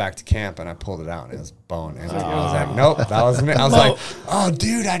then we got back to camp and I pulled it out and it was bone. And I was like, nope, that wasn't it. I was like, oh,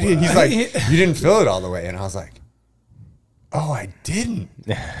 dude, I didn't. He's like, you didn't fill it all the way. And I was like, oh, I didn't.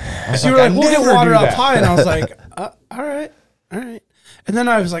 So you were like, we'll get water up high. And I was like, all right. And then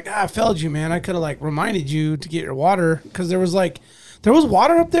I was like, I failed you, man. I could have like reminded you to get your water because there was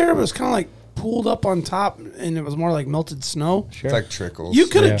water up there, but it was kind of like pooled up on top and it was more like melted snow. Sure. It's like trickles. You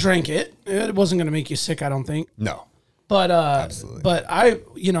could have drank it. It wasn't going to make you sick, I don't think. No. But absolutely. But I,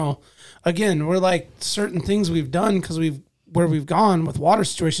 again, we're like certain things we've done because where we've gone with water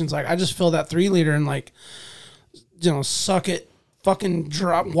situations. Like I just fill that 3 liter and like, suck it, fucking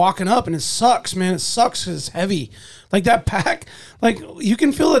drop walking up, and it sucks, man. It sucks because it's heavy. Like that pack, like you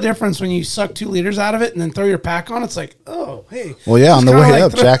can feel the difference when you suck 2 liters out of it and then throw your pack on. It's like, oh, hey. Well, yeah, on the way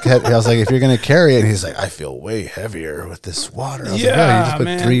up, Jack I was like, if you're going to carry it, he's like, I feel way heavier with this water. I was like, yeah, you just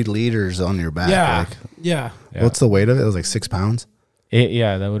put 3 liters on your back. Yeah. Yeah. What's the weight of it? It was like 6 pounds.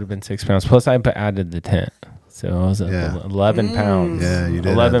 That would have been 6 pounds. Plus, I added the tent. So it was 11 pounds. Yeah, you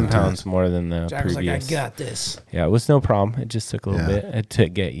did. 11 pounds more than the Jack previous. was like, I got this. Yeah, it was no problem. It just took a little bit to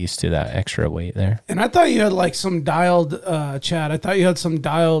get used to that extra weight there. And I thought you had like some dialed, Chad. I thought you had some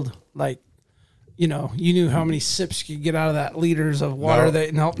dialed, like, you knew how many sips you could get out of that liters of water.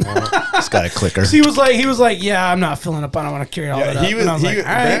 No. It's got a clicker. So he was like, yeah, I'm not filling up. I don't want to carry all that up.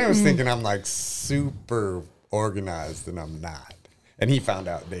 Brandon was thinking I'm like super organized and I'm not. And he found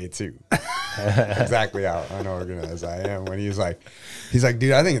out day 2 exactly how unorganized I am when he's like,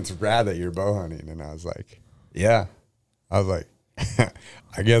 dude, I think it's rad that you're bow hunting. And I was like, yeah. I was like,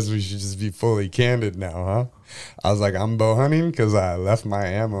 I guess we should just be fully candid now, huh? I was like, I'm bow hunting because I left my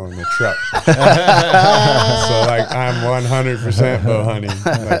ammo in the truck. So like, I'm 100% bow hunting.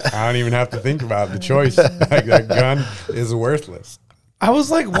 Like, I don't even have to think about the choice. Like that gun is worthless. I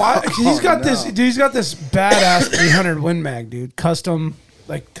was like, why? He's got this badass 300 Win Mag, dude.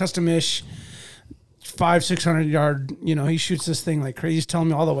 Custom-ish, 500-600 yard. He shoots this thing like crazy. He's telling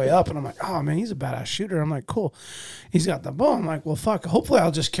me all the way up, and I'm like, oh man, he's a badass shooter. I'm like, cool. He's got the bow. I'm like, well, fuck. Hopefully, I'll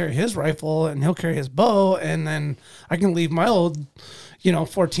just carry his rifle, and he'll carry his bow, and then I can leave my old,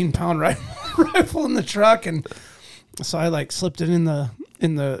 14-pound rifle in the truck. And so I like slipped it in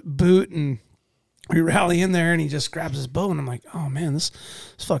the boot and. We rally in there and he just grabs his bow and I'm like, oh man, this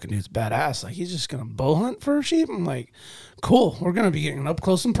fucking dude's badass. Like he's just gonna bow hunt for a sheep. I'm like, cool. We're gonna be getting up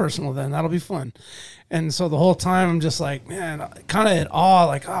close and personal then. That'll be fun. And so the whole time I'm just like, man, kind of at awe.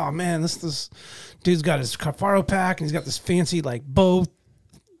 Like, oh man, this dude's got his Cafaro pack and he's got this fancy like bow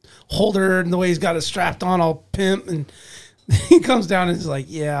holder and the way he's got it strapped on all pimp. And he comes down and he's like,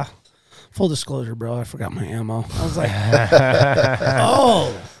 yeah, full disclosure, bro, I forgot my ammo. I was like,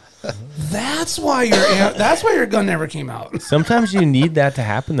 oh. That's why your gun never came out. Sometimes you need that to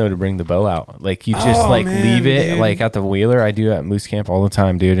happen though to bring the bow out. Like you just leave it dude. Like at the wheeler. I do at moose camp all the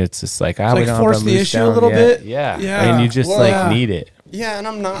time, dude. It's just like I don't force the issue a little bit. Yeah, and you just need it. Yeah, and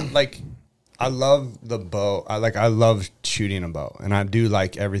I'm not like I love the bow. I love shooting a bow, and I do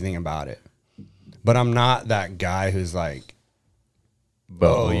like everything about it. But I'm not that guy who's like.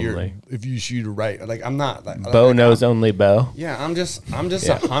 Bow only. If you shoot right, like I'm not like bow knows only bow. Yeah, I'm just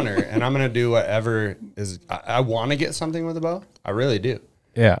a hunter, and I'm gonna do whatever is. I want to get something with a bow. I really do.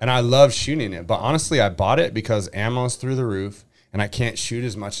 Yeah, and I love shooting it. But honestly, I bought it because ammo's through the roof, and I can't shoot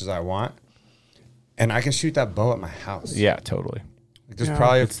as much as I want, and I can shoot that bow at my house. Yeah, totally. Like, there's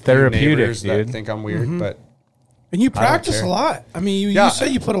probably it's therapeutic, dude. That think I'm weird, but. And you practice a lot. I mean, you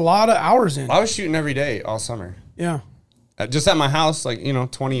said you put a lot of hours in. I was shooting every day all summer. Yeah. Just at my house, like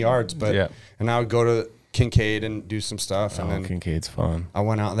 20 yards, but and I would go to Kincaid and do some stuff, and then Kincaid's fun. I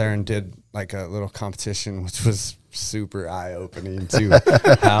went out there and did like a little competition, which was super eye opening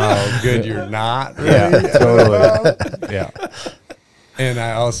to how good you're not. Really. Yeah, totally. Yeah, and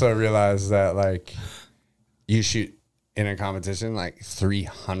I also realized that like you shoot in a competition, like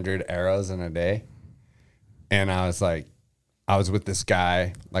 300 arrows in a day. And I was with this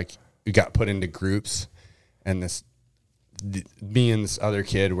guy, like we got put into groups, and me and this other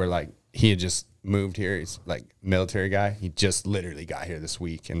kid were like, he had just moved here. He's like military guy. He just literally got here this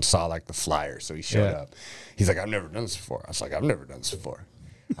week and saw like the flyer. So he showed up. He's like, I've never done this before. I was like, I've never done this before.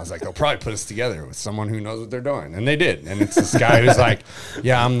 I was like, they'll probably put us together with someone who knows what they're doing. And they did. And it's this guy who's like,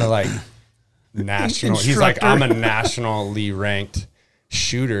 yeah, I'm the like national. He's like, I'm a nationally ranked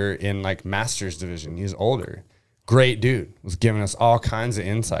shooter in like master's division. He's older. Great dude. Was giving us all kinds of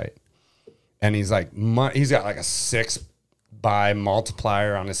insight. And he's like, he's got like a 6x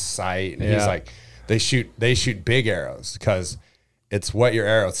multiplier on his sight. And he's like, they shoot big arrows because it's what your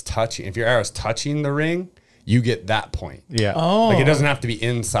arrow's touching. If your arrow's touching the ring, you get that point. Yeah. Oh. Like it doesn't have to be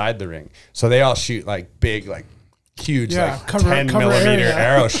inside the ring. So they all shoot like big, like huge, like 10 millimeter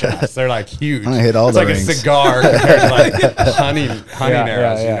arrow shafts. They're like huge. I hit all it's the like rings. A cigar compared to like hunting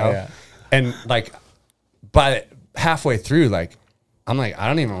arrows, you know? Yeah. And like by halfway through, like I'm like, I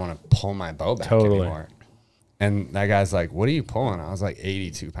don't even want to pull my bow back anymore. And that guy's like, what are you pulling? I was like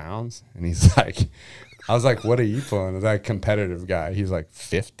 82 pounds. And he's like, I was like, what are you pulling? That competitive guy. He's like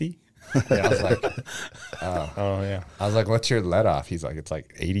 50. Yeah, I was like, oh yeah. I was like, what's your let off? He's like, it's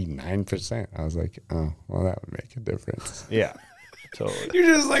like 89%. I was like, oh, well, that would make a difference. Yeah. Totally.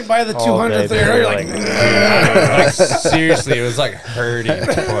 You're just like by the 200th area. Like seriously, it was like hurting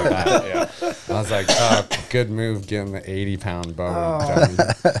to pull that. Yeah. I was like, oh, good move getting the 80-pound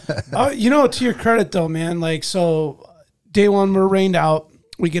bow. You know, to your credit though, man, like, so day one we're rained out.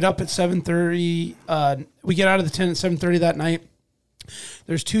 We get up at 7:30. We get out of the tent at 7:30 that night.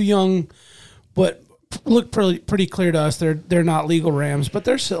 There's two young, but look pretty clear to us. They're not legal rams, but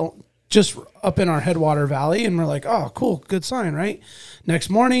they're still just up in our headwater valley, and we're like, oh, cool, good sign, right? Next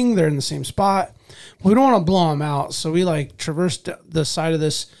morning, they're in the same spot. We don't want to blow them out, so we like traversed the side of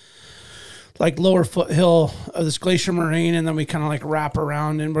this like lower foothill of this glacier moraine, and then we kind of like wrap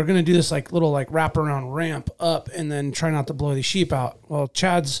around, and we're gonna do this like little like wrap around ramp up, and then try not to blow these sheep out. Well,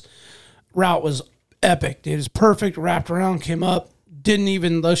 Chad's route was epic, dude. It was perfect. Wrapped around, came up.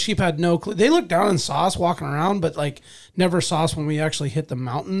 Those sheep had no clue. They looked down and saw us walking around, but like never saw us when we actually hit the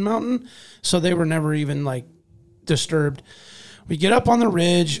mountain. So they were never even like disturbed. We get up on the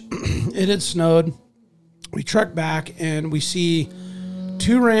ridge. It had snowed. We trek back and we see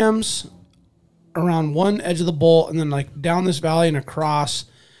two rams around one edge of the bolt and then like down this valley and across,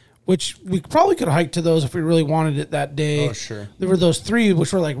 which we probably could hike to those if we really wanted it that day. Oh, sure. There were those three,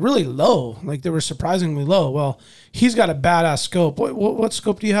 which were like really low. Like they were surprisingly low. Well, he's got a badass scope. What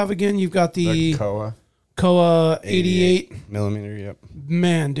scope do you have again? You've got the Kowa 88 millimeter. Yep.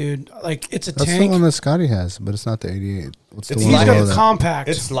 Man, dude, like it's a That's tank. the one that Scotty has, but it's not the 88. What's the one? He's got a compact.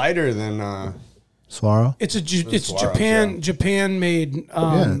 It's lighter than Swaro. It's Japan made.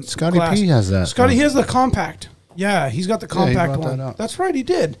 Scotty glass. P has that. Scotty has the compact. Yeah, he's got the compact one. That's right, he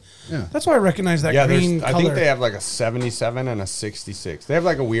did. Yeah, that's why I recognize that green color. I think they have like a 77 and a 66. They have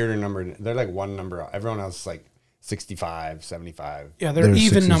like a weirder number. They're like one number. Everyone else is like 65, 75. Yeah, they're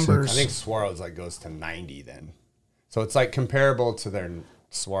even 66. numbers. I think Swaro's like goes to 90 then. So it's like comparable to their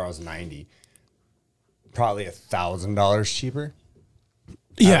Swaro's 90. Probably $1,000 cheaper.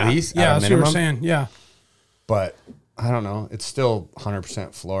 Yeah, at least, yeah, that's what you were saying. Yeah, but I don't know. It's still 100%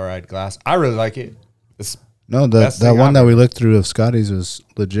 fluoride glass. I really like it. It's that one that we looked through of Scotty's was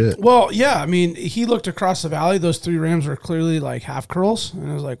legit. Well, yeah, I mean, he looked across the valley. Those three rams were clearly like half curls, and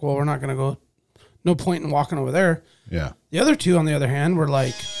I was like, well, we're not going to go. No point in walking over there. Yeah. The other two, on the other hand, were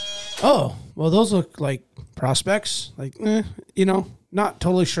like, oh, well, those look like prospects. Like, not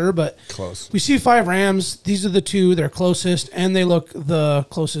totally sure, but close. We see 5 rams. These are the two. They're closest, and they look the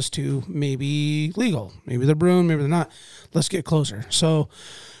closest to maybe legal. Maybe they're Bruin, maybe they're not. Let's get closer. So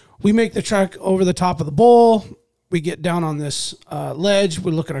we make the trek over the top of the bowl. We get down on this ledge.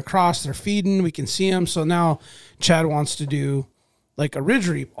 We're looking across. They're feeding. We can see them. So now Chad wants to do like a ridge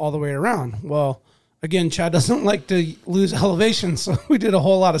reap all the way around. Well, again, Chad doesn't like to lose elevation, so we did a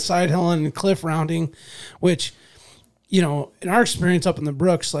whole lot of side hilling and cliff rounding, which, in our experience up in the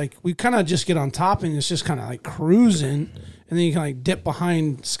Brooks, like we kind of just get on top and it's just kind of like cruising, and then you can like dip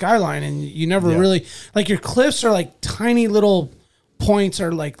behind skyline, and you never really, like your cliffs are like tiny little points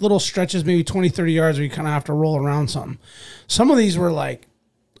or like little stretches, maybe 20, 30 yards where you kind of have to roll around something. Some of these were like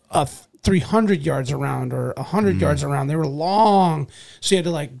 300 yards around or 100 yards around. They were long, so you had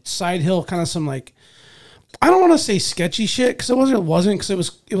to like side hill kind of some like, I don't want to say sketchy shit because it wasn't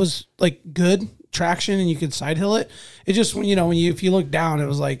because it was like good traction and you could side hill it. It just if you look down, it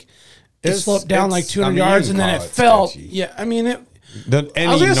was like it sloped down like 200 yards and then it fell. Sketchy. Yeah, I mean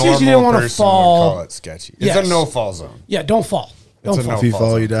Any normal person would call it sketchy. It's a no-fall zone. Yeah, don't fall. Don't fall. If you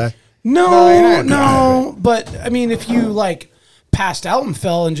fall, you die. No. But I mean, if you like passed out and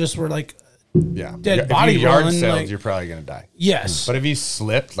fell and just were like dead body yard rolling, sailed, like, you're probably gonna die. Yes. But if you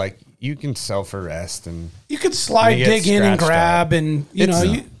slipped, like you can self-arrest and you could slide, dig in, and grab, and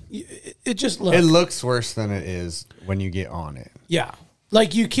it just looks. It looks worse than it is when you get on it. Yeah.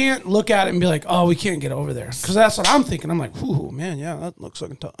 Like, you can't look at it and be like, oh, we can't get over there. Because that's what I'm thinking. I'm like, ooh, man, yeah, that looks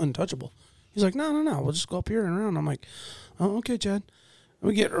like untouchable. He's like, no, we'll just go up here and around. I'm like, oh, okay, Chad.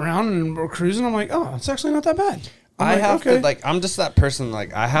 We get around and we're cruising. I'm like, oh, it's actually not that bad. I'm just that person.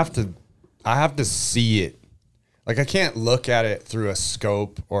 Like, I have to see it. Like, I can't look at it through a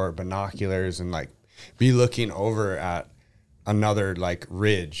scope or binoculars and, like, be looking over at another, like,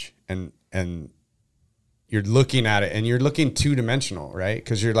 ridge and you're looking at it and you're looking two-dimensional, right?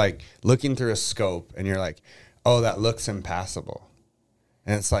 Because you're like looking through a scope and you're like, oh, that looks impassable.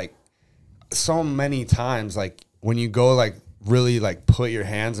 And it's like so many times, like when you go like really like put your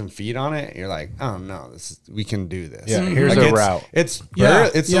hands and feet on it, you're like, oh no, we can do this. Yeah, here's like a route. It's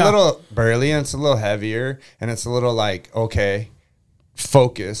a little burly and it's a little heavier and it's a little like, okay,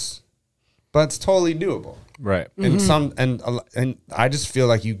 focus, but it's totally doable. Right. And and I just feel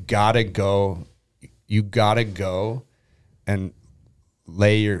like you gotta go and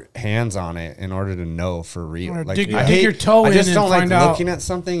lay your hands on it in order to know for real. Or like dig your toe in. I just and don't like find out. looking at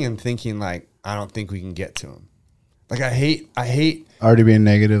something and thinking like, I don't think we can get to him. Like I hate already being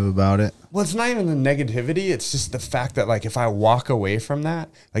negative about it. Well, it's not even the negativity. It's just the fact that like, if I walk away from that,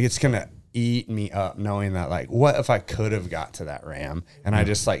 like it's going to eat me up knowing that like, what if I could have got to that ram and I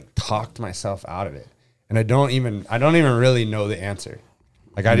just like talked myself out of it. And I don't even really know the answer.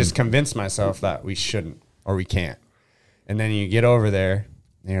 Like I just convinced myself that we shouldn't or we can't. And then you get over there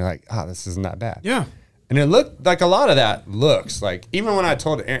and you're like, oh, this isn't that bad. Yeah. And it looked like a lot of that looks like, even when I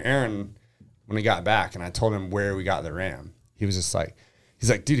told Aaron when he got back and I told him where we got the ram, he was just like, he's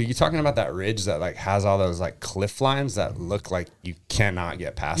like, dude, are you talking about that ridge that like has all those like cliff lines that look like you cannot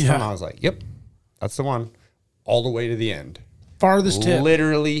get past them? I was like, yep, that's the one all the way to the end. Farthest tip.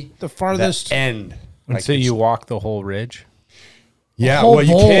 Literally the farthest end. And like so you walk the whole ridge? Yeah, well,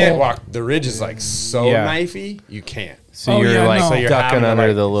 you can't walk. The ridge is like so knifey, you can't. So you're ducking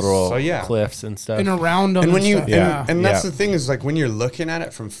under the little cliffs and stuff. And around them. And when and that's the thing is like when you're looking at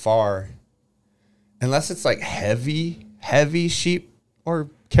it from far, unless it's like heavy sheep or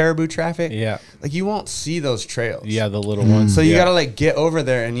caribou traffic, like you won't see those trails. Yeah, the little ones. So you gotta like get over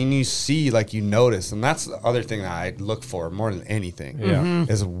there and you see like you notice, and that's the other thing that I look for more than anything.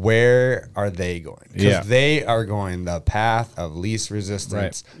 Is where are they going? Because they are going the path of least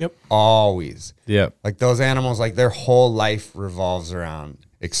resistance. Right. Yep. Always. Yep. Like those animals, like their whole life revolves around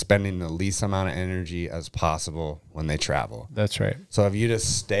expending the least amount of energy as possible when they travel. That's right. So if you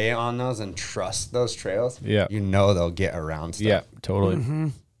just stay on those and trust those trails, you know they'll get around stuff. Yeah, totally.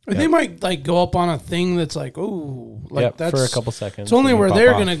 And they might like go up on a thing that's like, oh, like that's for a couple seconds. It's only where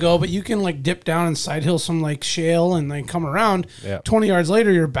they're gonna go, but you can like dip down and side hill some like shale and then come around. 20 yards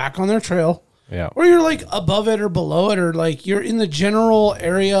later, you're back on their trail. Yeah. Or you're like above it or below it, or like you're in the general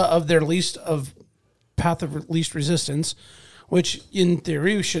area of their path of least resistance, which in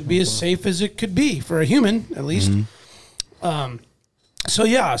theory should be as safe as it could be for a human, at least.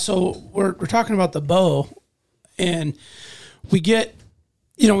 So we're talking about the bow, and we get,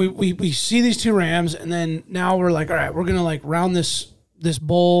 we see these two rams, and then now we're like, all right, we're gonna like round this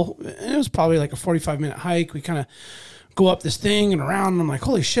bowl. And it was probably like a 45-minute hike. We kind of go up this thing and around, and I'm like,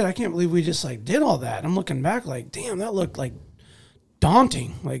 holy shit, I can't believe we just like did all that. And I'm looking back like, damn, that looked like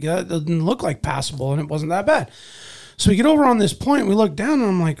daunting. Like that didn't look like passable, and it wasn't that bad. So we get over on this point, and we look down, and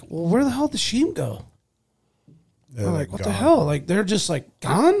I'm like, well, where the hell did the sheep go? We're like, what the hell? Like, they're just like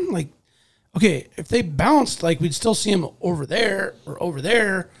gone? Like, okay, if they bounced, like, we'd still see them over there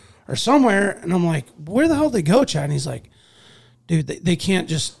or somewhere. And I'm like, where the hell did they go, Chad? And he's like, dude, they can't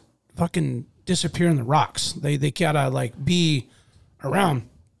just fucking disappear in the rocks. They gotta, like, be around.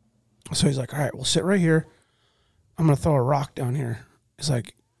 So he's like, all right, we'll sit right here. I'm going to throw a rock down here. He's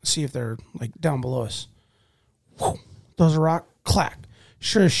like, see if they're, like, down below us. Whew. Throws a rock, clack.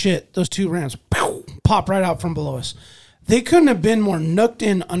 Sure as shit, those two rams pop right out from below us. They couldn't have been more nooked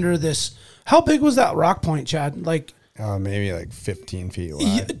in under this. How big was that rock point, Chad? Like, maybe like 15 feet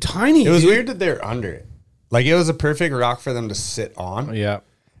wide. Tiny. It was weird that they're under it. Like it was a perfect rock for them to sit on. Yeah,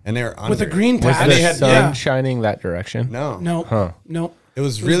 and they were under with a green patch. Was the sun shining that direction? No. Huh. No. It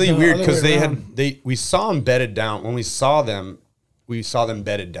was really weird because we saw them bedded down. When we saw them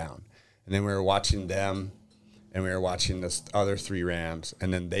bedded down, and then we were watching them. and we were watching this other 3 rams,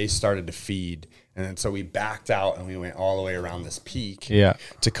 and then they started to feed. And then so we backed out and we went all the way around this peak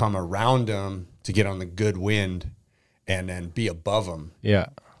to come around them to get on the good wind and then be above them. Yeah.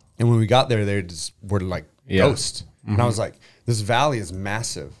 And when we got there, they just were like ghosts. Mm-hmm. And I was like, this valley is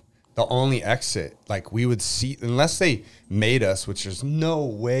massive. The only exit, like we would see, unless they made us, which there's no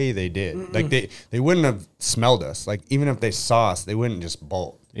way they did. Mm-mm. Like they wouldn't have smelled us. Like even if they saw us, they wouldn't just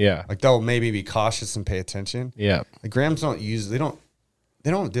bolt. Yeah. Like they'll maybe be cautious and pay attention. Yeah. Like rams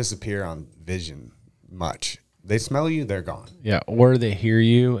they don't disappear on vision much. They smell you, they're gone. Yeah. Or they hear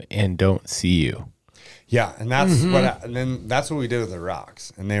you and don't see you. Yeah. And that's and then that's what we did with the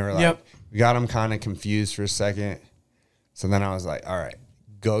rocks. And they were like, we got them kind of confused for a second. So then I was like, all right,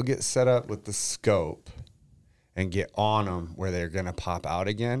 go get set up with the scope and get on them where they're going to pop out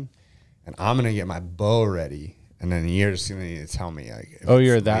again. And I'm going to get my bow ready. And then you're just going to need to tell me. Like,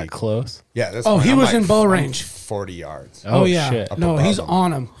 you're that close? Yeah. He was in bow range. 40 yards. Oh yeah. Shit. No, he's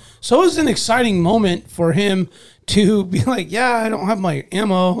on him. So it was an exciting moment for him to be like, yeah, I don't have my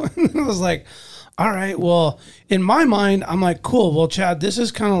ammo. And I was like, all right, well, in my mind, I'm like, cool. Well, Chad, this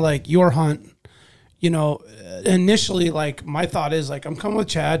is kind of like your hunt. You know, initially, like my thought is like, I'm coming with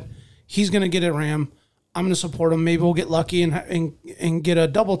Chad. He's going to get a ram. I'm going to support him. Maybe we'll get lucky and get a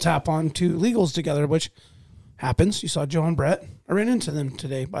double tap on 2 legals together, which happens. You saw Joe and Brett. I ran into them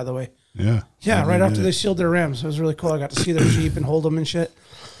today, by the way. Yeah. Yeah, right after they sealed their rams. It was really cool. I got to see their Jeep and hold them and shit.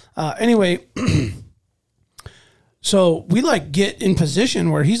 Anyway, so we like get in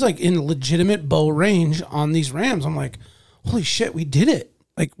position where he's like in legitimate bow range on these rams. I'm like, holy shit, we did it.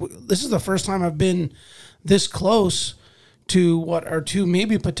 Like, this is the first time I've been this close to what are 2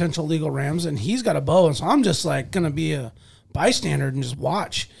 maybe potential legal rams, and he's got a bow, and so I'm just like going to be a bystander and just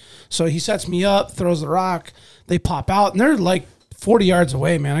watch. So he sets me up, throws the rock, they pop out, and they're like 40 yards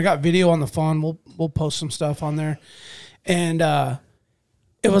away, man. I got video on the phone. We'll post some stuff on there. And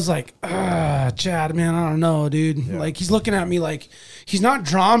it was like, Chad, man, I don't know, dude. Yeah. Like, he's looking at me like he's not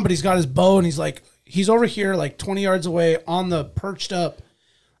drawn, but he's got his bow, and he's like, he's over here like 20 yards away on the perched up,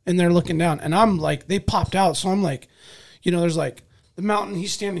 and they're looking down. And I'm like, they popped out. So I'm like, you know, there's like the mountain,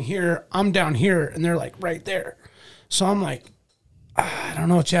 he's standing here, I'm down here, and they're like right there. So I'm like, I don't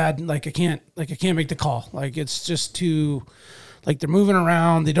know, Chad. Like, I can't make the call. Like, it's just too, like, they're moving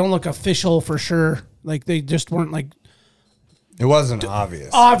around. They don't look official for sure. Like, they just weren't like. It wasn't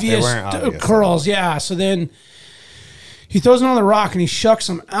obvious. They weren't obvious curls, yeah. So then he throws another rock and he shucks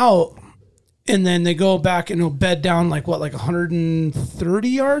them out. And then they go back and he'll bed down like 130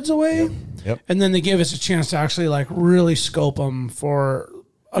 yards away. Yep. And then they gave us a chance to actually like really scope them for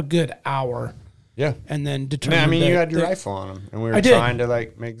a good hour. Yeah. And then determine. I mean, you had your rifle on them, and we were trying to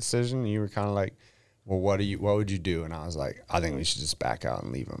like make a decision. And you were kind of like, well, what would you do? And I was like, I think we should just back out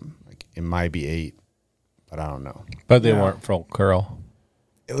and leave them. Like, it might be 8, but I don't know. But they weren't full curl.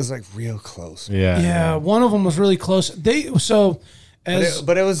 It was like real close. Yeah. One of them was really close. But it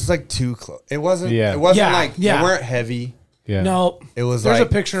was like too close. It wasn't. Yeah. It wasn't like they weren't heavy. Yeah. No. It was. There's like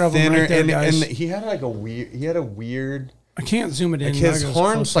a picture of him right there, guys. And he had like a weird. I can't zoom it in. Like his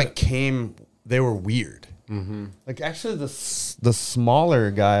horns like came. They were weird. Mm-hmm. Like actually, the smaller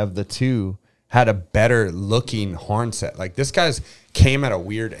guy of the 2 had a better looking horn set. Like this guy's came at a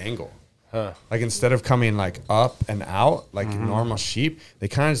weird angle. Huh. Like instead of coming like up and out like normal sheep, they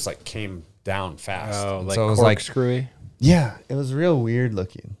kind of just like came down fast. Oh, like so it was corkscrewy. Yeah, it was real weird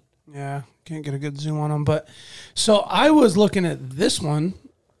looking. Yeah, can't get a good zoom on them. But so I was looking at this one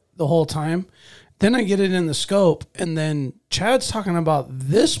the whole time. Then I get it in the scope, and then Chad's talking about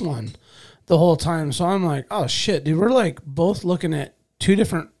this one the whole time. So I'm like, oh shit, dude, we're like both looking at 2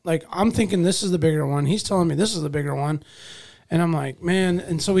 different. Like I'm thinking this is the bigger one. He's telling me this is the bigger one, and I'm like, man.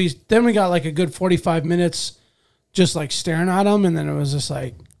 And so we got like a good 45 minutes just like staring at him, and then it was just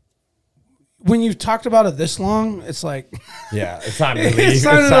like. When you've talked about it this long, it's like... Yeah, it's time to leave. It's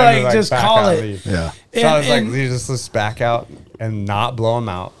time to like just call it. Leave. Yeah. So I was like, let's back out and not blow them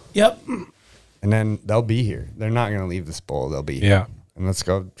out. Yep. And then they'll be here. They're not going to leave this bowl. They'll be here. Yeah. And let's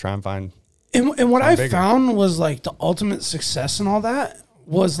go try and find... And what I found was like the ultimate success and all that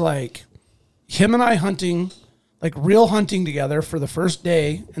was like him and I hunting, like real hunting together for the first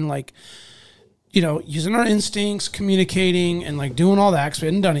day and like, you know, using our instincts, communicating and like doing all that because we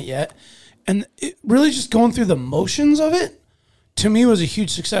hadn't done it yet. And it really just going through the motions of it, to me, was a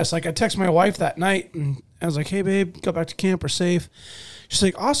huge success. Like, I texted my wife that night, and I was like, hey, babe, go back to camp. We're safe. She's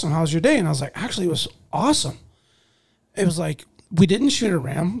like, awesome. How was your day? And I was like, actually, it was awesome. It was like, we didn't shoot a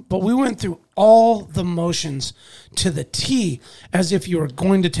ram, but we went through all the motions to the T as if you were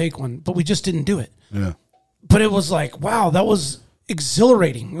going to take one, but we just didn't do it. Yeah. But it was like, wow, that was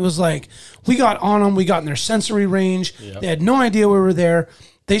exhilarating. It was like we got on them, we got in their sensory range. Yep. They had no idea we were there.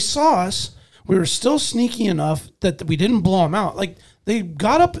 They saw us. We were still sneaky enough that we didn't blow them out. Like they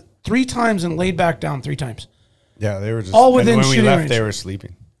got up 3 times and laid back down 3 times. Yeah, they were just all within when we left, range. they were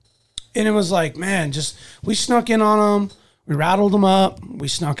sleeping. And it was like, man, just we snuck in on them, we rattled them up, we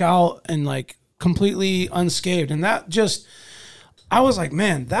snuck out, and like completely unscathed. And that just, I was like,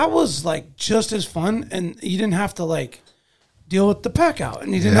 man, that was like just as fun. And you didn't have to like deal with the pack out,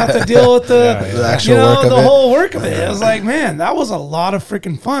 and you didn't have to deal with the actual work of the whole work of it. It was like, man, that was a lot of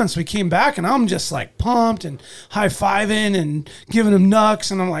freaking fun. So we came back, and I'm just like pumped and high-fiving and giving them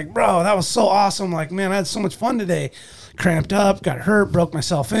knucks, and I'm like, bro, that was so awesome. Like, man, I had so much fun today. Cramped up, got hurt, broke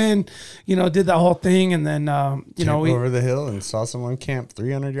myself in, did that whole thing, and then we over the hill and saw someone camp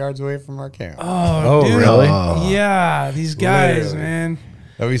 300 yards away from our camp. Oh, dude. Really? Yeah, these guys, literally. Man.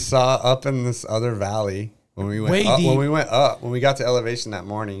 That we saw up in this other valley. When we got to elevation that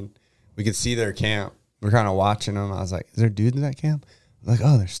morning, we could see their camp. We're kind of watching them. I was like, is there dudes in that camp? Like,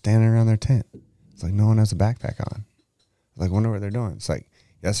 oh, they're standing around their tent. It's like, no one has a backpack on. Like, wonder what they're doing. It's like,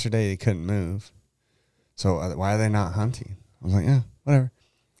 yesterday they couldn't move. So why are they not hunting? I was like, yeah, whatever.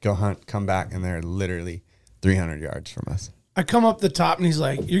 Go hunt, come back, and they're literally 300 yards from us. I come up the top, and he's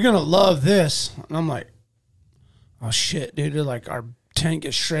like, you're going to love this. And I'm like, oh, shit, dude. They're like, our tent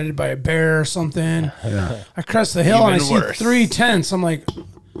gets shredded by a bear or something. Yeah. I crest the hill, and I see 3 tents. I'm like,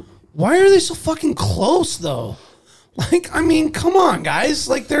 why are they so fucking close, though? Like, I mean, come on, guys.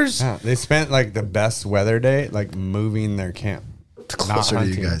 Like, there's... Yeah, they spent, like, the best weather day, like, moving their camp. Closer to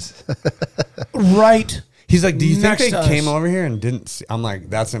you guys. Right. He's like, do you think they came over here and didn't see? I'm like,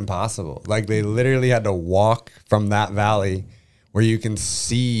 that's impossible. Like, they literally had to walk from that valley where you can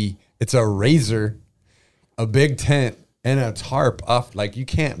see it's a razor, a big tent, and a tarp up. Like, you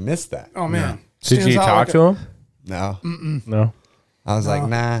can't miss that. Oh, man. No. Did you talk to him? No. No. I was like,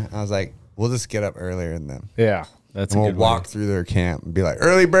 nah. I was like, we'll just get up earlier than them. Yeah. That's and we'll walk through their camp and be like,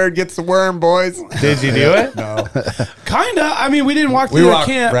 early bird gets the worm, boys. Did you do it? No. Kind of. I mean, we didn't walk through their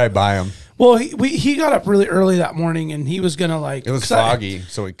camp. Right by them. Well, he got up really early that morning, and he was going to like... It was foggy,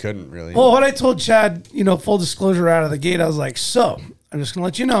 so he couldn't really... Well, what I told Chad, full disclosure out of the gate, I was like, so, I'm just going to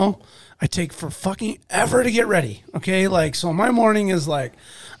let you know, I take for fucking ever to get ready, okay? Like, so my morning is like,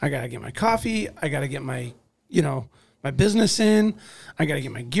 I got to get my coffee, I got to get my, my business in, I got to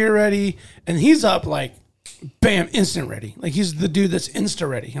get my gear ready, and he's up like, bam, instant ready. Like, he's the dude that's insta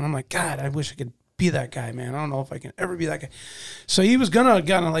ready. And I'm like, God, I wish I could be that guy, man. I don't know if I can ever be that guy. So he was gonna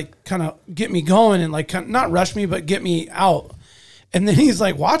kind of get me going and like not rush me, but get me out. And then he's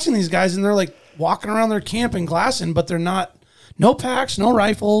like watching these guys, and they're like walking around their camp in glassing, but they're not, no packs, no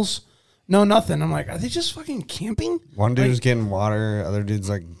rifles, no nothing. I'm like, are they just fucking camping? One dude was getting water, other dude's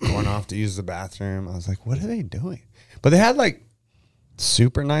like going off to use the bathroom. I was like, what are they doing? But they had like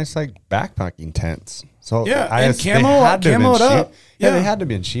super nice like backpacking tents. So yeah, and camoed up. Yeah, they had to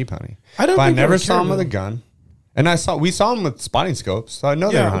be in sheep hunting. I never saw them with a gun, and we saw them with spotting scopes, so I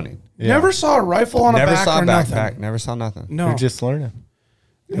know they were hunting. Yeah. Never saw a rifle on a back or nothing. Never saw a backpack. Never saw nothing. No, they're just learning.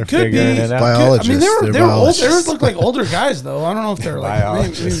 It could be biologists. I mean, they were old. They look like older guys, though. I don't know if they're like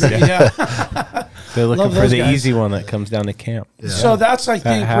biologists. They're looking for the easy one that comes down to camp. Yeah. So that's, I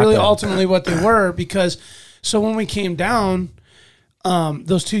think, really ultimately what they were, because so when we came down,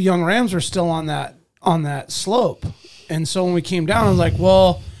 those 2 young rams were still on that slope. And so when we came down, I was like,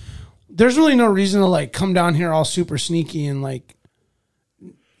 well, there's really no reason to like come down here all super sneaky and like,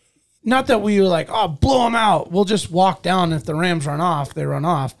 not that we were like, oh, blow them out. We'll just walk down. If the rams run off, they run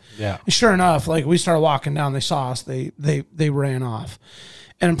off. Yeah. And sure enough, like we started walking down, they saw us, they ran off.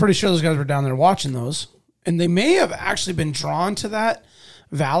 And I'm pretty sure those guys were down there watching those. And they may have actually been drawn to that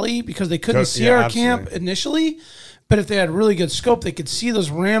valley because they couldn't see our camp initially. But if they had really good scope, they could see those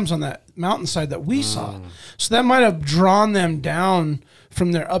rams on that mountainside that we saw. So that might have drawn them down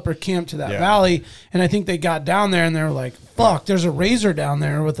from their upper camp to that valley. And I think they got down there and they were like, fuck, there's a razor down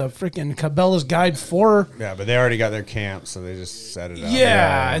there with a freaking Cabela's Guide 4. Yeah, but they already got their camp, so they just set it up.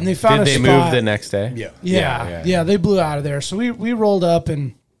 Yeah, and they found a spot. Did they move the next day? Yeah, they blew out of there. So we rolled up,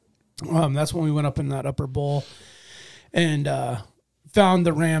 and that's when we went up in that upper bowl. And found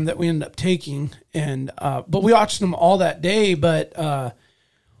the ram that we ended up taking, and but we watched them all that day, but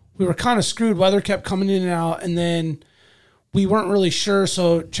we were kind of screwed. Weather kept coming in and out, and then we weren't really sure,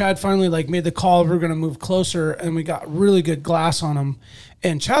 so Chad finally like made the call, we're going to move closer, and we got really good glass on them.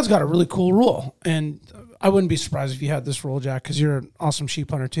 And Chad's got a really cool rule, and I wouldn't be surprised if you had this rule, Jack, because you're an awesome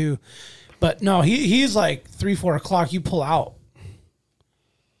sheep hunter too. But no, he's like 3-4 o'clock, you pull out.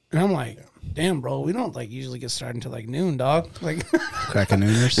 And I'm like, damn, bro, we don't like usually get started until like noon, dog. Like Crack a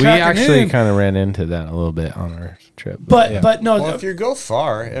nooners. We actually kind of ran into that a little bit on our trip. But no. Well, if you go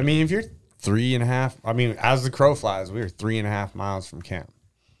far, I mean, if you're 3.5, I mean, as the crow flies, we were 3.5 miles from camp.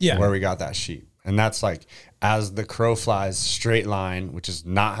 Yeah. Where we got that sheep. And that's like, as the crow flies, straight line, which is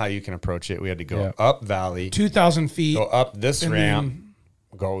not how you can approach it. We had to go up valley. 2,000 feet. Go up this ramp,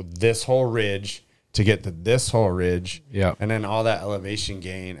 go this whole ridge to get to this whole ridge. Yeah. And then all that elevation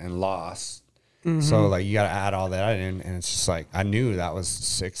gain and loss. So, like, you got to add all that in. And it's just like, I knew that was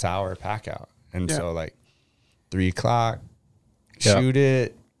 6-hour pack out. And so, like, 3 o'clock, shoot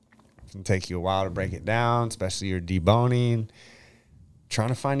it. It can take you a while to break it down, especially your deboning. Trying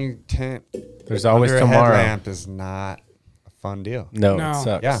to find your tent. There's always under tomorrow. A headlamp is not a fun deal. No, it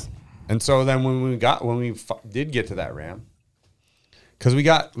sucks. Yeah. And so then when we did get to that ramp, because we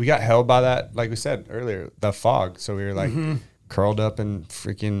got held by that, like we said earlier, the fog. So we were like curled up in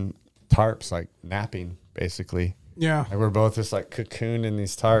freaking tarps, like napping, basically. Yeah. Like we're both just like cocooned in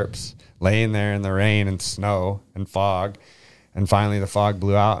these tarps, laying there in the rain and snow and fog. And finally the fog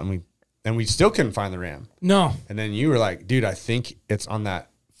blew out and we still couldn't find the ram. No. And then you were like, dude, I think it's on that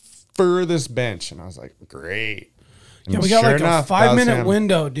furthest bench. And I was like, great. And yeah, we got sure like enough, a 5-minute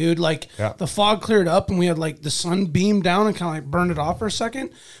window, dude. Like the fog cleared up and we had like the sun beamed down and kind of like burned it off for a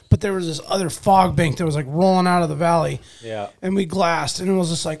second. But there was this other fog bank that was like rolling out of the valley. Yeah. And we glassed and it was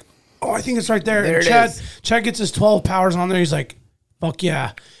just like, oh, I think it's right there. And Chad gets his 12 powers on there. He's like, fuck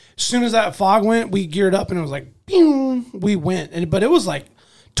yeah. As soon as that fog went, we geared up and it was like, boom, we went. But it was like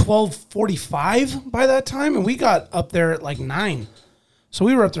 12:45 by that time, and we got up there at like 9. So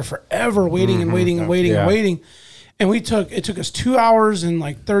we were up there forever waiting and waiting and waiting and waiting. And it took us 2 hours and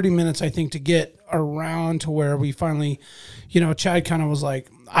like 30 minutes, I think, to get around to where we finally, Chad kind of was like,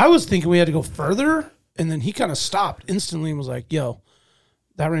 I was thinking we had to go further, and then he kind of stopped instantly and was like, yo,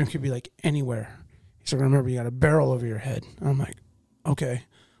 that ramp could be like anywhere. He's like, remember, you got a barrel over your head. And I'm like, okay,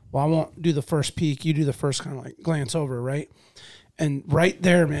 well, I won't do the first peek. You do the first kind of like glance over, right? And right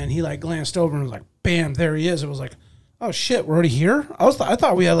there, man, he like glanced over and was like, bam, there he is. It was like, oh shit, we're already here? I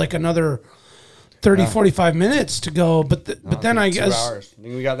thought we had like another 30, 45 minutes to go. But then I guess 2 hours. I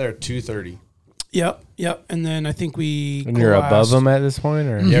think we got there at 2:30. Yep. And then I think we And you're above him at this point?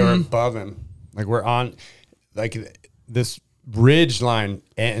 Or? Yeah, we're above him. Like we're on, like this ridge line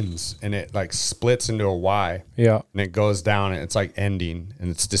ends and it like splits into a Y. Yeah. And it goes down and it's like ending and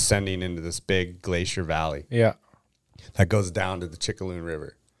it's descending into this big glacier valley. Yeah. That goes down to the Chickaloon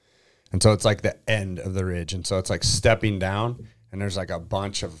River. And so it's like the end of the ridge. And so it's like stepping down and there's like a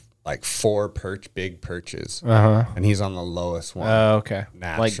bunch of like 4 big perches. And he's on the lowest one. Oh, okay.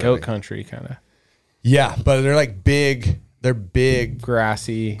 Naturally. Like goat country kind of. Yeah, but they're like big. They're big.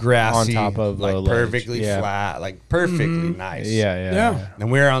 Grassy. On top of like perfectly flat. Like perfectly nice. Yeah.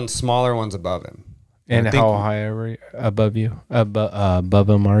 And we're on smaller ones above him. And how high are we above you? Above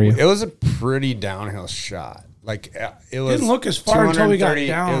him are you? It was a pretty downhill shot. Like it was. Didn't look as far until we got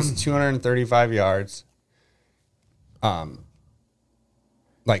down. It was 235 yards.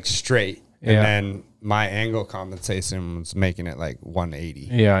 Like straight, and then my angle compensation was making it like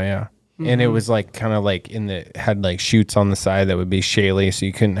 180. Yeah. And it was like kind of like had like chutes on the side that would be shaly, so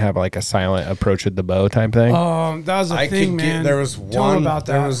you couldn't have like a silent approach with the bow type thing. That was a thing, man. There was one about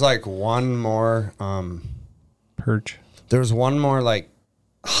that. There was like one more Perch. There was one more like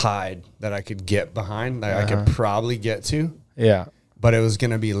hide that I could get behind that I could probably get to. Yeah. But it was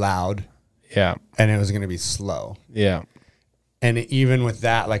gonna be loud. Yeah. And it was gonna be slow. Yeah. And even with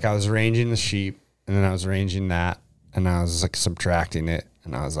that, like I was ranging the sheep and then I was ranging that and I was like subtracting it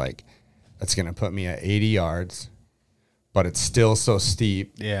and I was like, that's going to put me at 80 yards, but it's still so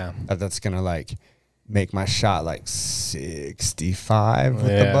steep. Yeah. That's going to like make my shot like 65 with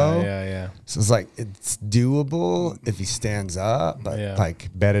the bow. Yeah. So it's like, it's doable if he stands up, but like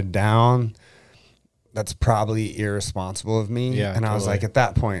bedded down, that's probably irresponsible of me. Yeah. And I was like, at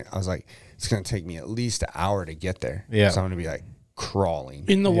that point, I was like, it's going to take me at least an hour to get there. Yeah. So I'm going to be like crawling.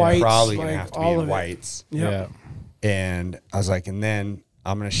 In the whites. Probably going like to have to all be of in it. whites. Yeah. And I was like, and then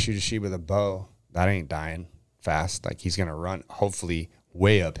I'm going to shoot a sheep with a bow. That ain't dying fast. Like he's going to run, hopefully,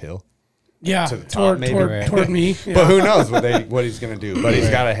 way uphill. Yeah, to the top, toward me. Yeah. But who knows what he's going to do. But he's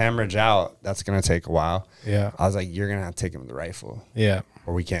got to hemorrhage out. That's going to take a while. Yeah. I was like, you're going to have to take him with the rifle. Yeah.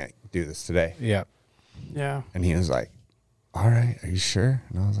 Or we can't do this today. Yeah. Yeah. And he was like, all right, are you sure?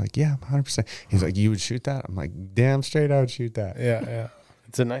 And I was like, yeah, 100%. He's like, you would shoot that? I'm like, damn straight I would shoot that. Yeah.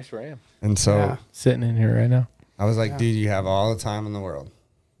 It's a nice ram. And so sitting in here right now. I was like, dude, you have all the time in the world.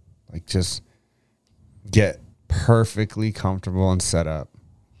 Like, just get perfectly comfortable and set up.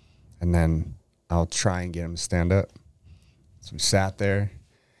 And then I'll try and get him to stand up. So we sat there.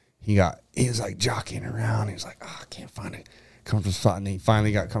 he was like jockeying around. He was like, oh, I can't find a comfortable spot. And he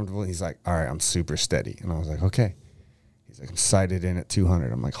finally got comfortable. He's like, all right, I'm super steady. And I was like, okay. He's like, I'm sighted in at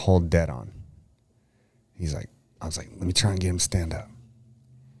 200. I'm like, hold dead on. I was like, let me try and get him to stand up.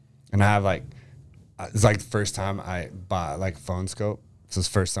 And I have like, it's like the first time I bought like a phone scope. It's the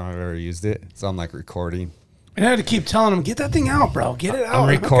first time I've ever used it. So I'm like recording. And I had to keep telling him, get that thing out, bro. Get it out.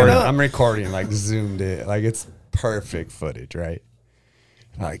 I'm recording, like zoomed it. Like it's perfect footage, right?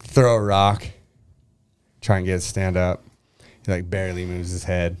 Like throw a rock, try and get it to stand up. He like barely moves his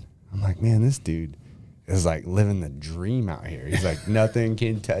head. I'm like, man, this dude is like living the dream out here. He's like, nothing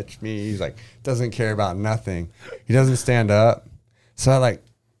can touch me. He's like, doesn't care about nothing. He doesn't stand up. So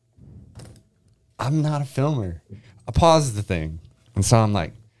I'm not a filmer. I paused the thing. And so I'm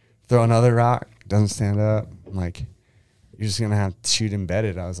like, throw another rock, doesn't stand up. I'm like, you're just going to have to shoot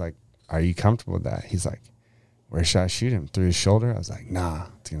embedded. I was like, are you comfortable with that? He's like, where should I shoot him? Through his shoulder? I was like, nah,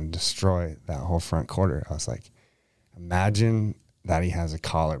 it's going to destroy that whole front quarter. I was like, imagine that he has a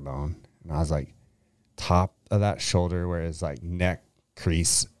collarbone. And I was like, top of that shoulder where his like neck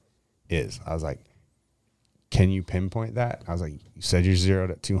crease is. I was like, can you pinpoint that? I was like, you said you're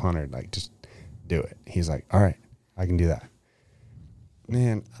zeroed at 200. Like, just do it. He's like, all right, I can do that.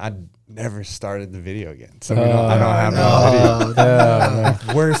 Man, I never started the video again. So I don't have no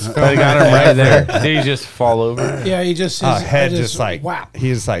video. Worst film. I got him right there. Did he just fall over? Yeah, he just, his head just like, whap.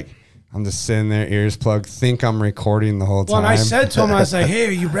 He's like, I'm just sitting there, ears plugged, think I'm recording the whole time. Well, and I said to him, I was like, hey,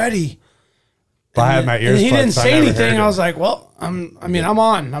 are you ready? But I had my ears plugged. He didn't say anything. I was like, well, I'm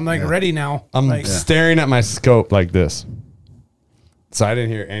on. I'm like ready now. I'm like, staring at my scope like this. So I didn't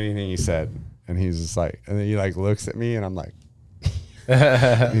hear anything he said. And he's just like, and then he like looks at me and I'm like,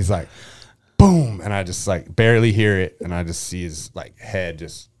 he's like, boom. And I just like barely hear it. And I just see his like head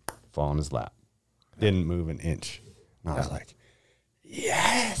just fall in his lap. Didn't move an inch. And I was like,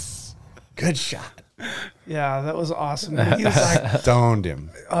 yes, good shot. Yeah, that was awesome. He was like, stoned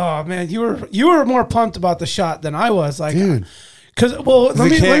him. Oh man, you were more pumped about the shot than I was. Like, dude, because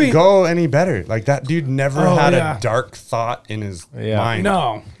let me go any better. Like that dude never had a dark thought in his mind.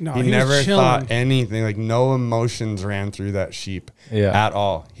 No, he never thought anything. Like no emotions ran through that sheep at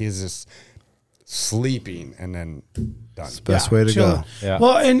all. He's just sleeping and then done. It's the best way to go. Yeah.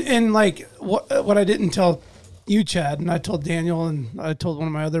 Well, and like what I didn't tell you, Chad, and I told Daniel, and I told one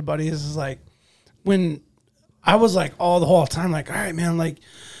of my other buddies is like, when I was like the whole time, like, all right, man, like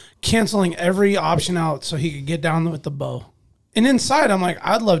canceling every option out so he could get down with the bow. And inside, I'm like,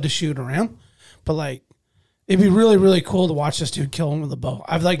 I'd love to shoot around, but like, it'd be really, really cool to watch this dude kill him with a bow.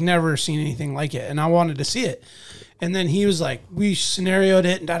 I've like never seen anything like it, and I wanted to see it. And then he was like, we scenarioed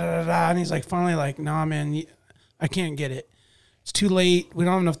it, and and he's like, finally, like, nah, man, I can't get it. It's too late. We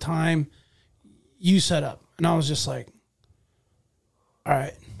don't have enough time. You set up. And I was just like, all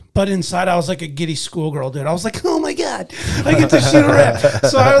right. But inside, I was like a giddy schoolgirl, dude. I was like, oh, my God, I get to shoot a rip.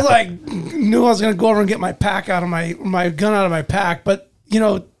 So I was like, knew I was going to go over and get my pack out of my gun out of my pack. But,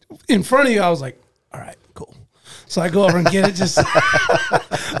 in front of you, I was like, all right, cool. So I go over and get it. Just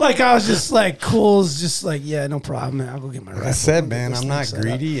like, I was just like, cool. It's just like, yeah, no problem, man. I'll go get my rifle. I said, man, I'm not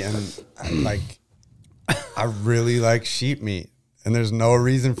greedy. And I really like sheep meat. And there's no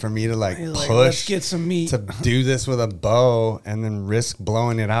reason for me to push let's get some meat to do this with a bow and then risk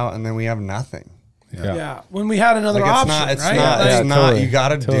blowing it out and then we have nothing. Yeah. When we had another option, it's right? not. Totally. You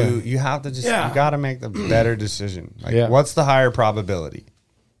got to you have to just, you got to make the better decision. What's the higher probability?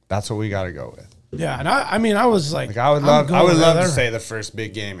 That's what we got to go with. Yeah. And I was like I would love to say the first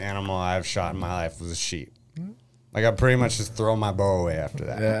big game animal I've shot in my life was a sheep. Like I pretty much just throw my bow away after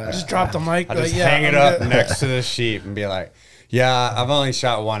that. Yeah. I just drop the mic. I just hang it up next to the sheep and be like, yeah, I've only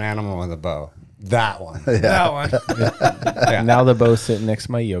shot one animal with a bow. That one. That one. Yeah. Now the bow's sitting next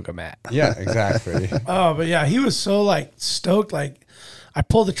to my yoga mat. Yeah, exactly. Oh, but yeah, he was so stoked. Like I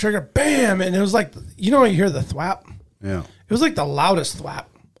pulled the trigger, bam, and it was like, when you hear the thwap? Yeah. It was like the loudest thwap.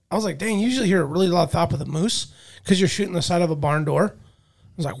 I was like, dang, you usually hear a really loud thwap with a moose because you're shooting the side of a barn door.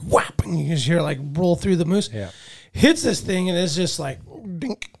 It was like whap, and you just hear roll through the moose. Yeah. Hits this thing, and it's just like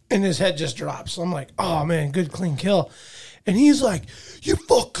dink, and his head just drops. So I'm like, oh man, good clean kill. And he's like, you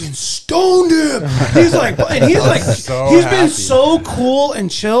fucking stoned him. He's like, and he's like, he's been so cool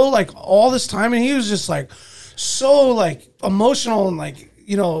and chill all this time. And he was just so emotional and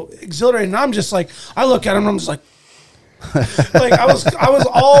exhilarated. And I'm just like, I look at him and I'm just like I was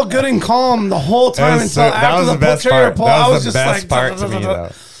all good and calm the whole time until after the pull trigger pull. That was the best part to me though.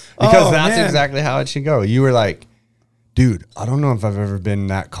 Because that's exactly how it should go. You were like, dude, I don't know if I've ever been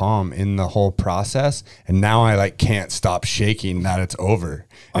that calm in the whole process. And now I like can't stop shaking that it's over.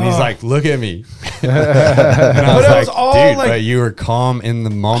 And he's like, look at me. And I was like, dude, but you were calm in the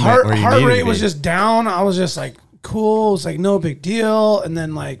moment where you heart needed rate to be. was just down. I was just like, cool. It was like no big deal. And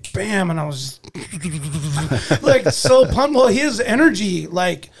then like, bam. And I was just like so pumped. Well, his energy,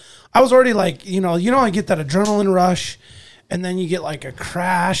 like I was already like, I get that adrenaline rush and then you get like a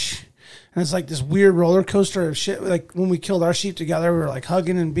crash. And it's like this weird roller coaster of shit. Like when we killed our sheep together, we were like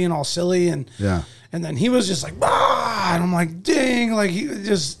hugging and being all silly. And then he was just like, ah, and I'm like, dang, like it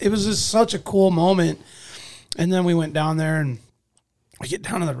was just such a cool moment. And then we went down there and I get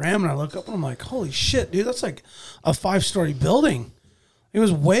down to the ram and I look up and I'm like, holy shit, dude, that's like a 5-story building. It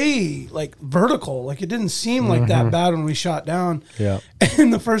was way like vertical. Like it didn't seem like that bad when we shot down. Yeah.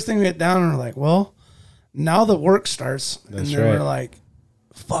 And the first thing we get down and we're like, well, now the work starts. That's and then right. we're like,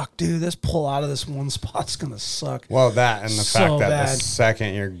 fuck, dude, this pull out of this one spot's going to suck. Well, that and the So fact that bad. the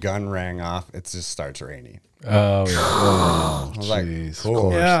second your gun rang off, it just starts raining. Oh, yeah. I was like,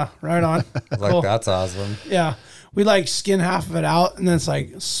 cool. Yeah, right on. I was Cool. like, that's awesome. Yeah. We like skin half of it out and then it's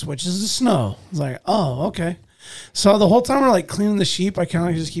like switches to snow. It's like, oh, okay. So the whole time we're like cleaning the sheep, I kind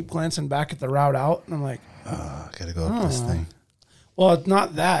of just keep glancing back at the route out and I'm like, I gotta go up this thing. well, it's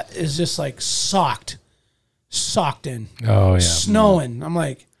not that. It's just like socked in. Oh, yeah. Snowing. I'm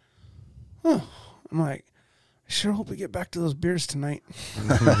like, I sure hope we get back to those beers tonight.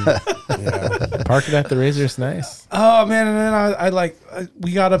 Parking at the Razor's nice. Oh man! And then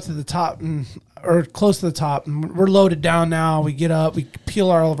we got up to the top or close to the top, and we're loaded down now. We get up, we peel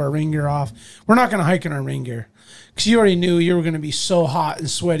all of our rain gear off. We're not gonna hike in our rain gear because you already knew you were gonna be so hot and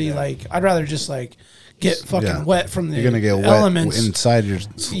sweaty. Yeah. Like I'd rather just like get fucking wet from the You're gonna get elements wet inside your.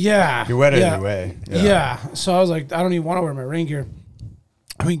 Yeah, You're wet anyway. Yeah. So I was like, I don't even want to wear my rain gear.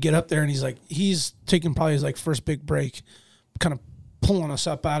 We get up there and he's taking probably his like first big break, kind of pulling us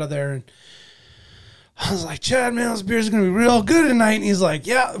up out of there. And I was like, Chad, man, this beer's going to be real good tonight. And he's like,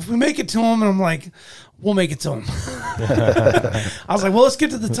 yeah, if we make it to him. And I'm like, we'll make it to him. I was like, well, let's get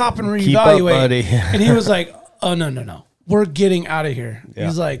to the top and reevaluate. Keep up, buddy. And he was like, oh, no. We're getting out of here. Yeah.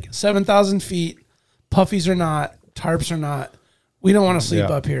 He's like, 7,000 feet, puffies or not, tarps or not. We don't want to sleep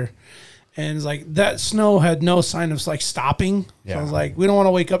up here. And it's like that snow had no sign of like stopping. Yeah. So I was like, we don't want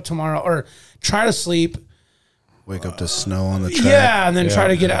to wake up tomorrow or try to sleep. Wake up to snow on the track. Yeah, and then try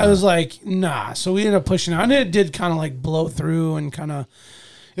to get out. I was like, nah. So we ended up pushing out. And it did kind of like blow through and kind of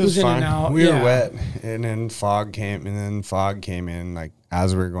it was in fine. And out. We were wet and then fog came in like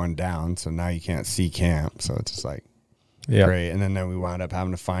as we were going down. So now you can't see camp. So it's just like great. And then we wound up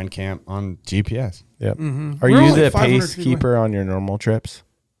having to find camp on GPS. Yep. Mm-hmm. Are you the pace keeper on your normal trips?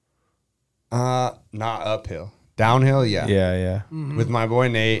 Not uphill. Downhill, yeah. Yeah. Mm-hmm. With my boy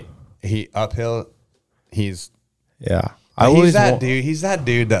Nate, he uphill, he's He's that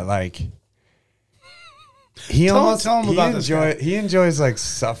dude that like he enjoys like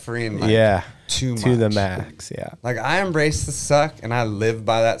suffering like too much. To the max, yeah. Like I embrace the suck and I live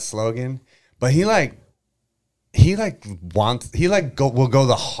by that slogan, but he will go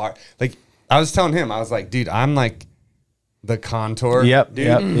the hard. Like I was telling him, I was like, dude, I'm like the contour dude.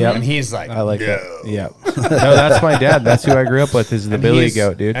 Yep. And he's like, I like that. Yep. No, that's my dad. That's who I grew up with, is the Billy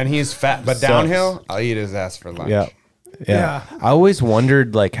Goat, dude. And he's fat. But downhill, I'll eat his ass for lunch. Yeah. I always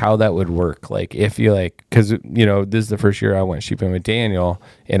wondered like how that would work. Like if you like, because this is the first year I went sheeping with Daniel,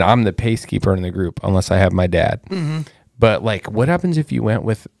 and I'm the pace keeper in the group unless I have my dad. Mm-hmm. But like, what happens if you went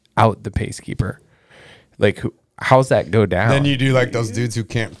without the pace keeper? Like, how's that go down? Then you do like those dudes who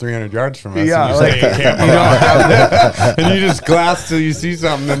camp 300 yards from us. Yeah, and you say, camp and you just glass till you see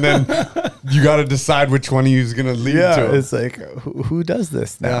something, and then you got to decide which one of you is gonna lead to it. It's like who does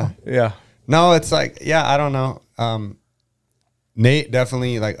this now? Yeah. No, it's like I don't know. Nate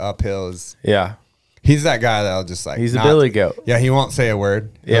definitely like uphill is. Yeah. He's that guy that'll just like. He's a Billy Goat. Yeah, he won't say a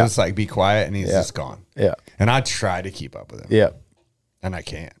word. He'll Yeah. just like be quiet, and he's just gone. Yeah. And I try to keep up with him. Yep. And I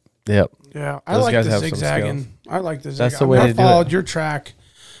can't. Yep. Yeah, I Those like guys the have some zigzagging. I like the zigzagging. That's the way to do it. I followed your track.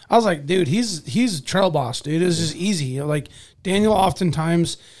 I was like, dude, he's a trail boss, dude. It's just easy. Like Daniel,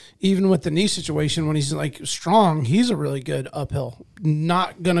 oftentimes, even with the knee situation, when he's like strong, he's a really good uphill.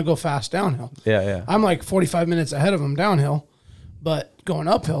 Not gonna go fast downhill. Yeah. I'm like 45 minutes ahead of him downhill, but going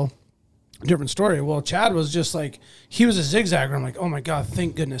uphill, different story. Well, Chad was just like, he was a zigzagger. I'm like, oh my god,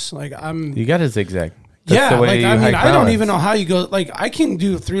 thank goodness. Like You got a zigzag. That's yeah, the way like you I mean, hike I don't mountains. even know how you go. Like I can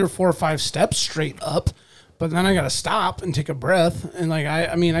do 3 or 4 or 5 steps straight up, but then I got to stop and take a breath. And like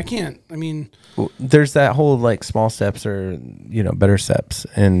I mean, I can't. I mean, there's that whole like small steps or better steps,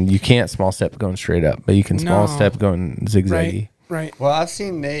 and you can't small step going straight up, but you can small step going zigzaggy. Right. Well, I've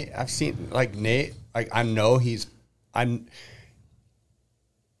seen Nate. Like I know he's I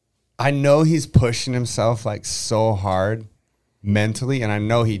know he's pushing himself like so hard mentally, and I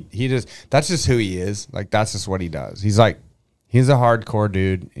know he just, that's just who he is. Like, that's just what he does. He's a hardcore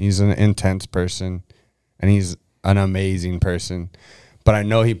dude. He's an intense person, and he's an amazing person. But I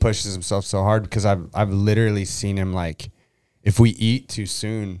know he pushes himself so hard because I've literally seen him, like, if we eat too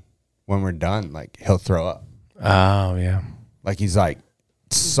soon when we're done, like, he'll throw up. Oh yeah. Like, he's like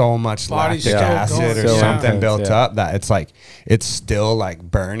so much Body's lactic acid or so something intense, built up that it's like it's still like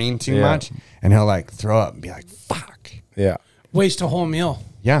burning too much, and he'll like throw up and be like, fuck. Yeah. Waste a whole meal.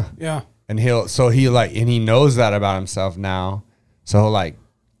 Yeah. Yeah. And he knows that about himself now. So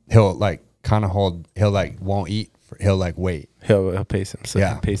he'll kind of hold, he'll like won't eat. He'll like wait. He'll pace himself.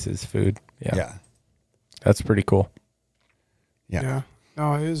 Yeah. Pace his food. Yeah. Yeah. That's pretty cool. Yeah.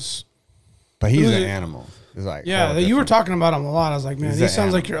 No, it is. But he's an animal. It's like, you were talking about him a lot. I was like, man, he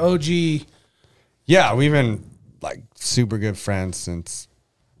sounds like your OG. Yeah. We've been like super good friends since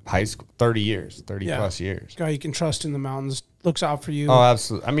high school, 30 plus years. Guy you can trust in the mountains, looks out for you. Oh,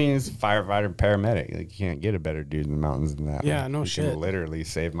 absolutely. I mean, he's a firefighter, paramedic. Like, you can't get a better dude in the mountains than that. Yeah, no he shit. Can literally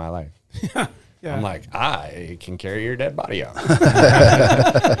save my life. Yeah. I'm like, I can carry your dead body out.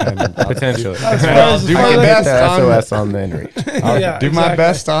 Potentially. I'll do my best SOS on the inReach. I'll do my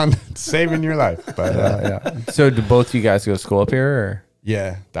best on saving your life. But yeah. So do both you guys go to school up here, or?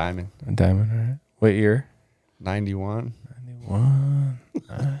 Yeah, Diamond. Diamond, all right. What year? 91. 91.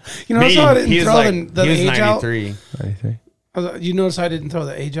 You notice how I didn't throw the he was age 93. 93. You notice I didn't throw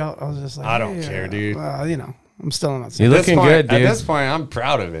the age out? I was just like, I don't care, dude. Well, you know, I'm still not. You're looking good, dude. At this point, I'm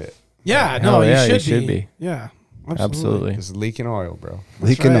proud of it. Yeah, no, yeah, you should be. Yeah, absolutely. Just leaking oil, bro.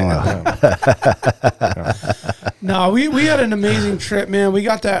 Leaking oil. No, we had an amazing trip, man. We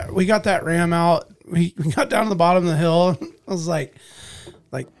got that ram out. We got down to the bottom of the hill. It was like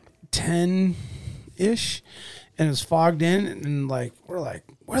 10-ish, and it was fogged in, and like we're like,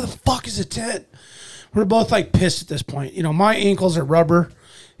 where the fuck is the tent? We're both like pissed at this point. You know, my ankles are rubber,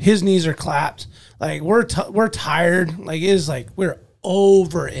 his knees are clapped. Like we're tired. Like it is like we're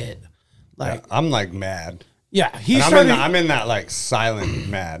over it. Like I'm like mad. Yeah, I'm in that like silent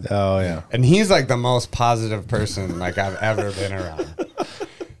mad. Oh yeah. And he's like the most positive person like I've ever been around.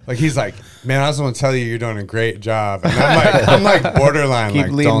 Like he's like, man, I just want to tell you you're doing a great job. And I'm like borderline, Keep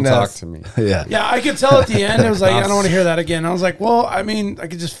like don't talk us. to me. Yeah. Yeah, I could tell at the end. It was like I don't want to hear that again. I was like, well, I mean, I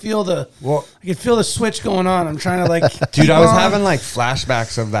could just feel the switch going on. I'm trying to like, dude, I was having like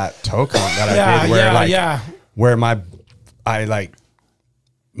flashbacks of that toe comp that I did where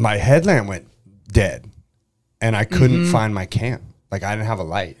my headlamp went dead and I couldn't find my camp. Like I didn't have a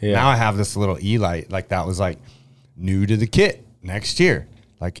light. Yeah. Now I have this little E-light. Like that was like new to the kit next year.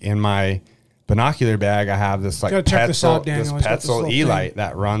 Like in my binocular bag, I have this like Petzl E-light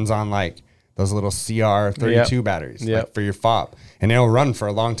that runs on like those little CR32 batteries like for your fob. And it'll run for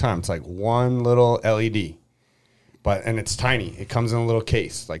a long time. It's like one little LED. And it's tiny. It comes in a little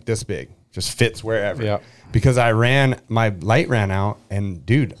case like this big. Just fits wherever. Yeah. Because my light ran out, and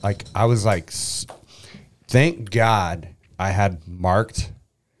dude, like I was like, thank God I had marked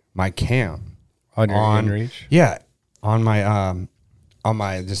my camp on your inReach. Yeah, on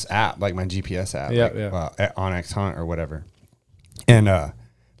my just app, like my GPS app. On X-Hunt or whatever, and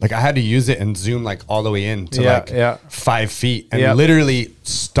like I had to use it and zoom like all the way in to 5 feet, and literally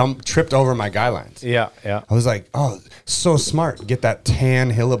tripped over my guy lines. Yeah. I was like, oh, so smart. Get that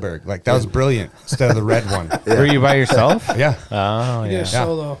tan Hilleberg. Like that was brilliant instead of the red one. Were you by yourself? Yeah. Oh yeah.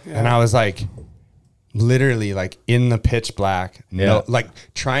 Solo. Yeah. And I was like, literally like in the pitch black, like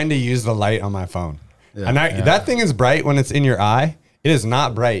trying to use the light on my phone. Yeah. And that thing is bright when it's in your eye. It is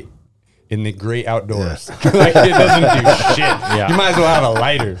not bright in the great outdoors. Like it doesn't do shit. Yeah. You might as well have a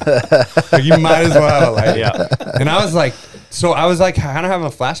lighter. Like you might as well have a lighter. Yeah. And I was like, kind of having a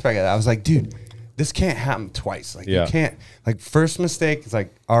flashback of that. I was like, dude, this can't happen twice. Like you can't, like first mistake, it's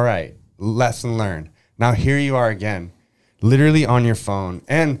like, all right, lesson learned. Now here you are again, literally on your phone.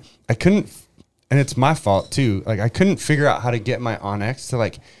 And I couldn't, and it's my fault too. Like I couldn't figure out how to get my Onyx to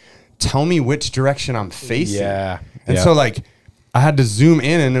like tell me which direction I'm facing. Yeah. And so like, I had to zoom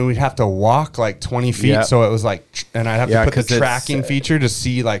in and then we'd have to walk like 20 feet. Yep. So it was like, and I'd have to put the tracking feature to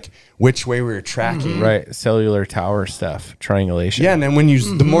see like which way we were tracking. Right. Cellular tower stuff, triangulation. Yeah. And then when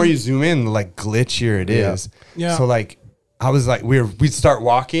the more you zoom in, the like glitchier it is. Yeah. So like, I was like, we'd start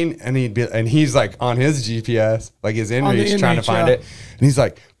walking and he's like on his GPS, like his inReach trying to find it. And he's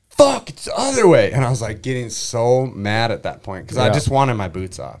like, fuck, it's the other way. And I was like getting so mad at that point. Cause I just wanted my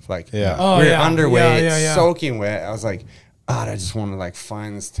boots off. Like we were underweight, soaking wet. I was like, God, I just want to like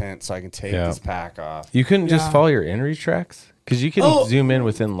find this tent so I can take this pack off. You couldn't just follow your inReach tracks? Because you can zoom in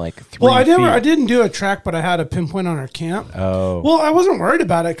within like 3 Well, feet. I didn't do a track, but I had a pinpoint on our camp. Oh. Well, I wasn't worried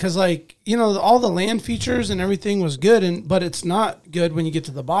about it because, like, you know, all the land features and everything was good, but it's not good when you get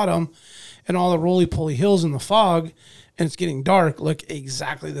to the bottom and all the roly-poly hills in the fog and it's getting dark look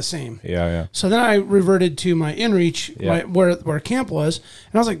exactly the same. Yeah. So then I reverted to my inReach, where camp was,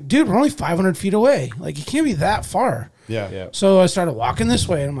 and I was like, dude, we're only 500 feet away. Like, you can't be that far. Yeah. So I started walking this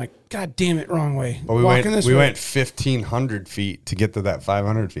way, and I'm like, God damn it, wrong way. Well, we went 1,500 feet to get to that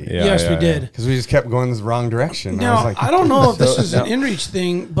 500 feet. Yes, we did. Because we just kept going the wrong direction. Now, I was like, I don't know if this is an inReach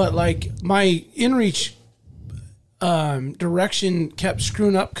thing, but like my inReach direction kept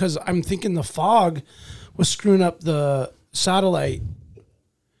screwing up because I'm thinking the fog was screwing up the satellite.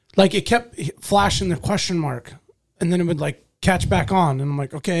 Like it kept flashing the question mark, and then it would like catch back on, and I'm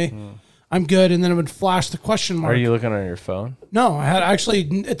like, okay. I'm good, and then it would flash the question mark. Are you looking on your phone? No, I had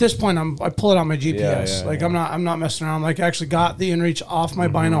actually at this point I pull it on my GPS. I'm not messing around. Like I actually got the inReach off my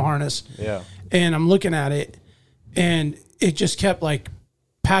Bino harness. Yeah. And I'm looking at it, and it just kept like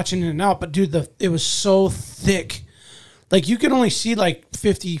patching in and out. But dude, it was so thick, like you could only see like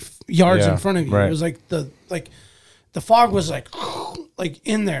 50 yards in front of you. Right. It was like the fog was like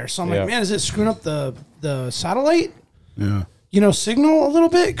in there. So I'm like, man, is it screwing up the satellite? Yeah. You know, signal a little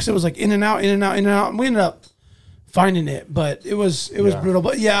bit because it was like in and out. And we ended up finding it, but it was brutal.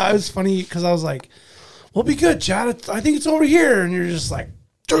 But yeah, it was funny because I was like, "We'll be good, Chad. I think it's over here," and you're just like,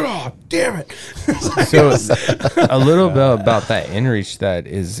 "Oh, damn it!" So a little bit about that inReach that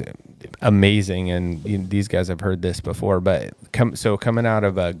is amazing, and these guys have heard this before. But coming out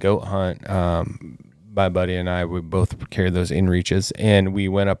of a goat hunt, my buddy and I, we both carried those inReaches, and we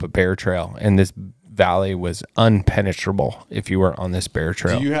went up a bear trail, and this valley was unpenetrable if you were on this bear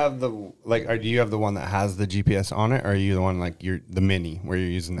trail. Do you have the one that has the GPS on it, or are you the one the mini where you're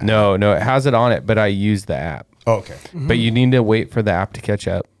using that? No, it has it on it, but I use the app. Oh, okay. Mm-hmm. But you need to wait for the app to catch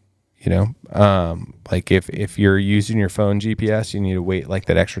up. You know, like if you're using your phone GPS, you need to wait like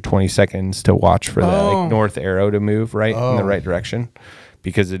that extra 20 seconds to watch for the like north arrow to move in the right direction,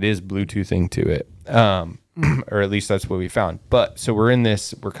 because it is Bluetoothing to it. Or at least that's what we found. But so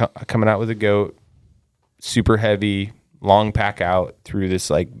we're coming out with a goat, super heavy, long pack out through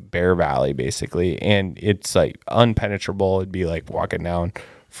this like bear valley basically, and it's like unpenetrable. It'd be like walking down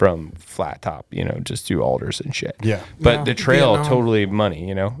from flat top, just through alders and shit. Yeah. But the trail totally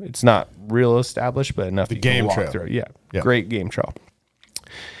money, it's not real established, but enough the you game can walk trail. through. Yeah. Great game trail.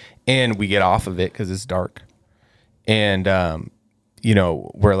 And we get off of it because it's dark, and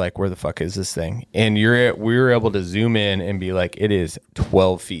we're like, where the fuck is this thing? And we were able to zoom in and be like, it is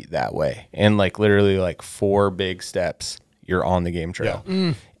 12 feet that way. And like literally like 4 big steps, you're on the game trail.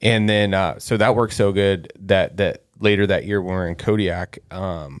 Yeah. And then, so that worked so good that later that year when we were in Kodiak,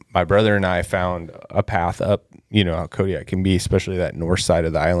 my brother and I found a path up, how Kodiak can be, especially that north side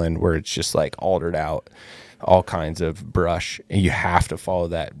of the island where it's just like altered out, all kinds of brush, and you have to follow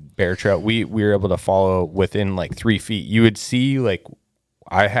that bear trail. We were able to follow within like 3 feet. You would see like,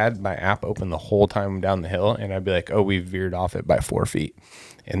 I had my app open the whole time down the hill, and I'd be like, oh, we veered off it by 4 feet.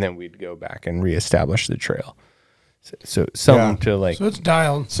 And then we'd go back and reestablish the trail. So to like, so it's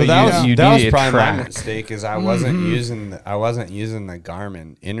dialed. So that was probably my mistake, is I wasn't using the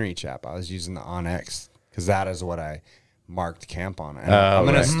Garmin inReach app. I was using the OnX, because that is what I marked camp on. And I'm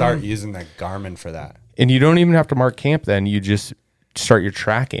going to start using the Garmin for that. And you don't even have to mark camp then. You just start your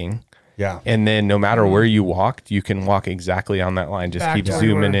tracking. Yeah. And then no matter where you walked, you can walk exactly on that line. Just keep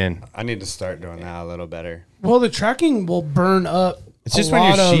zooming in. I need to start doing that a little better. Well, the tracking will burn up. It's just when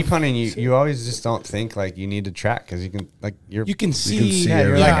you're sheep hunting, you always just don't think like you need to track, because you can see.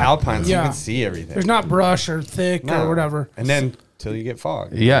 You're like alpine, so you can see everything. There's not brush or thick or whatever. And then till you get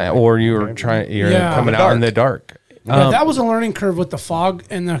fog. Yeah, or you're coming out in the dark. That was a learning curve with the fog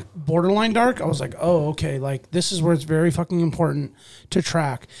and the borderline dark. I was like, oh, okay, like this is where it's very fucking important to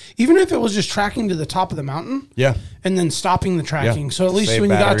track. Even if it was just tracking to the top of the mountain. Yeah. And then stopping the tracking. Yeah. So at least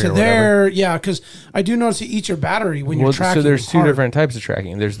when you got to there, because I do notice it eats your battery when you're tracking. So there's two different types of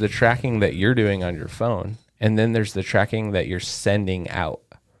tracking. There's the tracking that you're doing on your phone, and then there's the tracking that you're sending out.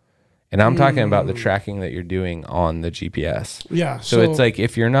 And I'm talking about the tracking that you're doing on the GPS. Yeah. So it's like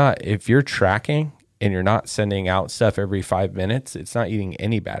if you're tracking and you're not sending out stuff every 5 minutes, it's not eating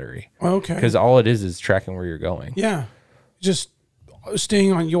any battery. Okay. Because all it is tracking where you're going. Yeah. Just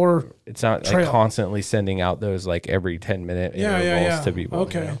staying on your It's not trail. like constantly sending out those like every 10-minute intervals to people.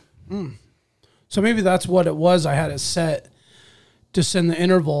 Okay. So maybe that's what it was. I had it set to send the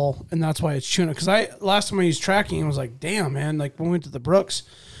interval, and that's why it's chewing it. Because last time I used tracking, I was like, damn, man. Like when we went to the Brooks,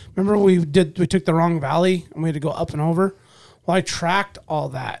 remember we took the wrong valley and we had to go up and over? Well, I tracked all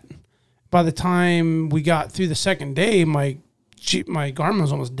that. By the time we got through the second day, my my Garmin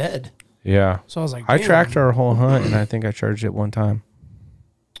was almost dead. Yeah. So I was like, I damn. tracked our whole hunt, and I think I charged it one time.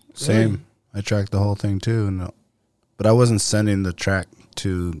 Same. Really? I tracked the whole thing too, but I wasn't sending the track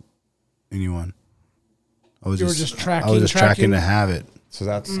to anyone. I was You were just tracking. I was just tracking to have it. So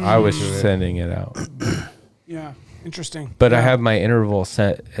that's I was sending it out. Yeah, interesting. But yeah. I have my interval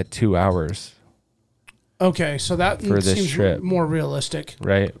set at 2 hours. Okay, so that for this seems trip. more realistic.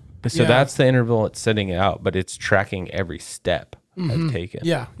 Right. So Yeah. that's the interval it's setting it out, but it's tracking every step I've taken.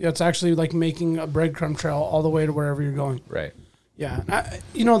 Yeah, it's actually like making a breadcrumb trail all the way to wherever you're going. Right. Yeah,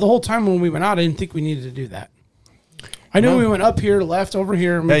 the whole time when we went out, I didn't think we needed to do that. I knew we went up here, left over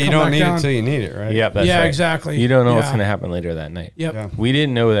here, and yeah. we You come don't back need down. it till you need it, right? Yeah, that's Yeah, right. exactly. You don't know what's Yeah. going to happen later that night. Yep. Yeah. We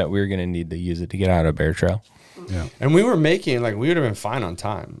didn't know that we were going to need to use it to get out of Bear Trail. Yeah. And we were making, like, we would have been fine on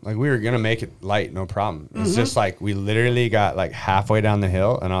time. Like, we were going to make it light, no problem. It's just like we literally got like halfway down the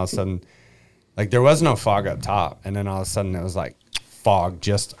hill, and all of a sudden, like, there was no fog up top. And then all of a sudden, it was like fog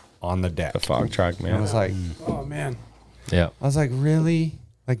just on the deck. The fog track, And I man. was like, Oh man, Yeah. I was like, really?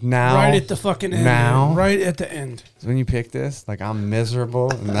 Like, now? right at the fucking end. Now? man. Right at the end. When you pick this, like, I'm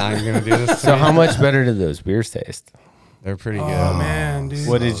miserable, and now you're going to do this to So me? how much better did those beers taste? They're pretty good. Oh man, dude.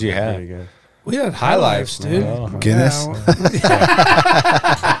 What did you They're have? pretty good. We had High Lifes, dude. man. Oh. Guinness.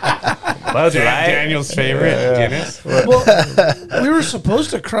 Daniel's favorite, Guinness. Well, we were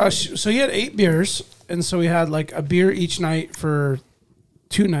supposed to crush. So you had 8 beers, and so we had like a beer each night for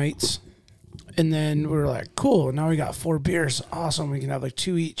 2 nights, and then we were like, cool. Now we got 4 beers. Awesome. We can have like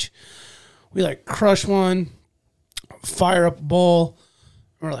 2 each. We like crush one, fire up a bowl.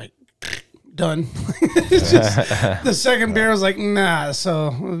 We're like, done. It's just, the second beer was like, nah. So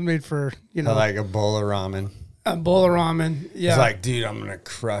it was made for Like a bowl of ramen. a bowl of ramen. Yeah. It's like, dude, I'm gonna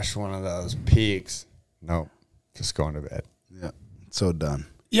crush one of those peaks. Nope, just going to bed. Yeah. So done.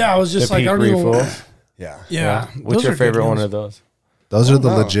 yeah. I was just The like, peak I don't even. refills? Yeah, Yeah. What's Those your are good favorite one ones. of those? Those are the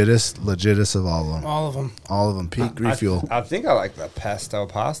know. legitest of all of them. All of them. All of them. Peak refuel. I think I like the pesto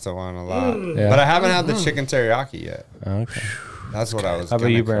pasta one a lot, Yeah. but I haven't had the chicken teriyaki yet. Okay. That's what I was. How about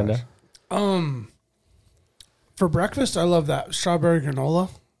gonna you, crush. Brenda? For breakfast, I love that strawberry granola.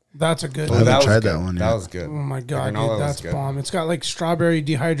 That's a good. I haven't that was tried good. that one That yet. was good. Oh my The god, granola dude, was that's good. bomb! It's got like strawberry,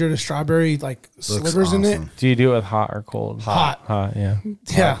 dehydrated strawberry, like Looks slivers in it. awesome. Do you do it with hot or cold? Hot. Hot, yeah.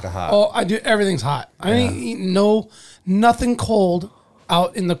 Yeah. like the hot. Oh, I do. Everything's hot. I ain't eating nothing cold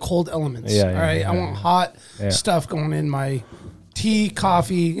out in the cold elements. Yeah, all yeah, right. yeah, I want hot stuff going in my tea,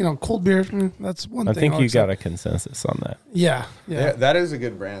 coffee. Cold beer. That's one I thing. think I'll you accept. got a consensus on that. Yeah. Yeah, that is a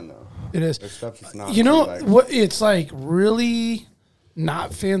good brand though. It is. Their stuff is not. You know too, like, what? It's like really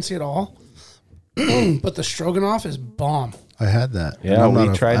not fancy at all, but the stroganoff is bomb. I had that. Yeah, And we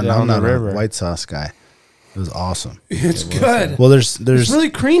not tried and that I'm on the not river. a white sauce guy. It was awesome. It's good. Well, there's It's really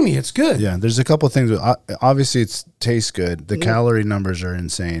creamy. It's good. yeah, there's a couple of things. Obviously, it tastes good. The calorie numbers are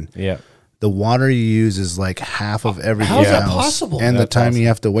insane. Yeah. The water you use is like half of everything How is that else. possible? And the That's time awesome. you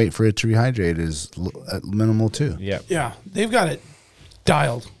have to wait for it to rehydrate is minimal too. Yeah. Yeah, they've got it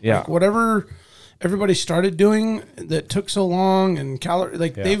dialed. Yeah. Like whatever everybody started doing that took so long and calorie,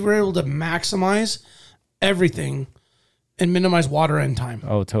 like they were able to maximize everything and minimize water end time.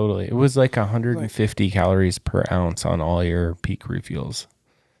 Oh, totally. It was like 150 calories per ounce on all your peak refuels,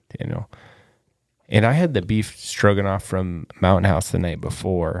 Daniel. And I had the beef stroganoff from Mountain House the night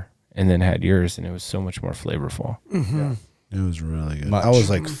before and then had yours, and it was so much more flavorful. It was really good. Much. I was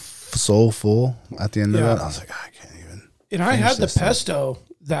like so full at the end Yeah. of it. I was like, I can't even. And I finish had the this thing. pesto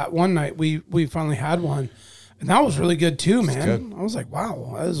that one night. We finally had one, and that was really good too, man. I was like,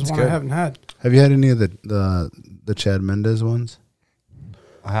 wow, this is one I good. haven't had. Have you had any of the Chad Mendez ones?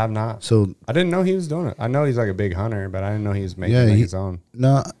 I have not. So I didn't know he was doing it. I know he's like a big hunter, but I didn't know he was making yeah, like he, his own.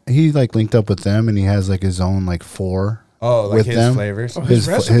 No, he like linked up with them, and he has like his own like 4. Oh, like with his them. flavors. Oh, His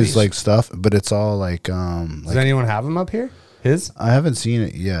recipes. his like stuff, but it's all like Does anyone have him up here? His? I haven't seen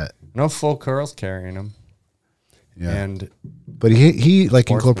it yet. No full curls carrying him. Yeah, And but he like Sportsman's.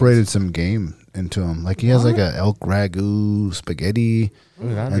 incorporated some game into him. Like he has like a elk ragu spaghetti, ooh,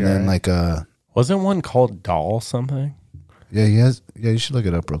 that'd and be then alright. like a Wasn't one called Doll something? yeah he has yeah you should look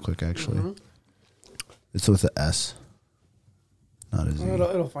it up real quick actually. It's with a S, not a Z.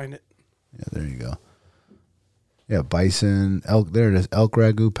 It'll find it. Yeah, there you go. Yeah, bison elk. There it is. Elk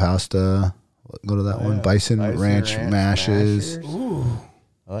ragu pasta. Go to that one. yeah. Bison, ranch mashes. Ooh,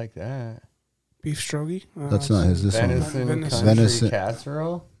 I like that. beef strogie. That's not his. This one. Venison, Venison. country Venison.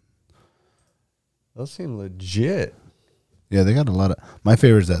 casserole. Those seem legit. Yeah, they got a lot of. My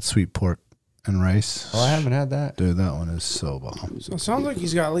favorite is that sweet pork and rice. Oh, I haven't had that. Dude, that one is so bomb. So it sounds like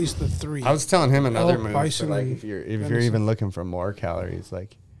he's got at least the 3. I was telling him another Elk, move. bison, But like and if you're venison. even looking for more calories,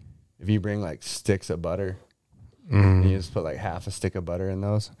 like if you bring like sticks of butter And you just put like half a stick of butter in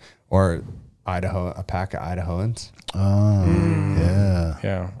those, or a pack of Idahoans. Oh, yeah.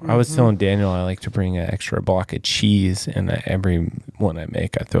 Yeah. I was telling Daniel I like to bring an extra block of cheese, and every one I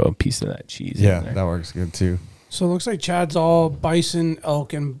make, I throw a piece of that cheese in there. That works good too. So it looks like Chad's all bison,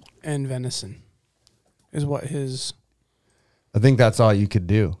 elk, and venison is what his... I think that's all you could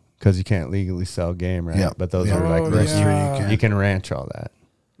do because you can't legally sell game, right? Yeah. But those are like you can ranch all that.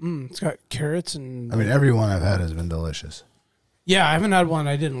 It's got carrots and... I mean, every one I've had has been delicious. Yeah, I haven't had one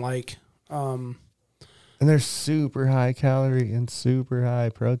I didn't like. And they're super high calorie and super high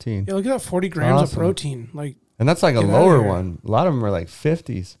protein. Yeah, look at that, 40 grams of protein. And that's like a lower one. A lot of them are like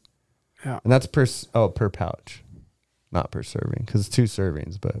 50s. Yeah. And that's per pouch, not per serving, because it's 2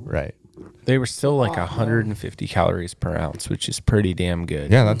 servings, but right. They were still like 150 calories per ounce, which is pretty damn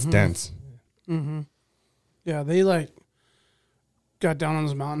good. Yeah, that's dense. Yeah, they like got down on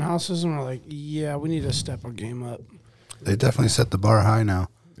those mountain houses and were like, yeah, we need to step our game up. They definitely set the bar high now.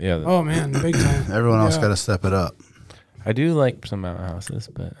 Yeah. Oh, man, big time. Everyone else got to step it up. I do like some mountain houses,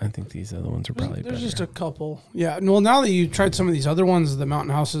 but I think these other ones are probably better. There's just a couple. Yeah. Well, now that you tried some of these other ones, the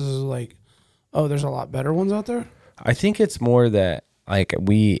mountain houses is like, oh, there's a lot better ones out there? I think it's more that like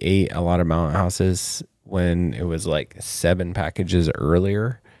we ate a lot of mountain houses when it was like 7 packages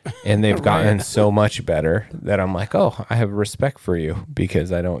earlier, and they've gotten so much better that I'm like, oh, I have respect for you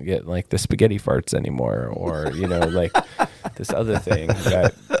because I don't get like the spaghetti farts anymore, or like this other thing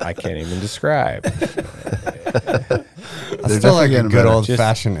that I can't even describe. I still like a good old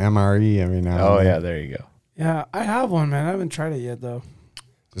fashioned MRE every now and then. Oh yeah, there you go. Yeah, I have one, man. I haven't tried it yet though.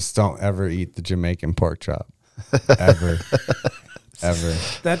 Just don't ever eat the Jamaican pork chop. Ever. Ever.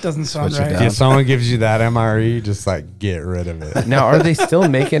 That doesn't sound right. If someone gives you that MRE, just like get rid of it. Now, are they still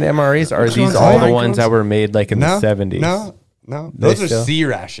making MREs? Are these all the ones that were made like in the 70s? No. Those are C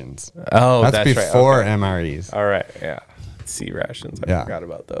rations. Oh, that's before right. Okay. MREs. All right, yeah. C rations. I forgot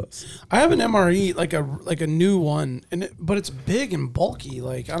about those. I have an MRE, like a new one, but it's big and bulky.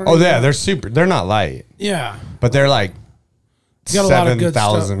 Like I don't. Oh yeah, they're super. They're not light. Yeah, but they're like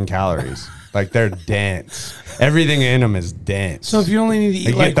 7,000 calories. Like they're dense. Everything in them is dense. So if you only need to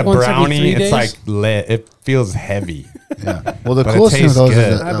eat like the once brownie, every 3 days? it's like lit. It feels heavy. Yeah. Well, the coolest thing of those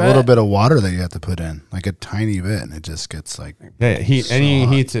is a little bit of water that you have to put in, like a tiny bit, and it just gets like he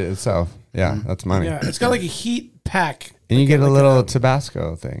heats it itself. Yeah, that's money. Yeah, it's got like a heat pack, and you get a little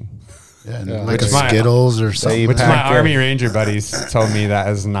Tabasco thing. Yeah, like a Skittles or something. Which my Army Ranger buddies told me that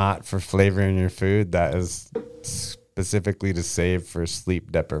is not for flavoring your food. That is specifically to save for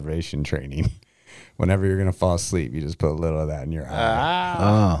sleep deprivation training. Whenever you're gonna fall asleep, you just put a little of that in your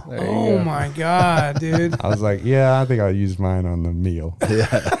eye. Oh my god, dude! I was like, yeah, I think I'll use mine on the meal. Yeah,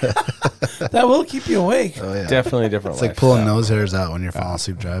 that will keep you awake. Oh, yeah. Definitely different. It's like pulling nose hairs out when you're falling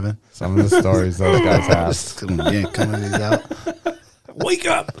asleep driving. Some of the stories those guys have. Just coming these out. Wake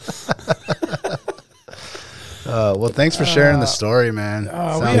up! Well, thanks for sharing the story, man.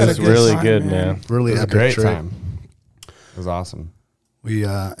 Sounds really good, man. Really a great time. It was awesome. We,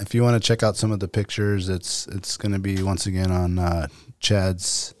 if you want to check out some of the pictures, it's going to be once again on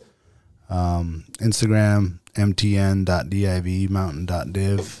Chad's Instagram, mtn.div,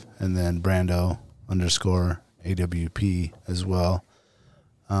 mountain.div, and then Brando_AWP as well.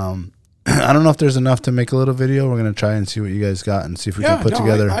 I don't know if there's enough to make a little video. We're going to try and see what you guys got and see if we can put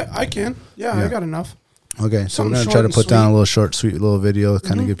together. I can. Yeah, I got enough. Okay, so we're going to try to put down a little short, sweet little video,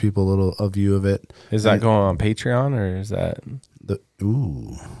 kind of give people a view of it. Is that going on Patreon or is that...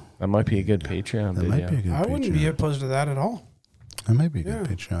 That might be a good Patreon video. Might be a good I wouldn't be opposed to that at all. That might be a good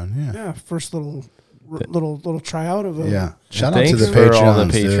Patreon, yeah. Yeah, first little tryout of a... Yeah, shout out to the Patreons,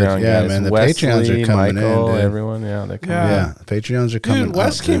 Patreon yeah, guys. man, the Wesley, Patreons are coming Michael, in, dude. Everyone, yeah, they're coming Yeah, the Patreons are coming Dude,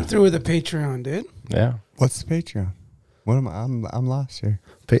 Wes came through with a Patreon, dude. Yeah. What's the Patreon? What am I? I'm lost here.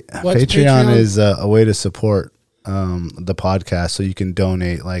 Patreon is a way to support the podcast, so you can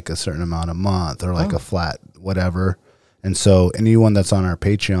donate like a certain amount a month or like a flat whatever. And so anyone that's on our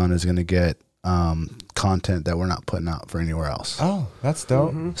Patreon is going to get content that we're not putting out for anywhere else. Oh, that's dope.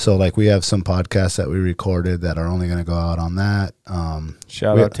 Mm-hmm. So like we have some podcasts that we recorded that are only going to go out on that.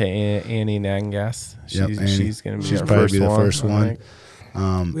 Shout out to Annie Nangas. She's going to be probably the first one.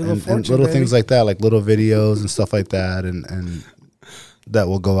 And little things like that, like little videos and stuff like that, and that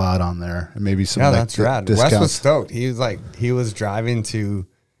will go out on there. And maybe some that's rad. Wes was stoked. He was driving to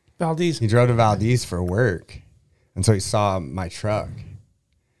Valdez. He drove to Valdez for work. And so he saw my truck,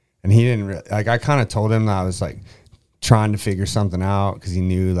 and he didn't I kind of told him that I was like trying to figure something out because he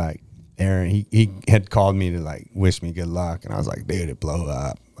knew like Aaron, he had called me to like wish me good luck. And I was like, dude, it blew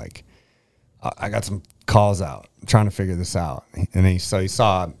up. Like I got some calls out. I'm trying to figure this out. And he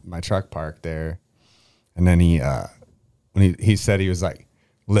saw my truck parked there, And then when he said he was like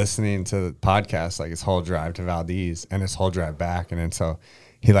listening to the podcast, like his whole drive to Valdez and his whole drive back. And then so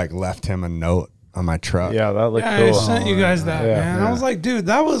he like left him a note on my truck. Yeah, that looked cool. I sent you guys that, man. I was like, dude,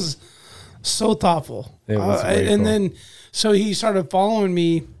 that was so thoughtful. It was and then, so he started following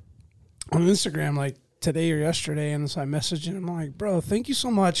me on Instagram like today or yesterday. And so I messaged him. I'm like, bro, thank you so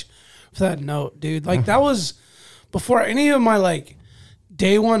much for that note, dude. Like that was before any of my like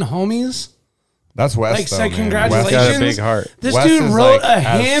day one homies. That's Wes. Like, said congratulations. Wes got a big heart. This Wes dude is, wrote like, a as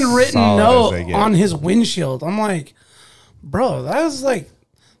handwritten solid as note on his windshield. I'm like, bro, that was like,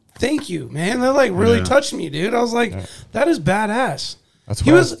 thank you, man. That like really touched me, dude. I was like, that is badass. That's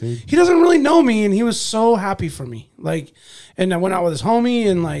Wes, dude. He doesn't really know me, and he was so happy for me. Like, and I went out with his homie,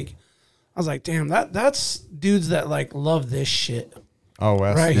 and like, I was like, damn, that's dudes that like love this shit. Oh,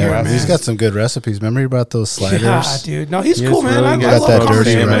 Wes. Right Yeah, here, man. he's got some good recipes. Remember you brought those sliders? Yeah, dude. No, he's He cool, is man. really I good. Got love that dirty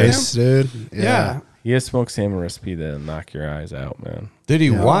conversating with rice, him. dude. Yeah. He has smoked salmon recipe that'll knock your eyes out, man. Dude,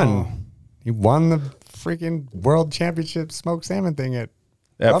 he won. He won the freaking world championship smoked salmon thing at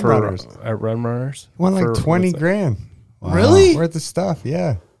Rum Runners. At Rum Runners? He won like For- 20 what's that? grand Really? worth of stuff.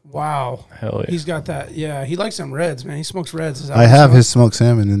 Yeah. Wow. Hell yeah. He's got that. Yeah, he likes them reds, man. He smokes reds. Is that I what he have smokes? his smoked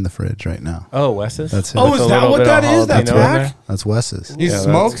salmon in the fridge right now. Oh, Wes's? That's it. Oh, With is a that little what bit that of is? That's jalapeno in back? there? That's Wes's. He Yeah, that's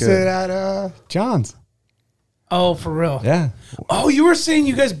smokes good. it at John's. Oh, for real? Yeah. Oh, you were saying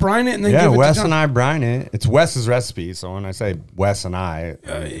you guys brine it and then Yeah, give it Wes to John. and I brine it. It's Wes's recipe. So when I say Wes and I,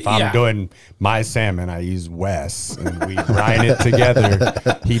 if I'm yeah. doing my salmon, I use Wes and we brine it together.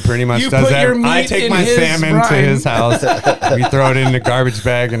 He pretty much You does put your that. I meat take in my his salmon to brine. his house. We throw it in a garbage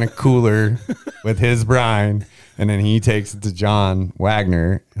bag in a cooler with his brine. And then he takes it to John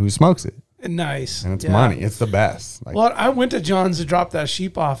Wagner, who smokes it. Nice. And it's Yeah. money. It's the best. Like, Well, I went to John's to drop that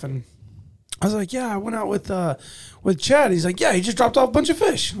sheep off, and I was like, "Yeah, I went out with Chad." He's like, "Yeah, he just dropped off a bunch of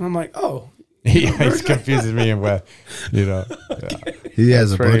fish." And I'm like, "Oh, he's confusing me and Wes. You know, yeah. He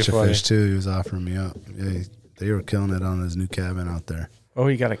has a pretty bunch funny. of fish too. He was offering me up. Yeah, they were killing it on his new cabin out there. Oh,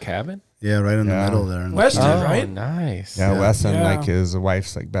 he got a cabin? Yeah, right in the Yeah. middle there. in the West field. did, right? Nice. Yeah, Wes and Yeah. like his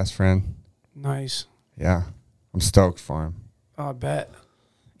wife's like best friend. nice." Yeah, I'm stoked for him. Oh, I bet.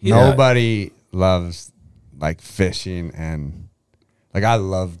 Nobody loves like fishing and like I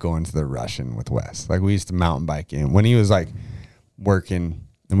love going to the Russian with Wes. Like we used to mountain bike in when he was like working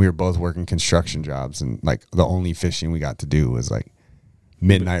and we were both working construction jobs and like the only fishing we got to do was like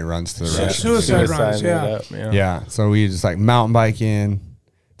midnight runs to the Russian. Suicide runs, it yeah. up, yeah. Yeah, so we just like mountain bike in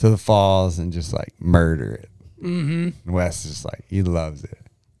to the falls and just like murder it. Mm-hmm. And Wes is just like he loves it.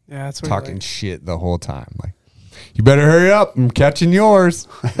 Yeah, that's what Talking shit the whole time. Like, you better hurry up. I'm catching yours.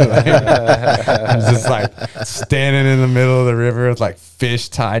 Like, I'm just like standing in the middle of the river with like fish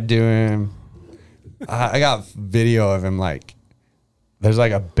tied to him. I got video of him like there's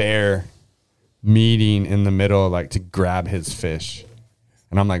like a bear meeting in the middle like to grab his fish.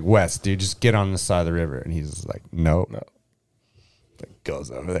 And I'm like, Wes, dude, just get on the side of the river. And he's just like, nope. No. Like goes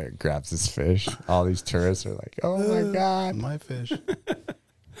over there, grabs his fish. All these tourists are like, oh my God. My fish.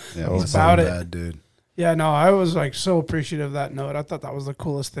 Yeah, That was about it. bad, dude. Yeah, no, I was like so appreciative of that note. I thought that was the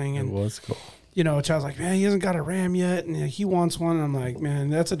coolest thing. It And was cool. you know, Chad's like, "Man, he hasn't got a ram yet, and he wants one." And I'm like, "Man,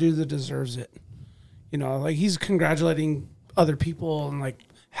 that's a dude that deserves it." You know, like he's congratulating other people and like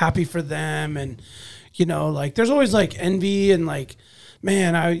happy for them, and you know, like there's always like envy and like,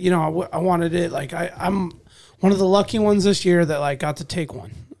 man, I wanted it. Like I'm one of the lucky ones this year that like got to take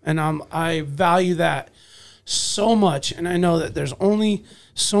one, and I value that so much. And I know that there's only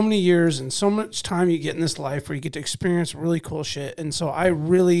so many years and so much time you get in this life where you get to experience really cool shit. And so I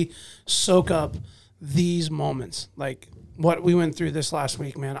really soak up these moments, like what we went through this last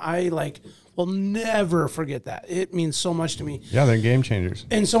week, man. I like will never forget that. It means so much to me. Yeah, they're game changers.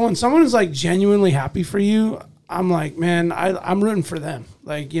 And so when someone is like genuinely happy for you, I'm like, man, I'm rooting for them.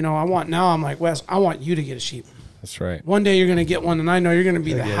 Like, you know, I'm like, Wes, I want you to get a sheep. That's right. One day you're going to get one, and I know you're going to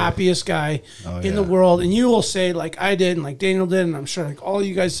be the happiest guy in the world. And you will say, like I did, and like Daniel did, and I'm sure like all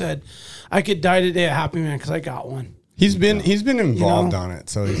you guys said, I could die today a happy man because I got one. He's been involved on it,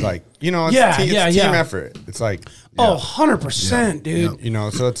 so he's like, you know, it's team effort. It's like, Oh, 100%, dude. you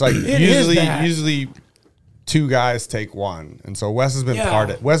know, so it's like is that. usually two guys take one, and so Wes has been Yeah.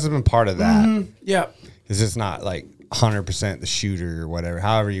 part of that. Yeah. It's just not like 100% the shooter or whatever,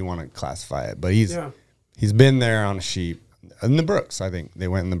 however you want to classify it. But he's been there on a sheep in the Brooks. I think they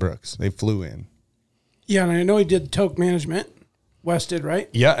went in the Brooks. They flew in. Yeah, and I know he did toke management. Wes did, right?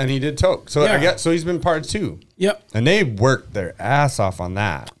 Yeah, and he did toke. So Yeah. I guess so. He's been part two. Yep. And they worked their ass off on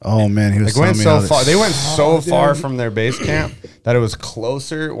that. Oh man, he was Like went telling me so how far. this- They went so far dude. from their base camp that it was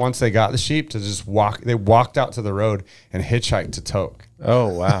closer once they got the sheep to just walk. They walked out to the road and hitchhiked to Toke. Oh,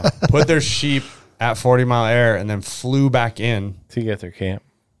 wow. Put their sheep at 40 Mile Air and then flew back in to get their camp.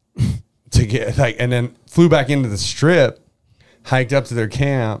 And then flew back into the Strip, hiked up to their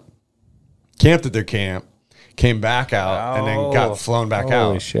camp, camped at their camp, came back out, and then got flown back out.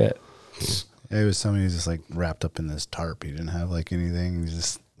 Holy shit. Yeah, it was somebody who's just like wrapped up in this tarp. He didn't have like anything. He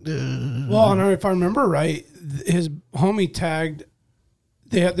just. Well, and if I remember right, his homie tagged.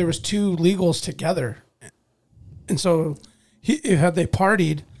 There was 2 legals together, and so had they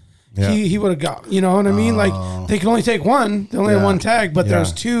partied, he would have got. You know what I mean? Like they can only take one. They only have one tag, but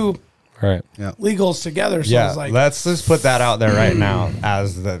there's 2 legals together. So it's like, let's just put that out there right now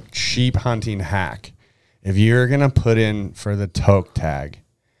as the sheep hunting hack. If you're gonna put in for the toke tag,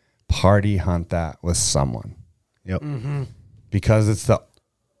 party hunt that with someone. Yep. Because it's the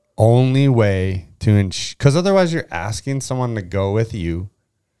only way to because otherwise you're asking someone to go with you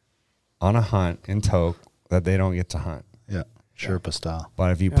on a hunt in toke that they don't get to hunt. Yeah. Sherpa style. But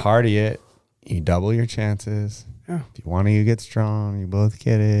if you party it, you double your chances. Yeah. If one of you gets drawn, you both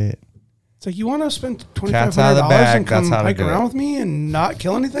get it. It's like, you want to spend Cat's out of the $2,500 bag, and come that's how to hike do around it. with me and not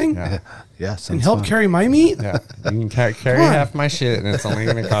kill anything? Yeah. And help carry my meat? Yeah, you can carry half my shit, and it's only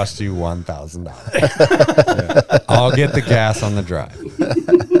going to cost you $1,000. I'll get the gas on the drive.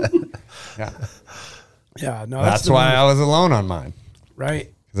 Yeah, no, That's why I was alone on mine.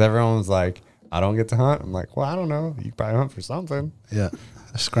 Right. Because everyone was like, I don't get to hunt. I'm like, well, I don't know. You probably hunt for something. Yeah.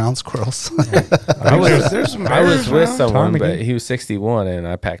 There's ground squirrels. I was there's some I was with around. someone, but he was 61, and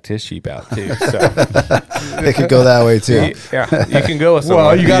I packed his sheep out too. So It could go that way too. yeah, you can go with someone.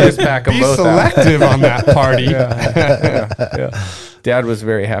 Well, you got just to pack them be both out. selective on that party. Yeah. Dad was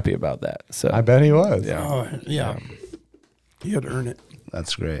very happy about that. So I bet he was. Yeah. Oh, yeah. You had to earn it.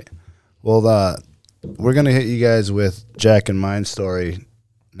 That's great. Well, we're gonna hit you guys with Jack and mine story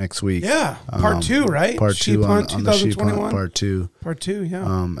next week. Yeah. Part 2, right? Part Sheep 2 Hunt on the sheep hunt. 2021. Part 2. Part 2,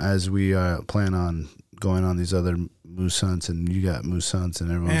 yeah. As we plan on going on these other moose hunts, and you got moose hunts, and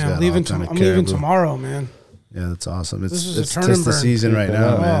everyone's Man, got I'm leaving all kind of leaving caribou. tomorrow, man. Yeah, that's awesome. This is a It's turn and just the burn. season right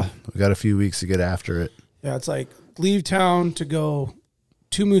now, Oh. man. We got a few weeks to get after it. Yeah, it's like leave town to go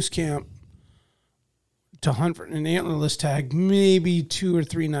to moose camp to hunt for an antlerless tag, maybe 2 or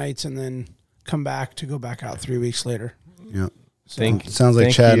 3 nights, and then come back to go back out 3 weeks later. Yeah. So, Sounds like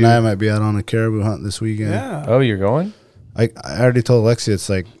Thank Chad and you. I might be out on a caribou hunt this weekend. yeah. Oh, you're going? I already told Alexia it's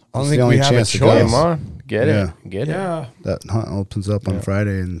like don't it's think the only we have a chance to choice. go. Come on, get Yeah. it, get it. Yeah. That hunt opens up on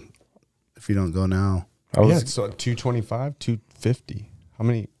Friday, and if you don't go now, I was So 225, 250. How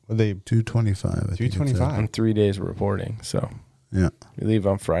many were they? 225. I think it said. 225. on 3 days reporting. So Yeah. you leave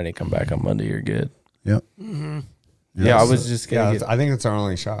on Friday, come back on Monday. You're good. Yep. Yeah, I was just gonna get. I think it's our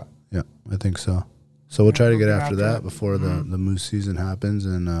only shot. Yeah, I think so. So we'll try to get we'll get after after that it. before the moose season happens,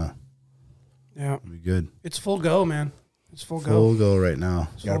 and Yeah. it'll be good. It's full go, man. It's full go. Full go right now.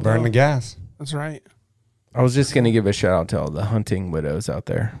 It's Got to full burn go. the gas. That's right. I was just gonna give a shout out to all the hunting widows out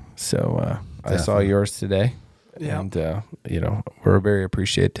there. So I saw Definitely. yours today, Yeah. and we're very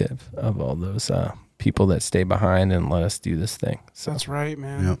appreciative of all those people that stay behind and let us do this thing. So That's right,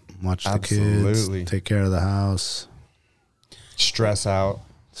 man. Yep. Watch the Absolutely. kids. Take care of the house. Stress out.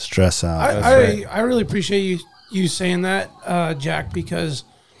 Stress out. I really appreciate you saying that, Jack, because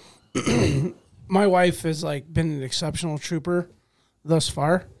my wife has like been an exceptional trooper thus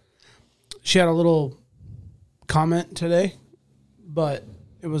far. She had a little comment today, but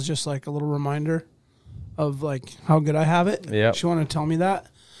it was just like a little reminder of like how good I have it. Yep. She wanted to tell me that.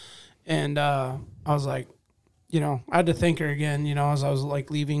 And I was like, I had to thank her again, as I was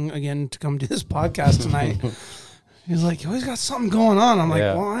like leaving again to come do this podcast tonight. He's like, you always got something going on. I'm like,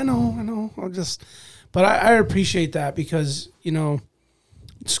 Yeah. well, I know. But I appreciate that because,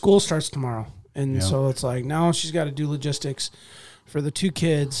 school starts tomorrow. And so it's like now she's got to do logistics for the 2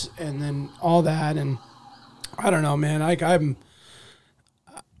 kids and then all that. And I don't know, man. Like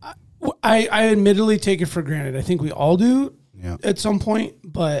I admittedly take it for granted. I think we all do at some point.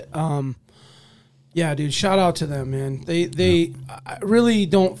 But yeah, dude, shout out to them, man. They I really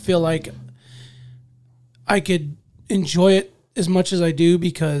don't feel like I could enjoy it as much as I do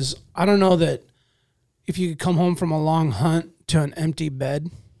because I don't know that if you could come home from a long hunt to an empty bed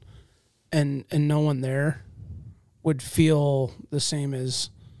and no one there would feel the same as,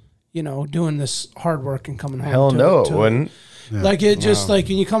 doing this hard work and coming home. hell no, it wouldn't. Like it just like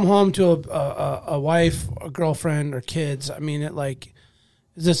when you come home to a wife, a girlfriend, or kids. I mean, it like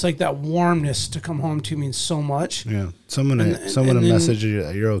it's just like that warmness to come home to means so much. Yeah. Someone to then- message you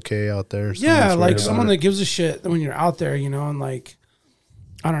that you're okay out there. Yeah, Someone's worried like about someone it. that gives a shit when you're out there, and like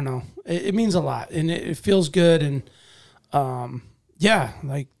I don't know, it means a lot and it feels good and yeah,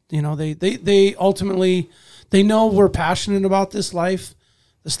 like they ultimately they know we're passionate about this life.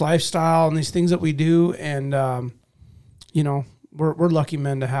 this lifestyle and these things that we do. And, you know, we're lucky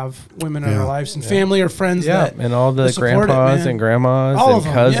men to have women in our lives and family or friends. And all the grandpas and grandmas and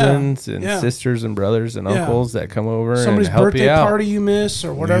cousins and sisters and brothers and uncles that come over somebody's and help birthday you out. party you miss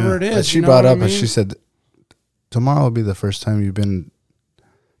or whatever it is. But she brought up, and she said, tomorrow will be the first time you've been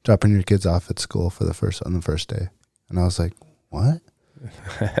dropping your kids off at school on the first day. And I was like, what?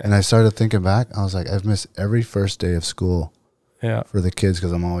 And I started thinking back. I was like, I've missed every first day of school. For the kids,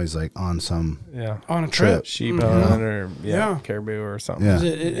 because I'm always like on a trip, sheep hunt or caribou or something.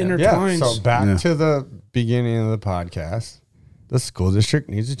 It intertwines. So back to the beginning of the podcast. The school district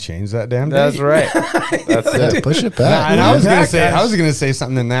needs to change that damn date. That's right. That's it. Push it back. And I was gonna say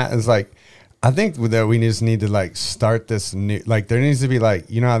something in that is like, I think that we just need to like start this new, like there needs to be like,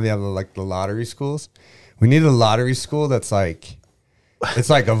 you know how they have like the lottery schools. We need a lottery school that's like,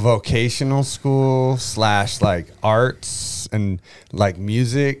 it's like a vocational school / like arts and like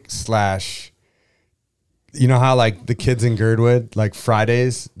music / you know how like the kids in Girdwood, like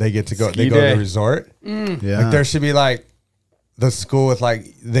Fridays they get to go, they go to the resort. Like there should be like the school with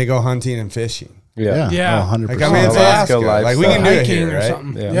like, they go hunting and fishing. Yeah. 100%. Like, I mean, it's Alaska. Like we can do it here,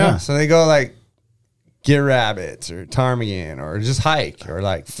 right? Yeah. So they go like get rabbits or ptarmigan or just hike or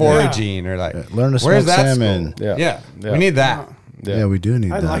like foraging or like learn to smoke salmon. Yeah. We need that. Yeah, we do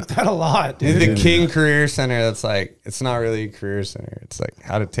need that. I like that a lot, dude. The King Career Center, that's like, it's not really a career center. It's like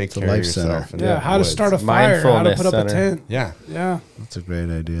how to take care of yourself. How to start a fire, how to put up a tent. Yeah. That's a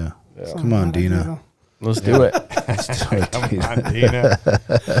great idea. Come on, Dina. Let's do it. Come on, Dina.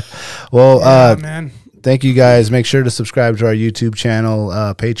 Well, man. Thank you guys. Make sure to subscribe to our YouTube channel,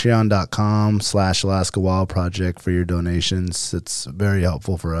 patreon.com/Alaska Wild Project for your donations. It's very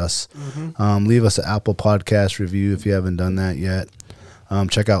helpful for us. Leave us an Apple Podcast review if you haven't done that yet.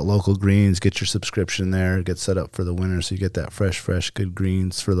 Check out Local Greens. Get your subscription there. Get set up for the winter so you get that fresh, good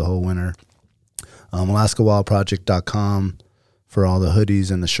greens for the whole winter. AlaskaWildProject.com for all the hoodies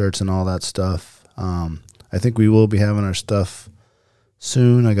and the shirts and all that stuff. I think we will be having our stuff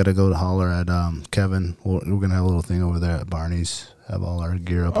soon. I got to go to holler at Kevin. We're going to have a little thing over there at Barney's. Have all our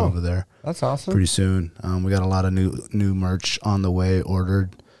gear up over there. That's awesome. Pretty soon. We got a lot of new merch on the way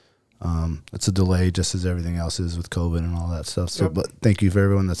ordered. It's a delay just as everything else is with COVID and all that stuff. So, but thank you for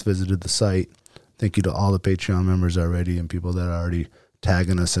everyone that's visited the site. Thank you to all the Patreon members already and people that are already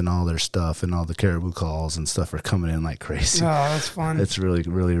tagging us in all their stuff, and all the caribou calls and stuff are coming in like crazy. Oh, that's fun. It's really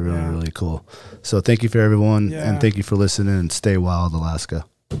cool. So thank you for everyone, and thank you for listening, and stay wild, Alaska.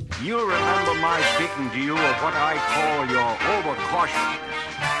 You'll remember my speaking to you of what I call your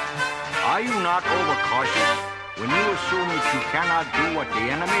overcautiousness. Are you not overcautious when you assume that you cannot do what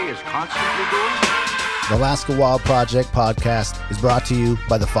the enemy is constantly doing? The Alaska Wild Project podcast is brought to you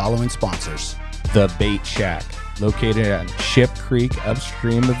by the following sponsors. The Bait Shack, located on Ship Creek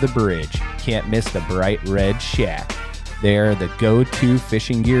upstream of the bridge. Can't miss the bright red shack. They are the go-to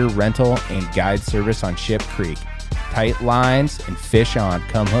fishing gear rental and guide service on Ship Creek. Tight lines and fish on.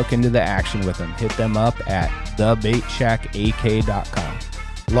 Come hook into the action with them. Hit them up at thebaitshackak.com.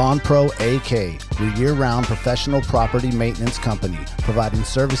 Lawn Pro AK, your year-round professional property maintenance company, providing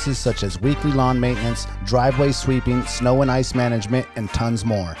services such as weekly lawn maintenance, driveway sweeping, snow and ice management, and tons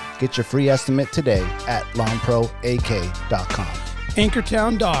more. Get your free estimate today at lawnproak.com.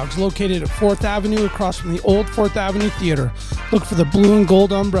 Anchortown Dogs, located at 4th Avenue across from the old 4th Avenue Theater. Look for the blue and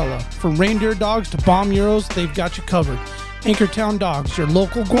gold umbrella. From reindeer dogs to bomb euros, they've got you covered. Anchortown Dogs, your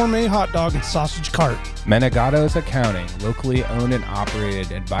local gourmet hot dog and sausage cart. Menegato's Accounting, locally owned and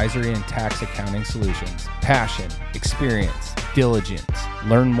operated advisory and tax accounting solutions. Passion, experience, diligence.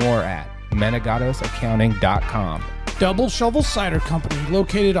 Learn more at menegatosaccounting.com. Double Shovel Cider Company,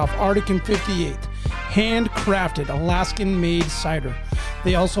 located off Arctic and 58th. Handcrafted Alaskan-made cider.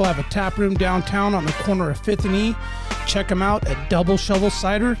 They also have a tap room downtown on the corner of 5th and E. Check them out at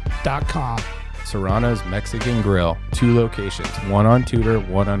doubleshovelcider.com. Serrano's Mexican Grill, 2 locations, one on Tudor,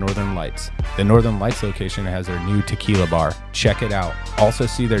 one on Northern Lights. The Northern Lights location has their new tequila bar. Check it out. Also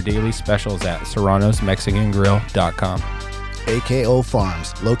see their daily specials at serranosmexicangrill.com. AKO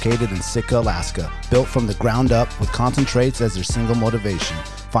Farms, located in Sitka, Alaska, built from the ground up with concentrates as their single motivation.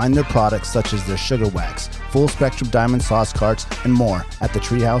 Find their products such as their sugar wax, full spectrum diamond sauce carts, and more at the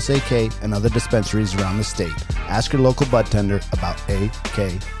Treehouse AK and other dispensaries around the state. Ask your local bud tender about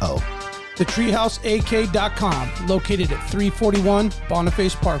AKO. TheTreehouseAK.com, located at 341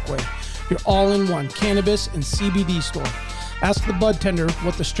 Boniface Parkway. Your all-in-one cannabis and CBD store. Ask the bud tender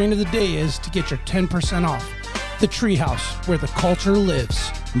what the strain of the day is to get your 10% off. The Treehouse, where the culture lives.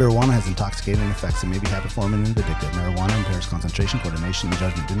 Marijuana has intoxicating effects and may be habit-forming and addictive. Marijuana impairs concentration, coordination, and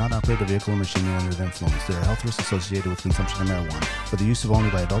judgment. Do not operate a vehicle or machinery under the influence. There are health risks associated with consumption of marijuana. For the use of only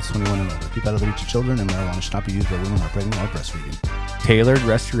by adults 21 and older. Keep out of the reach of children, and marijuana should not be used by women who are pregnant or breastfeeding. Tailored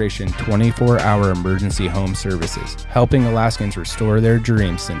Restoration 24-hour emergency home services, helping Alaskans restore their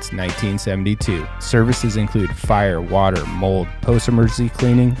dreams since 1972. Services include fire, water, mold, post-emergency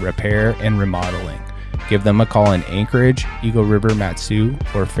cleaning, repair, and remodeling. Give them a call in Anchorage, Eagle River, Matsu,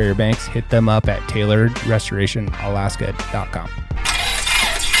 or Fairbanks. Hit them up at tailoredrestorationalaska.com.